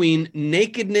between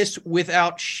nakedness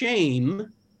without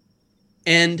shame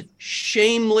and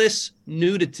shameless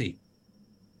nudity?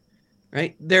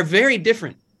 Right? They're very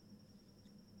different.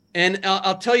 And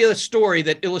I'll tell you a story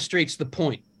that illustrates the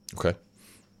point. Okay.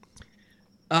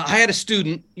 I had a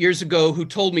student years ago who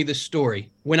told me this story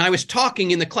when I was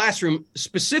talking in the classroom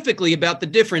specifically about the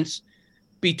difference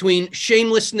between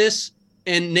shamelessness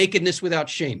and nakedness without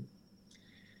shame.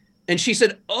 And she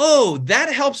said, "Oh,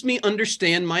 that helps me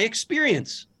understand my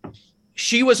experience."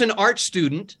 She was an art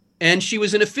student and she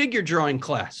was in a figure drawing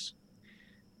class.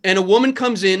 And a woman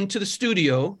comes into the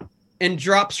studio and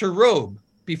drops her robe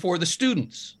before the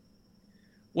students.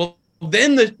 Well,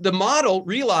 then the model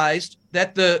realized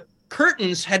that the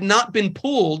curtains had not been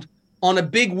pulled on a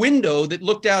big window that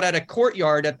looked out at a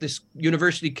courtyard at this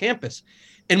university campus.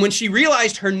 And when she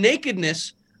realized her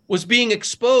nakedness was being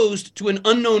exposed to an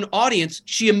unknown audience,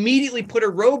 she immediately put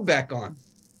her robe back on.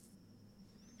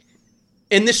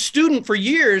 And this student for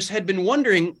years had been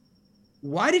wondering,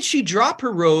 why did she drop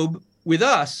her robe with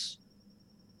us,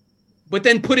 but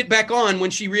then put it back on when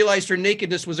she realized her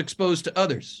nakedness was exposed to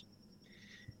others?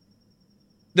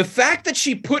 The fact that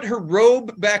she put her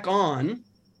robe back on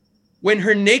when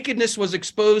her nakedness was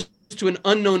exposed to an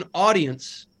unknown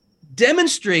audience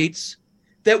demonstrates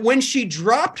that when she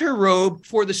dropped her robe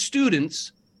for the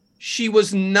students, she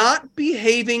was not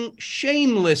behaving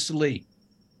shamelessly.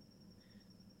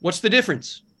 What's the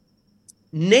difference?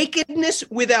 Nakedness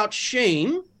without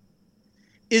shame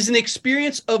is an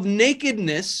experience of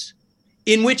nakedness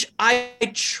in which I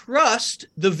trust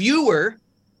the viewer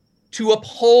to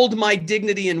uphold my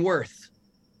dignity and worth,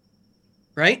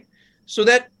 right? So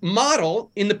that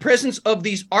model, in the presence of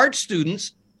these art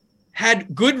students,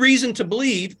 had good reason to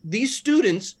believe these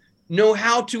students know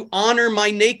how to honor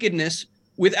my nakedness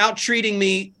without treating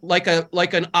me like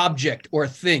an object or a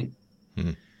thing.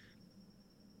 Mm-hmm.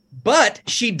 But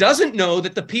she doesn't know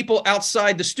that the people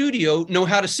outside the studio know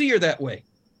how to see her that way.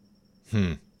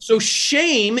 So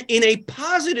shame in a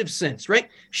positive sense, right?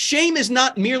 Shame is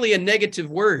not merely a negative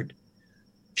word.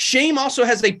 Shame also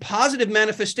has a positive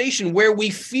manifestation where we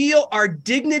feel our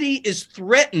dignity is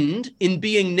threatened in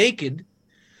being naked.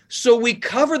 So we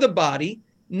cover the body,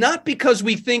 not because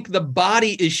we think the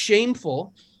body is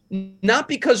shameful, not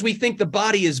because we think the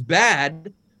body is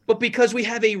bad, but because we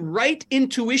have a right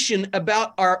intuition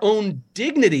about our own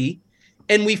dignity,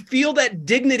 and we feel that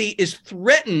dignity is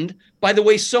threatened by the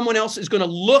way someone else is going to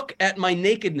look at my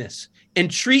nakedness and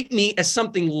treat me as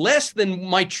something less than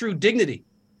my true dignity.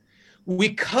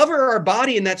 We cover our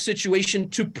body in that situation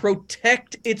to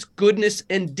protect its goodness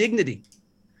and dignity.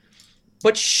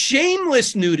 But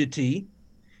shameless nudity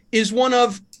is one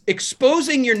of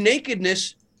exposing your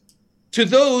nakedness to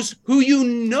those who you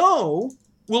know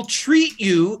will treat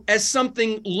you as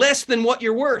something less than what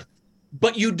you're worth,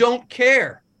 but you don't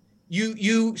care.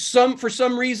 For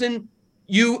some reason,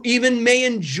 you even may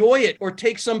enjoy it or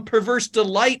take some perverse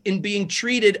delight in being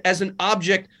treated as an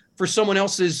object for someone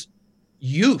else's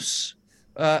use.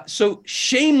 So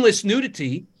shameless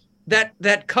nudity,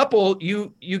 that couple,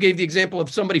 you gave the example of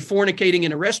somebody fornicating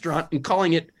in a restaurant and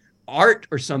calling it art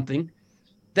or something.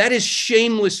 That is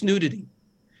shameless nudity.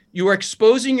 You are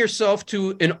exposing yourself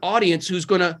to an audience who's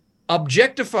going to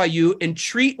objectify you and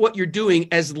treat what you're doing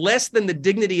as less than the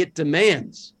dignity it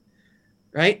demands,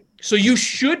 right? So you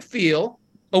should feel,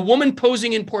 a woman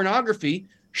posing in pornography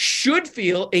should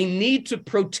feel a need to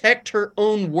protect her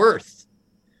own worth.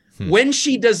 When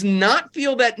she does not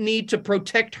feel that need to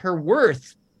protect her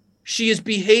worth, she is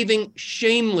behaving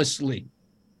shamelessly.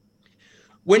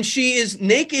 When she is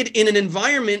naked in an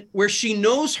environment where she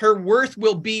knows her worth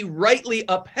will be rightly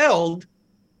upheld,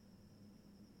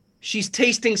 she's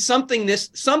tasting something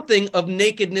of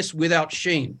nakedness without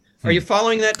shame. Are you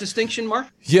following that distinction, Mark?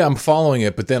 Yeah, I'm following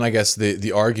it. But then I guess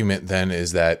the argument then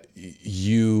is that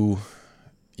you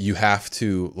have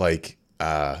to like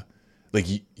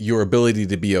your ability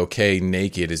to be okay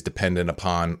naked is dependent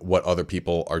upon what other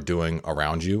people are doing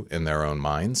around you in their own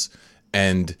minds.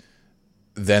 And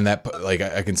then that, like,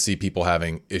 I can see people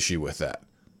having issue with that.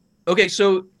 Okay.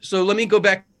 So let me go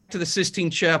back to the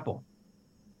Sistine Chapel.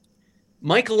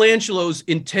 Michelangelo's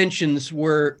intentions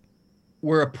were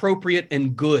appropriate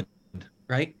and good,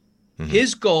 right? Mm-hmm.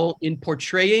 His goal in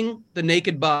portraying the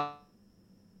naked body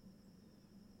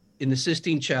in the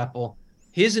Sistine Chapel,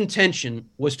 his intention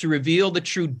was to reveal the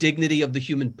true dignity of the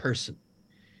human person.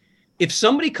 If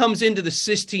somebody comes into the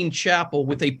Sistine Chapel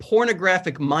with a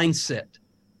pornographic mindset,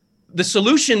 the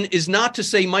solution is not to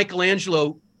say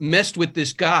Michelangelo messed with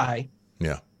this guy.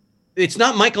 Yeah. It's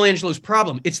not Michelangelo's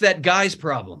problem. It's that guy's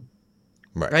problem.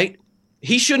 Right?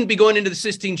 He shouldn't be going into the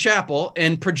Sistine Chapel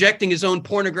and projecting his own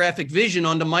pornographic vision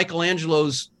onto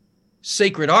Michelangelo's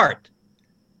sacred art.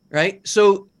 Right?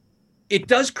 So it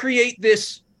does create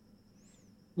this,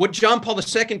 what John Paul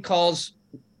II calls,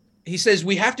 he says,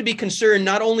 we have to be concerned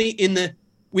not only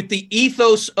with the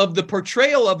ethos of the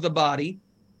portrayal of the body,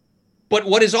 but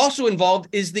what is also involved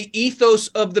is the ethos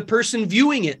of the person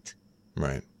viewing it.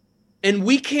 Right. And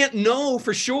we can't know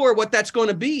for sure what that's going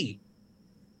to be.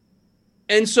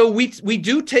 And so we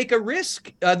do take a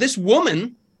risk. This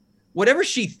woman, whatever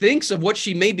she thinks of what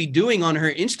she may be doing on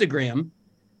her Instagram,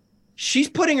 she's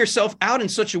putting herself out in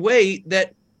such a way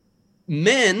that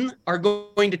men are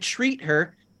going to treat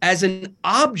her as an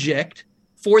object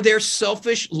for their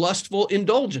selfish, lustful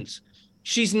indulgence.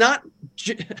 She's not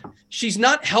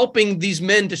helping these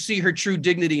men to see her true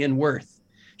dignity and worth.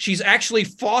 She's actually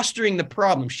fostering the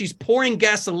problem. She's pouring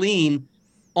gasoline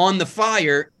on the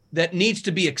fire that needs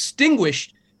to be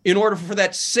extinguished in order for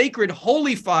that sacred,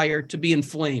 holy fire to be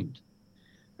inflamed.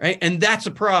 Right? And that's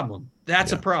a problem.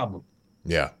 That's a problem.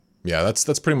 Yeah. Yeah.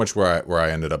 That's pretty much where I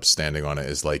ended up standing on it,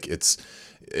 is like,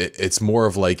 it's more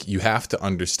of like, you have to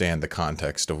understand the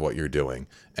context of what you're doing,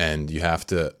 and you have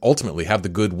to ultimately have the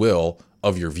goodwill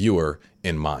of your viewer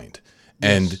in mind.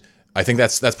 Yes. And I think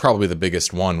that's probably the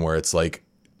biggest one, where it's like,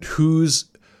 whose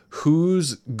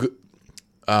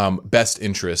best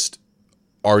interest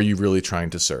are you really trying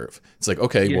to serve? It's like,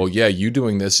 okay, well, yeah, you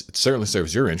doing this, it certainly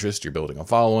serves your interest. You're building a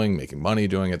following, making money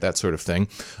doing it, that sort of thing.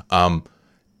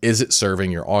 Is it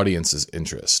serving your audience's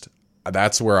interest?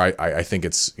 That's where I think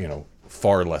it's,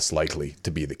 far less likely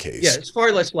to be the case. Yeah, it's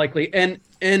far less likely.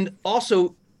 And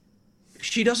also,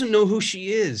 she doesn't know who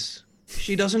she is.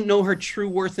 She doesn't know her true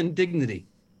worth and dignity.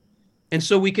 And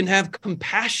so we can have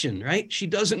compassion, right? She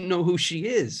doesn't know who she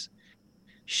is.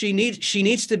 She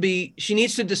needs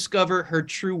to discover her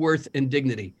true worth and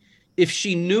dignity. If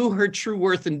she knew her true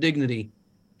worth and dignity,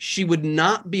 she would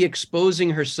not be exposing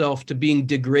herself to being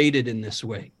degraded in this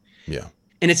way. Yeah.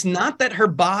 And it's not that her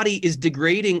body is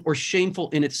degrading or shameful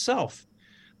in itself,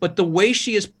 but the way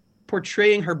she is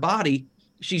portraying her body,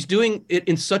 she's doing it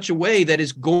in such a way that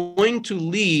is going to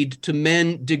lead to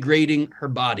men degrading her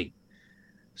body.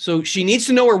 So she needs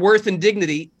to know her worth and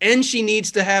dignity, and she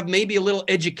needs to have maybe a little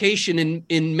education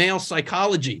in male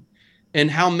psychology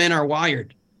and how men are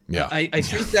wired. Yeah. I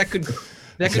think that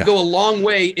could go a long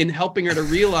way in helping her to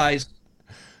realize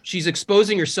she's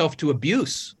exposing herself to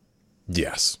abuse.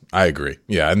 Yes, I agree.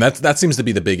 Yeah, and that seems to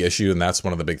be the big issue, and that's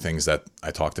one of the big things that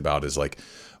I talked about, is like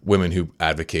women who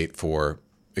advocate for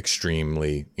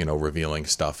extremely, revealing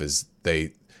stuff, is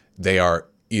they are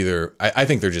either, I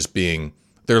think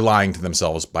they're lying to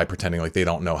themselves by pretending like they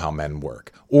don't know how men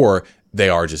work, or they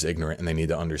are just ignorant and they need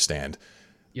to understand.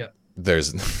 Yeah.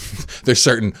 There's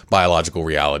certain biological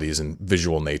realities and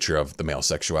visual nature of the male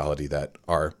sexuality that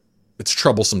it's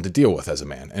troublesome to deal with as a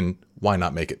man, and why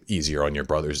not make it easier on your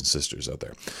brothers and sisters out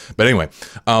there? But anyway,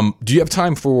 do you have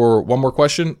time for one more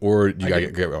question, or do you gotta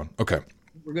get going? Okay.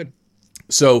 We're good.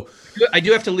 So I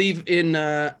do have to leave in,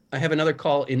 I have another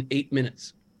call in 8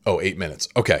 minutes. Oh, 8 minutes.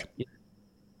 Okay. Yeah.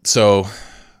 So, all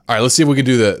right, let's see if we can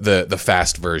do the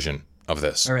fast version of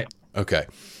this. All right. Okay.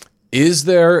 Is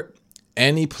there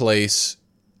any place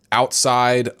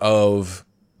outside of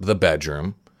the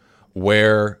bedroom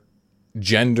where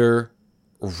gender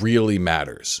really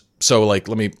matters? So, like,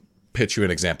 let me pitch you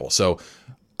an example. So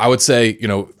I would say,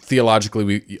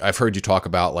 theologically, I've heard you talk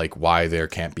about like why there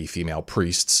can't be female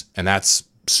priests, and that's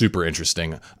super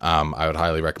interesting. I would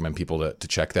highly recommend people to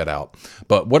check that out.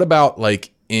 But what about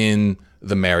like in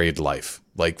the married life?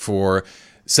 Like, for,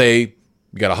 say,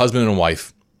 you got a husband and a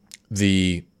wife,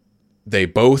 they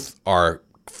both are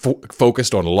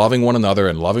focused on loving one another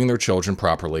and loving their children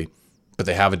properly, but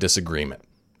they have a disagreement.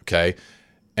 Okay.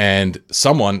 And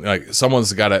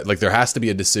someone's got to, like, there has to be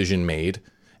a decision made.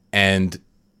 And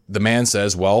the man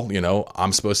says, well,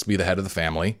 I'm supposed to be the head of the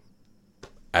family.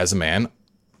 As a man,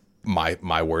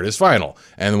 my word is final.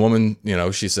 And the woman,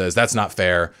 she says, that's not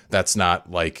fair. That's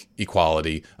not like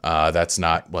equality. That's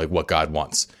not like what God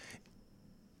wants.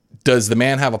 Does the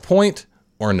man have a point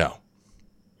or no?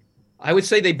 I would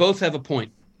say they both have a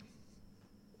point.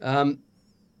 And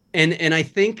I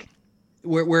think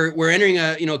we're entering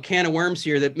a can of worms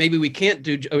here that maybe we can't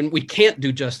do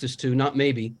justice to. Not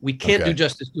maybe, we can't do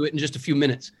justice to it in just a few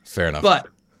minutes. Fair enough. But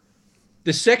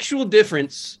the sexual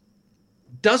difference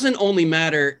doesn't only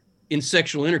matter in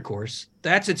sexual intercourse.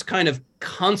 That's its kind of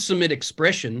consummate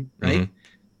expression, right? Mm-hmm.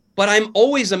 But I'm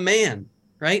always a man,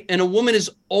 right? And a woman is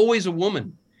always a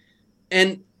woman.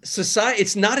 And society,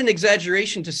 it's not an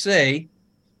exaggeration to say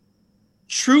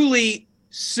truly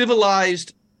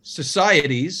civilized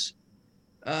societies,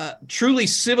 truly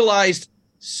civilized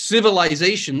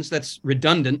civilizations, that's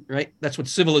redundant, right? That's what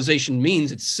civilization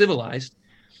means. It's civilized.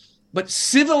 But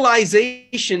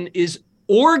civilization is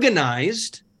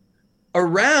organized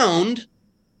around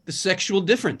the sexual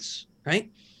difference,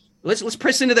 right? Let's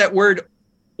press into that word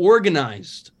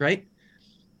organized, right?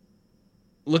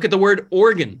 Look at the word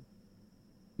organ.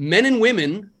 Men and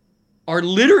women are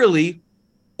literally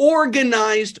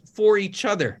organized for each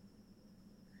other,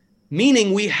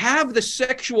 meaning we have the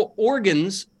sexual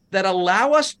organs that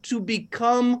allow us to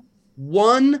become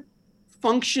one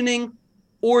functioning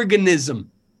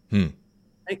organism.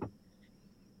 Right?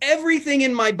 Everything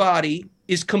in my body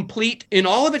is complete in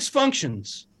all of its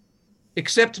functions,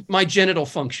 except my genital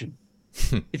function.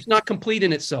 It's not complete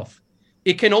in itself.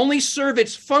 It can only serve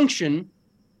its function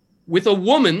with a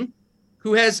woman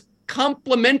who has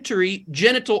complementary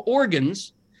genital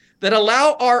organs that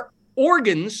allow our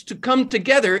organs to come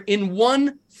together in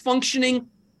one functioning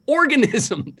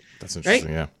organism. That's interesting,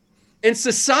 right? Yeah. And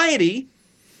society,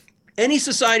 any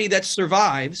society that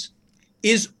survives,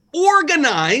 is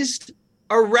organized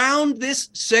around this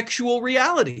sexual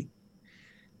reality.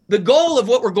 The goal of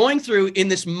what we're going through in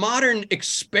this modern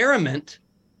experiment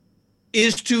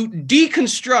is to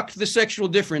deconstruct the sexual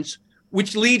difference,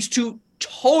 which leads to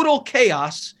total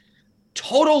chaos,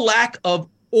 total lack of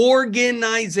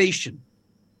organization,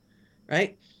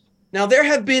 right? Now, there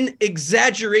have been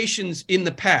exaggerations in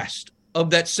the past of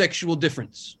that sexual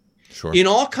difference. Sure. In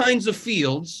all kinds of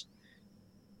fields,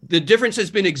 the difference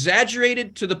has been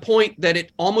exaggerated to the point that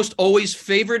it almost always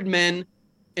favored men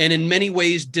and in many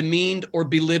ways demeaned or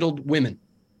belittled women.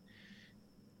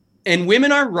 And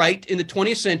women are right in the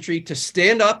 20th century to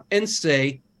stand up and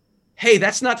say, hey,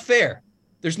 that's not fair.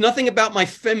 There's nothing about my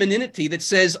femininity that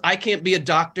says I can't be a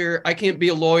doctor, I can't be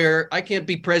a lawyer, I can't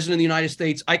be president of the United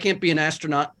States, I can't be an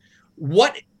astronaut.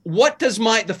 What does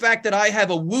the fact that I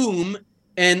have a womb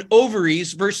and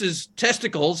ovaries versus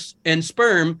testicles and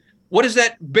sperm, what does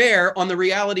that bear on the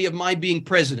reality of my being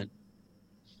president?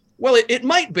 Well, it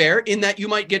might bear in that you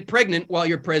might get pregnant while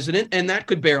you're president, and that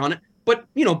could bear on it. But,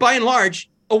 by and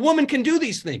large, a woman can do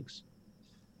these things.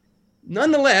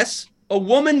 Nonetheless, a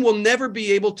woman will never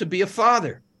be able to be a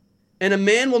father, and a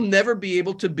man will never be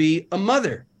able to be a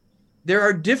mother. There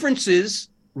are differences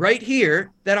right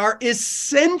here that are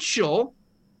essential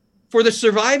for the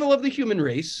survival of the human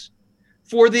race,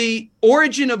 for the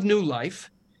origin of new life,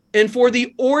 and for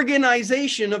the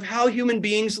organization of how human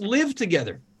beings live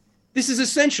together. This is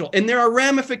essential. And there are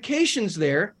ramifications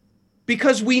there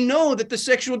because we know that the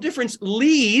sexual difference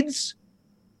leads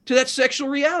to that sexual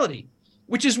reality,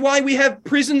 which is why we have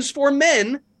prisons for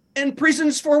men and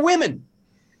prisons for women.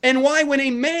 And why when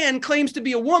a man claims to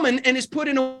be a woman and is put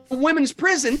in a women's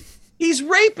prison, he's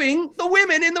raping the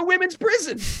women in the women's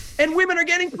prison and women are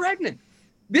getting pregnant.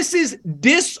 This is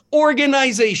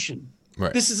disorganization.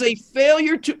 Right. This is a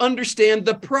failure to understand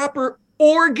the proper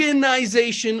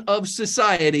organization of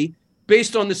society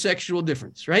based on the sexual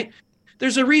difference, right?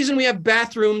 There's a reason we have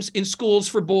bathrooms in schools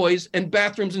for boys and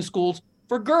bathrooms in schools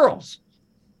for girls,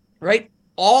 right?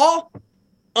 All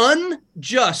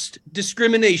unjust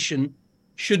discrimination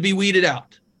should be weeded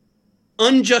out.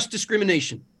 Unjust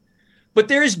discrimination. But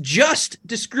there is just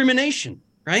discrimination,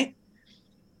 right?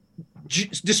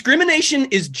 Discrimination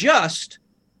is just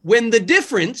when the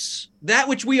difference, that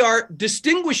which we are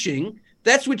distinguishing,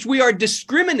 that's which we are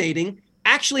discriminating,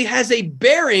 actually has a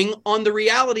bearing on the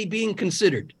reality being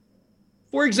considered.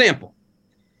 For example,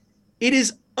 it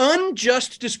is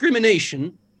unjust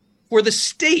discrimination for the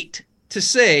state to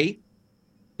say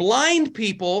blind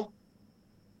people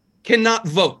cannot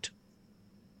vote.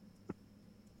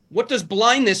 What does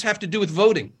blindness have to do with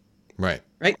voting? Right.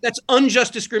 Right? That's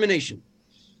unjust discrimination.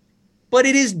 But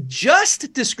it is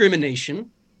just discrimination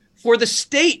for the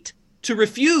state to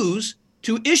refuse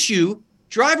to issue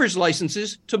driver's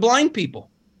licenses to blind people.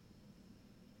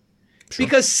 Sure.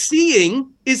 Because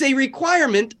seeing is a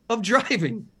requirement of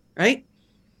driving, right?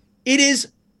 It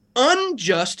is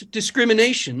unjust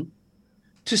discrimination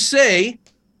to say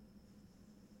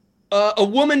a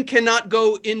woman cannot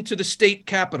go into the state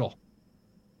capitol.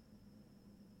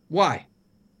 Why?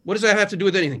 What does that have to do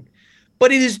with anything?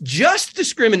 But it is just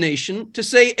discrimination to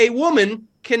say a woman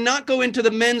cannot go into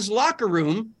the men's locker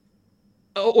room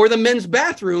or the men's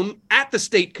bathroom at the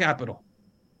state capitol.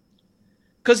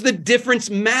 Because the difference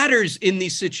matters in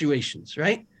these situations,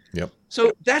 right? Yep.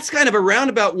 So that's kind of a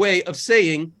roundabout way of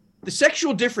saying the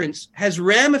sexual difference has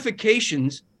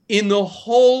ramifications in the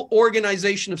whole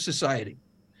organization of society,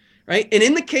 right? And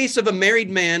in the case of a married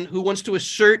man who wants to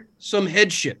assert some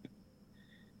headship,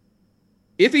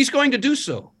 if he's going to do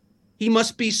so, he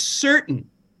must be certain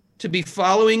to be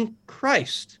following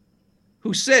Christ,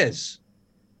 who says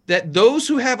that those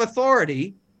who have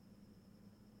authority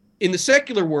in the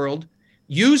secular world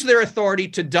use their authority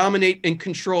to dominate and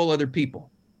control other people.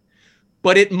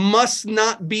 But it must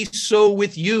not be so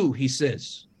with you, he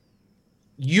says.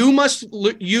 You must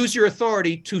use your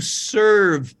authority to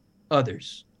serve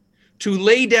others, to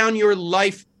lay down your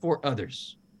life for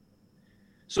others.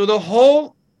 So the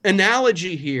whole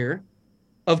analogy here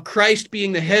of Christ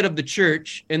being the head of the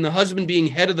church and the husband being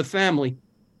head of the family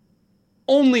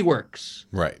only works.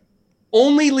 Right.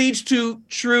 Only leads to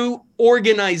true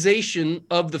organization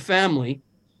of the family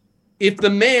if the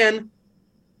man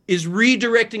is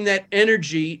redirecting that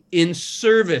energy in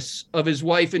service of his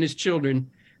wife and his children,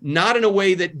 not in a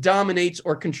way that dominates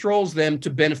or controls them to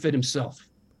benefit himself.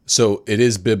 So it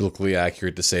is biblically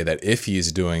accurate to say that if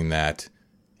he's doing that,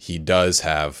 he does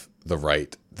have the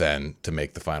right then to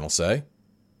make the final say?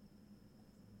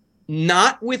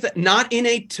 Not in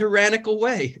a tyrannical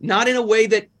way, not in a way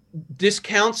that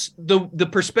discounts the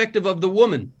perspective of the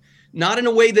woman, not in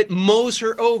a way that mows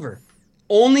her over,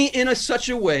 only in such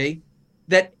a way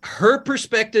that her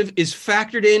perspective is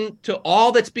factored into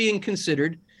all that's being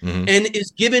considered and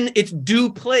is given its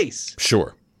due place.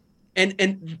 Sure.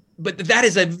 But that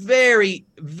is a very,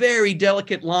 very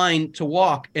delicate line to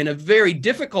walk and a very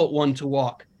difficult one to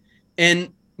walk.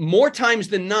 And more times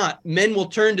than not, men will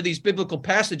turn to these biblical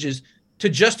passages to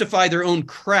justify their own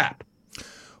crap.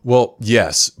 Well,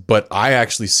 yes, but I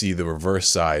actually see the reverse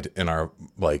side in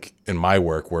my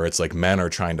work, where it's like men are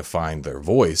trying to find their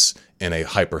voice in a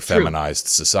hyper-feminized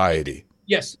society.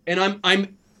 Yes, and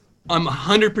I'm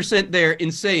 100% there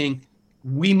in saying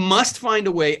we must find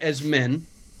a way as men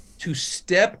to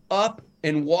step up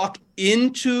and walk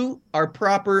into our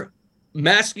proper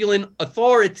masculine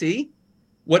authority,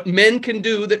 what men can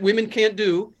do that women can't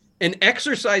do, and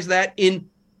exercise that in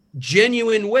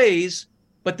genuine ways.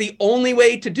 But the only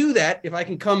way to do that, if I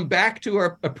can come back to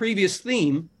a previous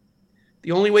theme,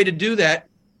 the only way to do that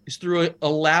is through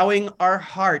allowing our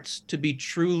hearts to be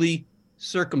truly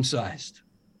circumcised,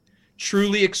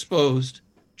 truly exposed,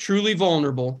 truly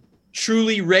vulnerable,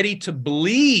 truly ready to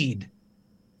bleed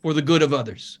for the good of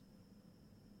others.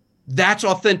 That's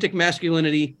authentic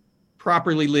masculinity,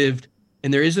 properly lived.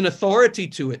 And there is an authority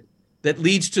to it that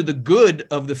leads to the good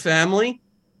of the family,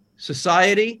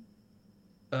 society,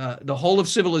 the whole of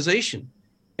civilization.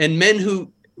 And men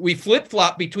who we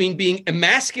flip-flop between being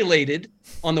emasculated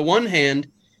on the one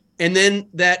hand and then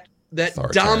that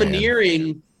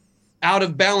domineering, out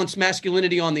of balance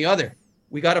masculinity on the other.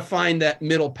 We got to find that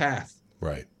middle path.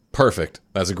 Right. Perfect.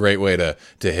 That's a great way to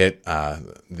hit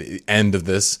the end of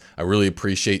this. I really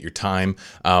appreciate your time.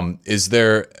 What's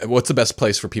the best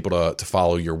place for people to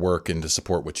follow your work and to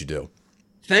support what you do?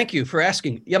 Thank you for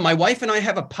asking. Yeah, my wife and I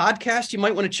have a podcast you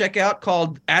might want to check out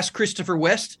called Ask Christopher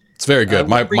West. It's very good.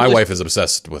 My wife is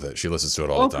obsessed with it. She listens to it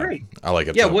all the time. Great. I like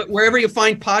it. Yeah, wherever you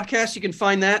find podcasts, you can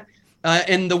find that.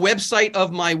 And the website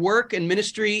of my work and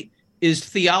ministry is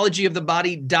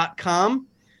theologyofthebody.com.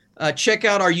 Check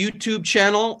out our YouTube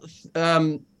channel.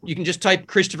 You can just type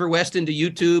Christopher West into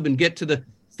YouTube and get to the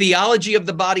Theology of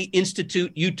the Body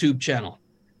Institute YouTube channel.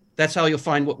 That's how you'll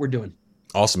find what we're doing.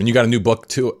 Awesome. And you got a new book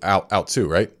out too,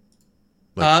 right?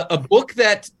 A book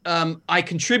that I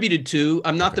contributed to.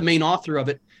 I'm not the main author of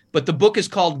it, but the book is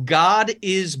called God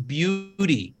is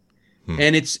Beauty.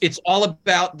 And it's all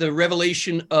about the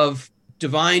revelation of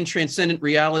divine transcendent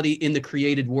reality in the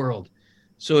created world.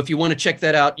 So if you want to check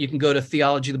that out, you can go to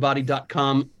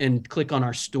theologyofthebody.com and click on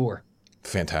our store.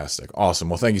 Fantastic. Awesome.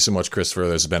 Well, thank you so much, Christopher.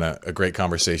 There's been a great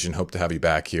conversation. Hope to have you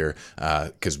back here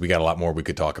because we got a lot more we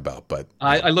could talk about. But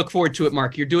I look forward to it,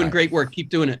 Mark. You're doing great work. Keep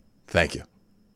doing it. Thank you.